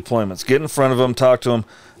multiple deployments. Get in front of them, talk to them.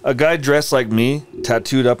 A guy dressed like me,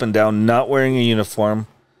 tattooed up and down, not wearing a uniform,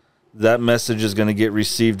 that message is going to get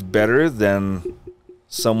received better than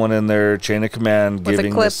someone in their chain of command With a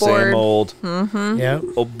giving the same clipboard. old Yeah.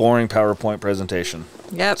 boring PowerPoint presentation.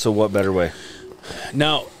 Yep. So what better way?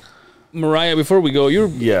 Now, Mariah, before we go,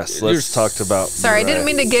 Yes, let's talk about. Sorry, I didn't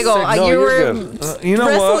mean to giggle. No, you you're were good. You know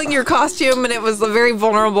wrestling what? your costume, and it was a very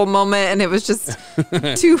vulnerable moment, and it was just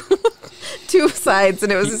two sides,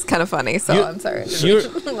 and it was just kind of funny. So I'm sorry. you're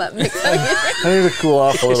Let me I need to cool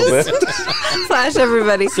off a little bit. slash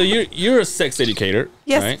everybody. so you're a sex educator,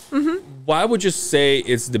 Yes. right? Why would you say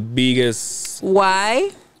it's the biggest?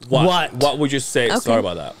 Why? What would you say? Okay. Sorry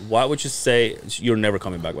about that. Why would you say you're never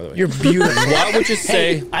coming back? By the way, You're beautiful. why would you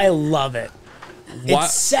say? Hey, I love it. Why-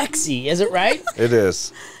 It's sexy, is it right? It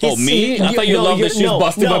is. Oh, me? I thought you loved that she's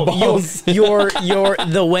busting my balls. Your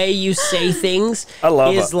the way you say things I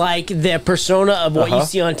love is it. like the persona of what you Uh-huh.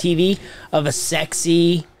 see on TV of a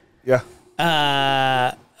sexy Yeah.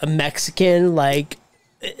 a Mexican, like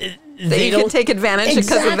That you can take advantage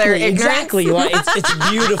because of their ignorance. Exactly. Like, it's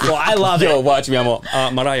beautiful. I love Yo, it. watch me, Amo.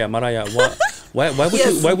 Mariah, why would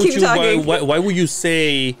Yes, you? Why would keep you? talking. Why would you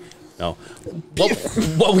say? No.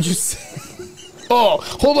 What would you say? Oh,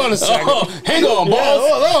 hold on a second. Oh, hang on, balls.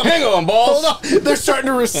 hold on. Hang on, balls. Hold on. They're starting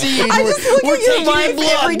to recede. I just look We're at your taking your mind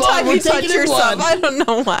blood, every bud. time We're you touch taking your yourself. blood. I don't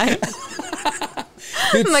know why.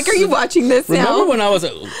 I'm like, are you watching this Remember now? when I was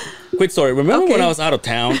quick story? Remember when Okay. I was out of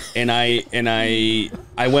town and I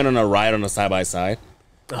went on a ride on a side by side?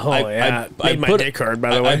 Oh yeah, made my dick hard,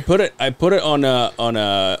 by the way. I put it on a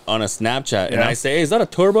Snapchat and Yeah. I say, hey, is that a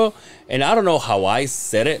turbo? And I don't know how I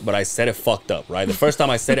said it, but I said it fucked up, right? The first time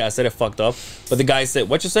I said it fucked up. But the guy said,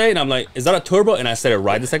 what you say? And I'm like, is that a turbo? And I said it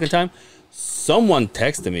right the second time. Someone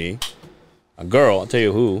texted me, a girl, I'll tell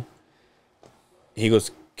you who. He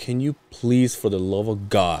goes, can you please, for the love of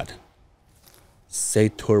God, say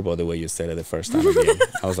turbo the way you said it the first time again?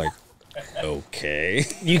 I was like, okay.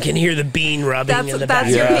 You can hear the bean rubbing in the That's back.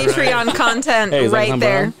 your Yeah. Patreon content Hey, is that right Tom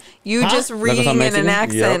there. Brown? You just Is that reading Tom in an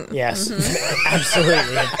Mexican? accent. Yes,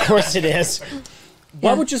 absolutely. Of course it is.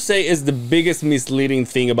 What would you say is the biggest misleading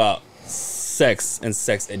thing about sex and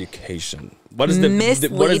sex education? What is the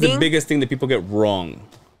Misleading? biggest thing that people get wrong?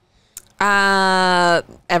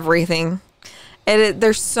 Everything.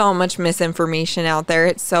 There's so much misinformation out there.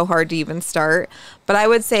 It's so hard to even start. But I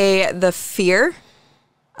would say the fear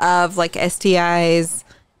of like STIs,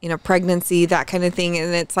 pregnancy, that kind of thing.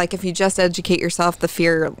 And it's like if you just educate yourself, the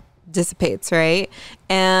fear dissipates, right?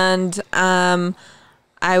 And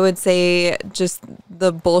I would say just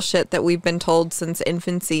the bullshit that we've been told since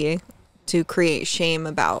infancy to create shame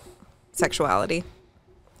about sexuality.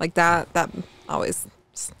 Like that always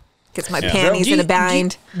gets my panties in a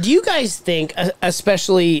bind. Do you guys think,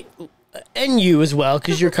 especially, and you as well,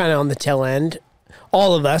 because you're kind of on the tail end,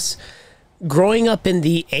 all of us, growing up in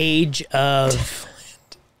the age of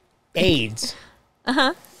AIDS,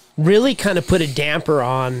 really kind of put a damper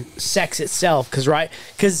on sex itself?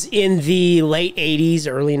 Because in the late 80s,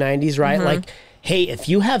 early 90s, right? Like, hey, if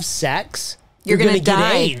you have sex, you're gonna going to get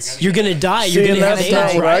die. AIDS. You're going to die. See, You're going and to have that's AIDS,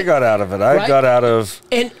 not what right? I got out of it. I Right? got out of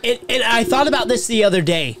And I thought about this the other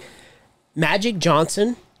day. Magic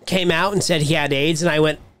Johnson came out and said he had AIDS, and I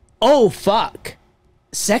went, oh, fuck.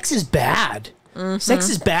 Sex is bad. Sex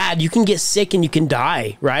is bad. You can get sick and you can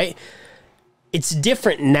die, right? It's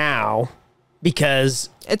different now because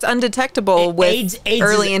It's undetectable with AIDS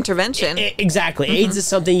early is- intervention. Exactly. AIDS is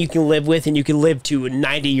something you can live with and you can live to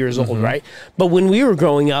 90 years old, right? But when we were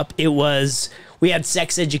growing up, we had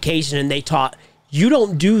sex education and they taught, you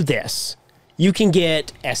don't do this. You can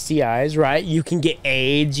get STIs, right? You can get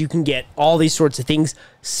AIDS. You can get all these sorts of things.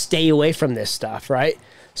 Stay away from this stuff, right?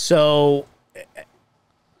 So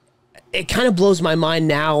it kind of blows my mind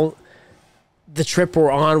now, the trip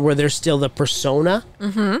we're on where there's still the persona,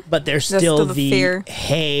 but there's still the the fear.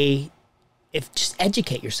 hey, just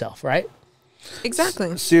educate yourself, right?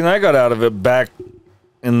 Exactly. See, and I got out of it back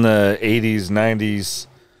in the 80s, 90s,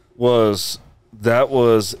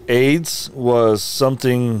 AIDS was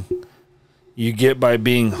something you get by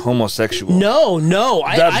being homosexual. No,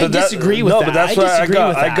 I disagree with that. But that's I what disagree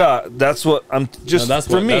with that. that's what I'm just, No, that's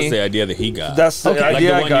for me, that's the idea that he got. that's the Okay.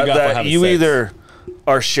 idea Like the I one got, you got for that having you sex. either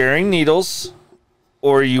are sharing needles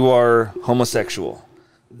or you are homosexual.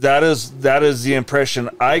 That is the impression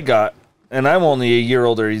I got, and I'm only a year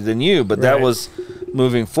older than you, but that Right. was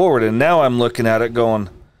moving forward. And now I'm looking at it going,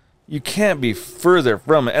 you can't be further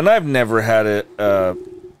from it. And I've never had it.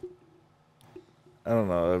 I don't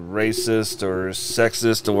know, racist or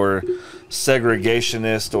sexist or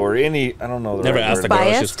segregationist or any, I don't know. The Never right asked word. a girl if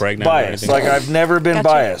Biased? she's pregnant or Bias. anything. Like I've never been Gotcha.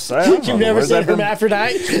 biased. I don't know. You've never Where's said that been-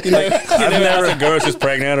 hermaphrodite? You never asked a girl if she's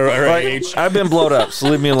pregnant or her Like, age. I've been blowed up, so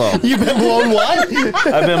leave me alone. You've been blown what?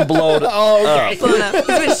 I've been blowed Oh, okay. Blown up. He's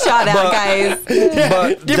been shot at, guys.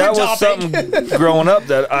 But that was something growing up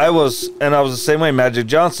that I was the same way Magic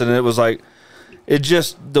Johnson, and it was like it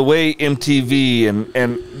just the way MTV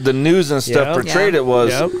and the news and stuff Yep. portrayed Yeah. it was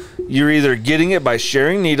Yep. you're either getting it by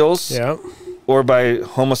sharing needles Yeah. or by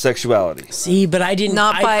homosexuality. See, but I didn't.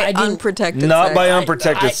 Not by I didn't, unprotected Not sex. by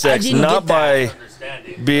unprotected sex, didn't not get that.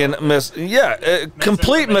 by being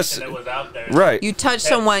complete That was out there. right. You touch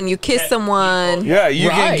someone, you kiss someone. Yeah, you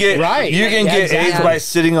can Right, get right. you can Yeah, get exactly. AIDS by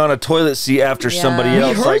sitting on a toilet seat after Yeah. somebody We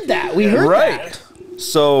else. We heard that. We heard right.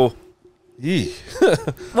 So, yee.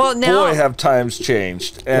 Well, now Boy, have times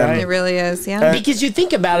changed. And it really is. Yeah. because you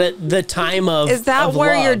think about it, the time of Is that of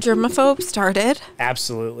where your love. germaphobe started?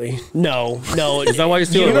 Absolutely no. Is that why you're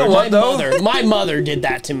still You know a what, though? My mother did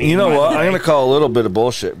that to me. you know by what? the I'm way. going to call a little bit of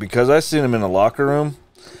bullshit because I seen him in the locker room.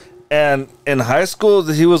 And in high school,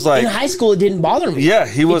 he was like, In high school, it didn't bother me. yeah,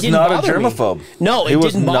 he was didn't not a bother me. germaphobe. No, he it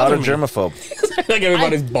was didn't not bother a me. germaphobe. like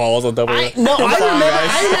everybody's balls on top of it?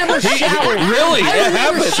 I remember showering. Really? I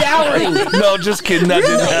remember showering. No, just kidding. That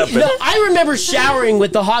didn't happen. No, I remember showering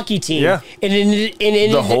with the hockey team. Yeah. And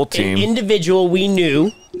in The whole team. An individual we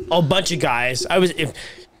knew, a bunch of guys. I was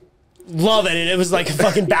loving it. It was like a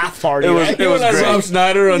fucking bath party. It was- right? it was like great. Rob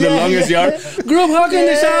Schneider on the longest yard. Group hug in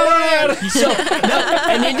the shower. So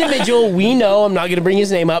an individual we know, I'm not going to bring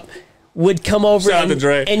his name up, would come over Shout out to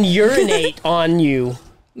Dre. and urinate on you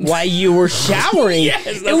while you were showering.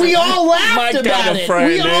 Yes, and we all laughed my kind about of it. friend,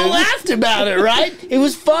 We all dude. laughed about it, right? It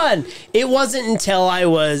was fun. It wasn't until I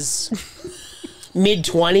was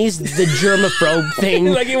mid-20s the germaphobe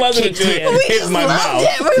thing Like he wasn't kicked doing in. hit my mouth.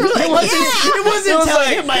 We were like, It wasn't until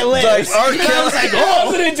I hit my lips. Like R. I was Kelly, like, It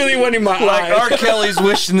wasn't until he went in my like eyes. R. Kelly's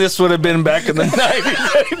wishing this would have been back in the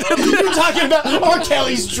 90s. You're talking about R.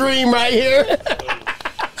 Kelly's dream right here.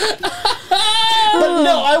 But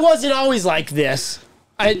no, I wasn't always like this.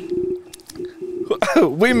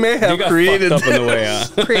 We may You have got created fucked up on the way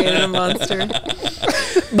out. created a monster.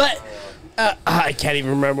 But I can't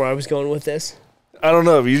even remember where I was going with this. I don't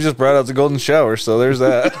know. You just brought out the golden shower, so there's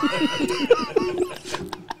that.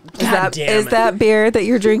 God damn Is it. that beer that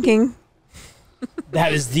you're drinking?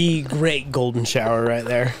 That is the great golden shower right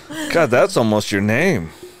there. God, that's almost your name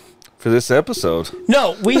for this episode.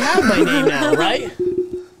 No, we have my name now, right?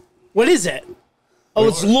 What is it? Oh,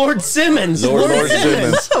 it's Lord Simmons. Lord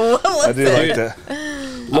Simmons. I do like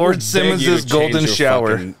that. Lord Simmons' Beg you to golden change your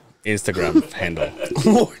shower. fucking Instagram handle.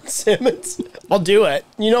 Lord Simmons. I'll do it.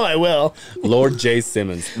 You know I will. Lord J.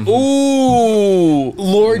 Simmons. Ooh,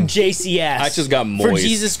 Lord JCS. I just got For moist.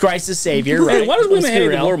 Jesus Christ the Savior. Hey, Right? why does Let's women be hate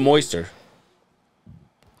the real. word moisture?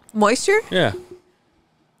 Moisture? Yeah.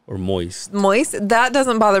 Or moist. Moist? That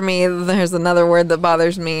doesn't bother me. There's another word that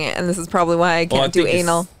bothers me, and this is probably why I can't do think it's-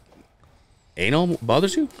 anal. Anal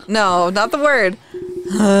bothers you? No, not the word.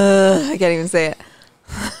 I can't even say it.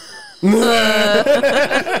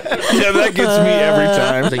 Yeah, that gets me every I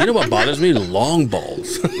time. was like, you know what bothers me? Long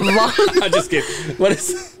balls. I just kidding. What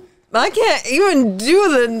is I can't even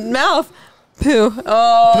do the mouth. Poo.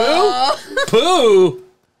 Oh. poo?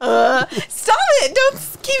 Stop it.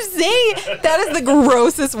 Don't keep saying it. That is the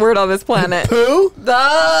grossest word on this planet. Poo?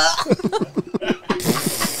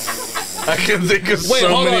 I can think of Wait, so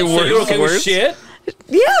hold many on. So you're words. okay with shit?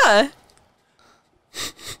 Yeah.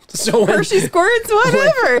 So when, Hershey squirts,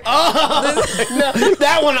 whatever. no,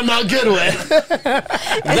 that one I'm not good with.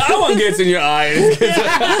 That one gets in your eye.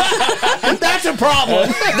 That's a problem.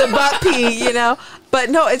 The butt pee, you know. But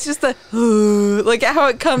no, it's just the like how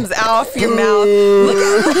it comes off your mouth.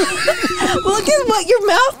 Look at what your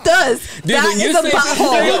mouth does. Dude, That when you is a say-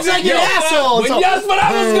 butthole. It looks like an asshole. That's what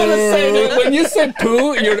I was gonna say. Dude. When you say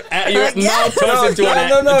poo, your mouth turns into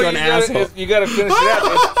an asshole. You gotta finish it out.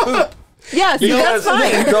 It's poop. Yes, that's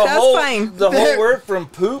fine. The That's whole, fine. The whole word from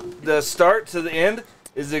poop, the start to the end,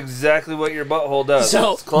 is exactly what your butthole does.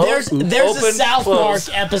 So It's closed, there's a open, South closed.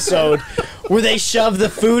 Park episode where they shove the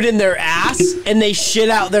food in their ass and they shit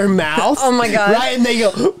out their mouth. Oh my God. Right, and they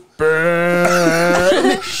go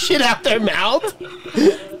and they shit out their mouth.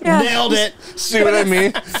 Yeah. Nailed it. See what I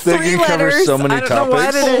mean? They 3 can cover letters. so many I don't know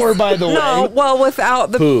what topics. it is. 4, by the No, way. well,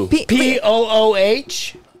 without the Poo. Pooh.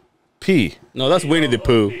 P. No, that's Winnie the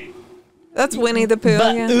Pooh. That's Winnie the Pooh.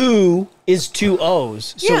 But Yeah. ooh is 2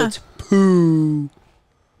 O's. So Yeah. it's poo.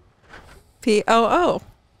 P-O-O.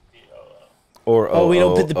 Or Oh, we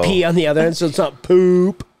don't put the P on the other end, so it's not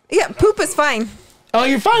poop. Yeah, poop is fine. Oh,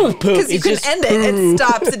 you're fine with poop. Because you It's can just- end it. It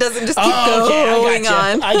stops. It doesn't just keep Oh, okay, going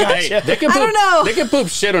I on. gotcha. I Hey, gotcha. they can I poop, don't know. They can poop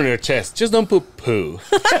shit on their chest. Just don't poop poo.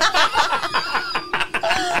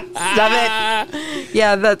 Stop it.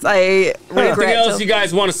 Yeah, that's I regret. Anything else to- you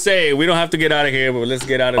guys want to say? We don't have to get out of here, but let's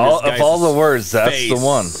get out of All, this of guy's all the words, that's face. the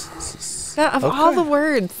one. Yeah, of all the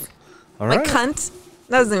words, All like right. cunt,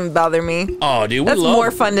 that doesn't even bother me. Oh, dude, we That's love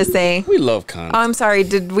more fun to say. We love cunt. Oh, I'm sorry.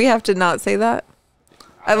 Did we have to not say that?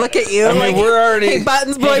 I look at you. I mean, like, we're already. hey,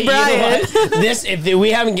 Buttons boy Hey, you know Brian. what? This, if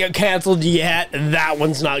we haven't get canceled yet, that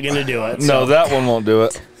one's not going to do it. No, that one won't do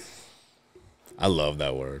it. I love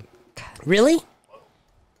that word. Really?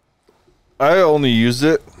 I only use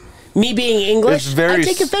it. Me being English, It's very I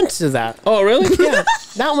take s- offense to that. Oh, really? Yeah,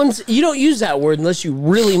 that one's, you don't use that word unless you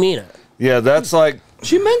really mean it. Yeah, that's like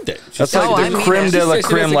She meant it. She that's said- Oh, I like the mean creme it. de la She said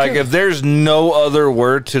creme. it's a Like creme. if there's no other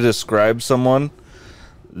word to describe someone,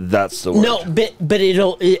 that's the word. No, but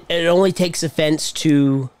it only takes offense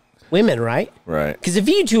to women, right? Right. Because if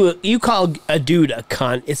you call a dude a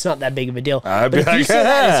cunt, it's not that big of a deal. I'd But be if you like, say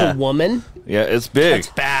that "Ah." as a woman, Yeah, it's big. that's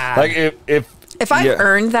bad. Like If I've yeah.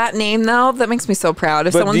 earned that name, though, that makes me so proud.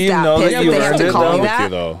 If But someone's do you that know that pissed that you they have earned to it, call though? me with you, that,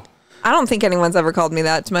 though. I don't think anyone's ever called me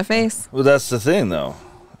that to my face. Well, that's the thing, though,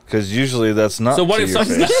 because usually that's not. So what to if your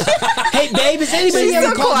something- face. hey, babe, has anybody She's ever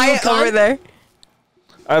so called you a quiet cunt? over there.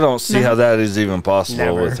 I don't see how that is even possible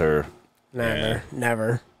Never. with her.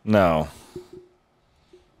 Never. No,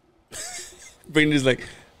 Brittany's like,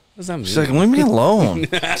 what's that mean? she's like, leave me alone.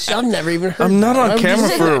 I've never even heard. I'm not on that. camera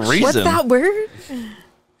just- for a What's reason. that word?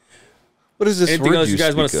 What is this Anything word else you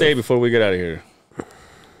guys want to speak say of? before we get out of here?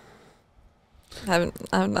 I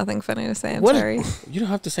have nothing funny to say. I'm What a- sorry. You don't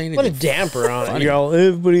have to say What a anything. damper on it. Funny. You're all,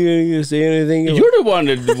 everybody gonna say anything. You're the one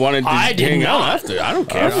that wanted to I did hang out not. after. I don't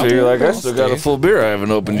care. I feel like I still got a full beer I haven't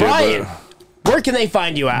opened yet. Brian, But where can they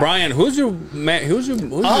find you at? Brian, who's your man? Who's your?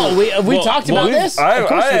 Oh, we well, talked well, about this? Of course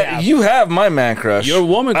we I have. you have my man crush. Your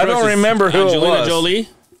woman. I crush don't is remember who Angelina it was. Jolie.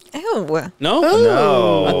 Ew. No.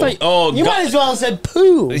 No. I thought. Oh, You might as well have said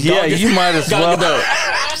poo. Yeah, you might as well.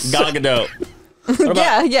 Gal Gadot. What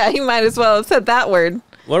about, Yeah, he might as well have said that word.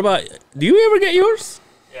 what about? Do you ever get yours?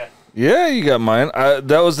 Yeah, you got mine.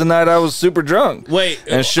 That was the night I was super drunk. Wait.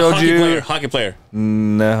 And showed hockey you- player, hockey player.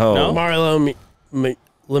 No. No? Marlo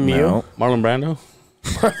Lemieux. No. Marlon Brando.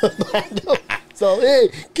 So, hey,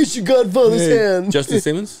 kiss your godfather's hand. Justin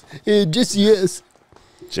Simmons. Just yes.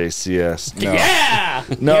 JCS. No. Yeah!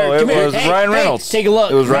 No, Here, it come here. was Hey, Ryan hey, Reynolds. take a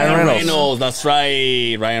look. It was Ryan Reynolds. That's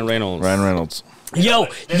right. Ryan Reynolds. Ryan Reynolds. Yo,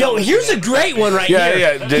 here's a great one right Yeah,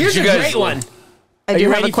 here. yeah. Did Here's you a guys- great one. I Are do you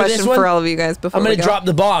have ready a for this question one? for all of you guys before I'm we going go. to drop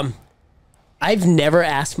the bomb. I've never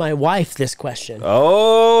asked my wife this question.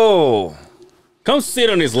 Oh. Come sit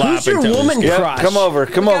on his lap Who's your and tell woman me. Yeah, crush? come over.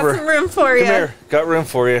 Come Got over. some room for you. Come here. Got room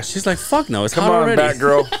for you. She's like, fuck no. It's Come hot on, already.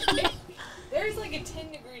 Batgirl. There's like a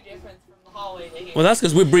 10-degree difference from the hallway to here. Well, that's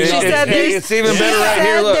because we bring She up. said there's- It's even She better right said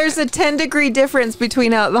here. Look. there's a 10-degree difference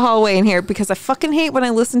between out the hallway and here because I fucking hate when I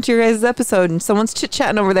listen to your guys' episode and someone's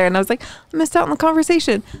chit-chatting over there and I was like, I missed out on the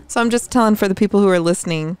conversation. So I'm just telling for the people who are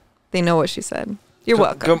listening, they know what she said. You're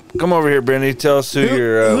welcome. Come over here, Brittany. Tell us who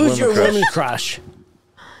your Who's your woman woman crush. crush?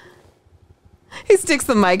 He sticks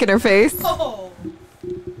the mic in her face. Oh,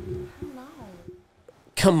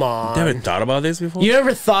 Come on. Never thought about this before. You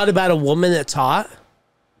ever thought about a woman that's hot?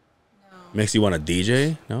 Makes you want to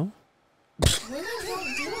DJ? No. women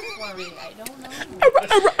don't do it for me. I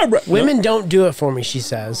don't know. Women don't do it for me, she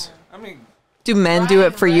says. Do men do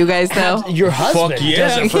it for you guys though? Your husband yeah.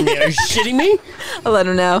 does it for me. Are you shitting me? I'll let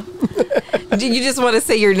him know. You just want to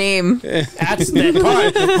say your name. That's the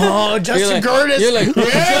part. Oh, Justin Curtis. You're like,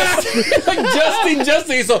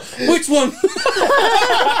 Justin. So, which one?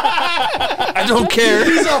 I don't care.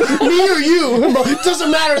 He's all, me or you? It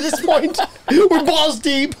doesn't matter at this point. We're balls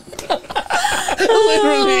deep.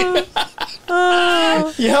 Literally.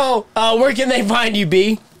 Yo, where can they find you,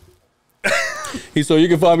 B? So you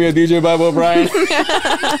can find me at DJ Bible Brian.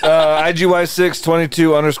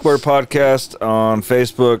 IGY622_ podcast on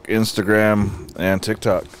Facebook, Instagram, and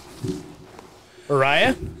TikTok.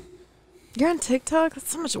 Mariah? You're on TikTok?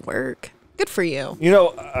 That's so much work. Good for you. You know,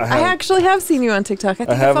 I actually have seen you on TikTok. I think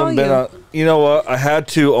I follow haven't been you. on. You know what? I had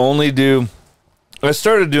to only do. I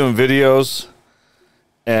started doing videos,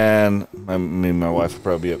 and my wife would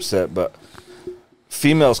probably be upset, but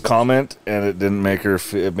females comment, and it didn't make her.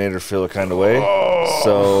 It made her feel a kind of way.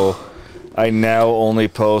 So I now only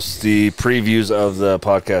post the previews of the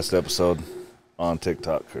podcast episode on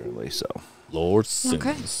TikTok currently. So Lord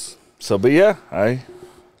Simmons. but yeah,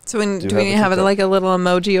 So when, do have we a have TikTok. like a little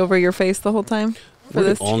emoji over your face the whole time for We're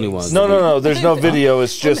this? the only ones. no. There's no video.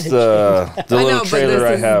 It's just the I know, little but trailer this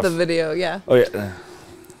I is have. the video. Yeah. Oh yeah.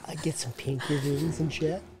 I get some pinky rings and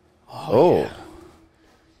shit. Oh.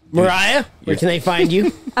 Mariah, where can they find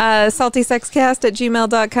you?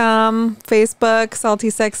 saltysexcast@gmail.com, Facebook, Salty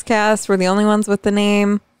Sexcast. We're the only ones with the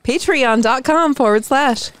name.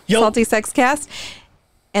 Patreon.com/saltysexcast.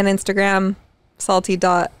 And Instagram,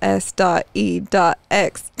 salty.s.e.x.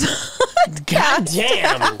 God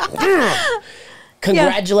damn.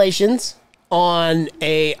 Congratulations on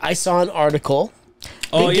I saw an article.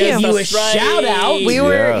 Oh, They yes, gave you a that's right. shout out. We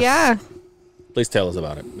were, Yes. yeah. Please tell us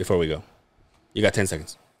about it before we go. You got 10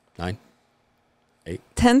 seconds. 9,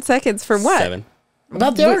 10 seconds for what? 7.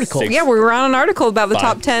 About the article. Six. Yeah, we were on an article about the 5,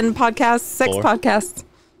 top 10 podcasts, sex 4. podcasts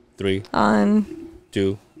 3, on.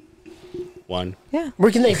 2, 1. Yeah.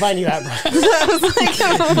 Where can they find you at, Brian? I was like,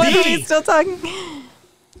 what are we still talking?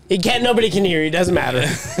 Nobody can hear you. Doesn't matter.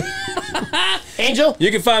 Angel?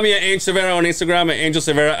 You can find me at Angel Severa on Instagram and Angel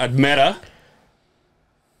Severa at Meta.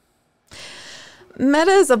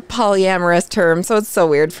 Meta is a polyamorous term, so it's so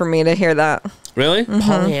weird for me to hear that. Really?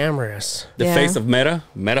 Polyamorous. The Yeah. face of Meta?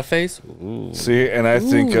 Meta face? Ooh. See, and I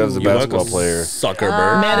think of the You basketball like a player.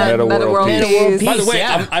 Zuckerberg. Meta World World Peace. Peace. By the way,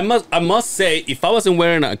 yeah. I must say, if I wasn't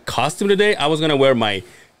wearing a costume today, I was gonna wear my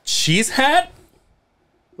cheese hat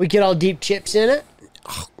We get all deep chips in it.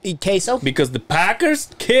 Eat queso. because the Packers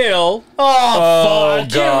kill. Oh, fuck.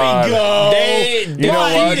 God. Here we go. They know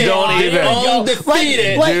what? Don't even.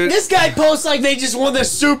 undefeated. Like Dude. this guy posts like they just won the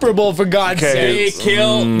Super Bowl, for God's Okay. sake. They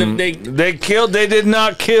kill. They killed. They did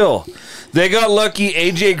not kill. They got lucky.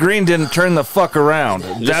 AJ Green didn't turn the fuck around.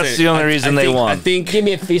 That's the only reason they won. I think. Give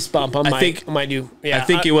me a fist bump. I think- might do. Yeah, I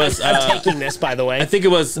think it was, I'm uh, taking this, by the way. I think it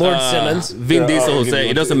was Lord Simmons. Vin Diesel who give said me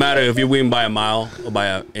it doesn't matter if you win by a mile or by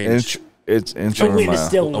an inch. It's inch a over win is mile.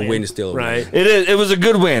 still A a win. win is still a win. right. It is. It was a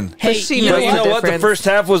good win. Hey, she you knows know But you the know what? The difference. first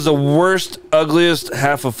half was the worst, ugliest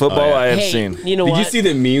half of football yeah. I have Hey, seen. you know Did what? you see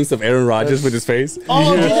the memes of Aaron Rodgers with his face?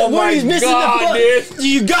 Oh, Yeah. where he's missing God, the foot. dude.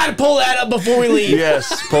 You got to pull that up before we leave.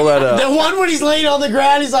 Yes, pull that up. The one when he's laying on the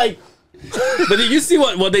ground, he's like, But did you see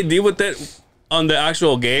what they did with it on the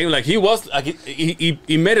actual game? Like he was like he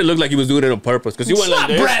made it look like he was doing it on purpose because he it's went like not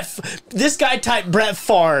this. Brett. This guy typed Brett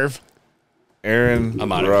Favre. Aaron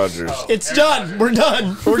I'm out of Rodgers. It's done. We're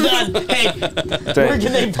done. We're done. Hey, where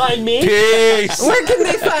can they find me? Peace. Where can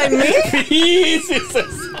they find me?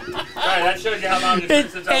 That shows you how long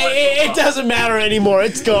It doesn't matter anymore.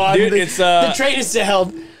 It's gone. Dude, the, it's, the train is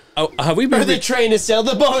sailed. have we Or been? the train is sailed.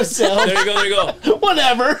 The boat is sailed. There you go. There you go.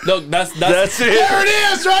 Whatever. Look, that's That's it. There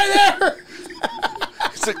it is, right there.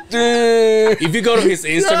 If you go to his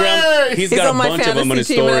Instagram, he's He's got a on my bunch of them on his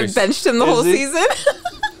fantasy team, and I stories. benched him the whole he? season.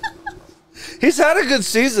 He's had a good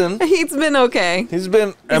season. He's been okay. He's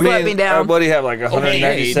been. I He's mean, let me down. what do you have? Like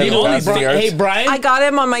 197 the only passing yards. Hey, Brian. I got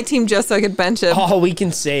him on my team just so I could bench him. All we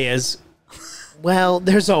can say is, well,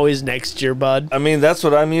 there's always next year, bud. I mean, that's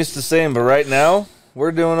what I'm used to saying. But right now,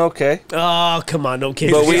 we're doing okay. Oh, come on, no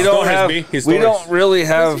kidding. But we His don't stories, have. B. His We stories. don't really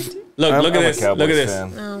have. Look, I'm look at a this. Look at Cowboys this.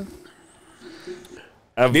 fan.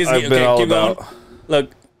 I've This- been okay, all keep about. going.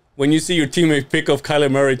 Look, when you see your teammate pick off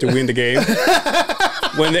Kyler Murray to win the game,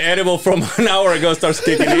 when the edible from an hour ago starts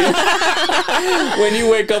kicking in, when you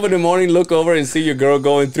wake up in the morning, look over and see your girl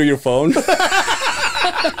going through your phone.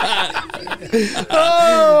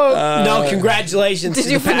 No, congratulations. Did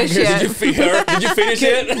to you the finish Packers. yet? Did you finish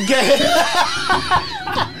it?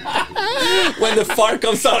 When the fart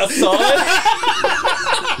comes out of solid?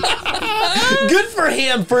 Good for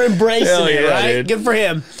him for embracing Hell it, yeah, right? dude. Good for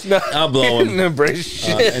him. I'll blow Didn't him. embrace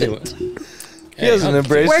shit. Anyway. He hasn't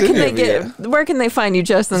embraced Where can any they of it yet. get? Where can they find you,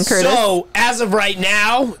 Justin Curtis? So, as of right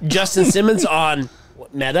now, Justin Simmons on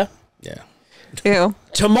what, Meta. Yeah. Ew.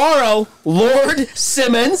 Tomorrow, Lord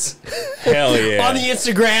Simmons Hell yeah. on the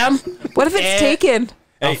Instagram. What if it's taken?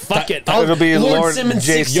 Hey, Fuck it. It'll be Lord Simmons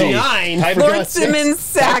JC. 69. Type for Lord God's sakes. Simmons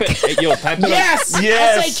sack. Hey, yo, type it Yes.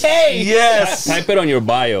 Yes. S-A-K. Yes. Type it on your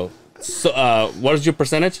bio. So, what is your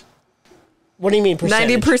percentage? What do you mean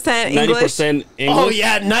percentage? 90% English. 90% English. Oh,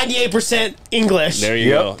 yeah. 98% English. There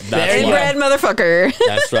you Yep. go. There That's you why. Inbred motherfucker.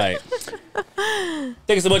 That's right.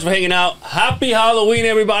 Thank you so much for hanging out. Happy Halloween,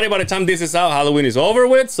 everybody. By the time this is out, Halloween is over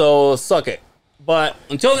with, so suck it. But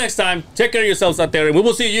until next time, take care of yourselves out there, and we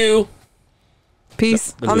will see you.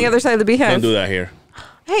 Peace. Don't On do the that. other side of the beehive. Don't do that here.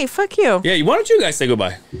 Hey, fuck you. Yeah, why don't you guys say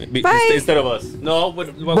goodbye? Bye. Instead of us. No,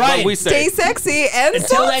 what Brian, we Stay say. sexy and Until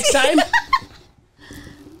salty. next time.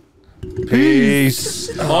 Peace.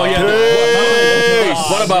 Oh, yeah.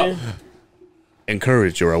 What about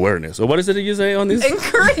encourage your awareness? Or what is it that you say on this?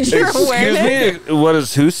 Encourage your Excuse awareness. me. What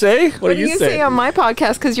does who say? What do you say on my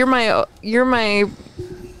podcast? Because you're my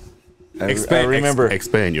I remember.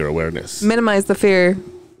 Expand your awareness. minimize the fear.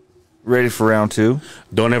 ready for round 2.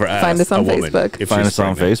 Don't ever ask Find us on a woman Facebook. if Find she's us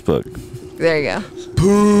on pregnant. Facebook. There you go.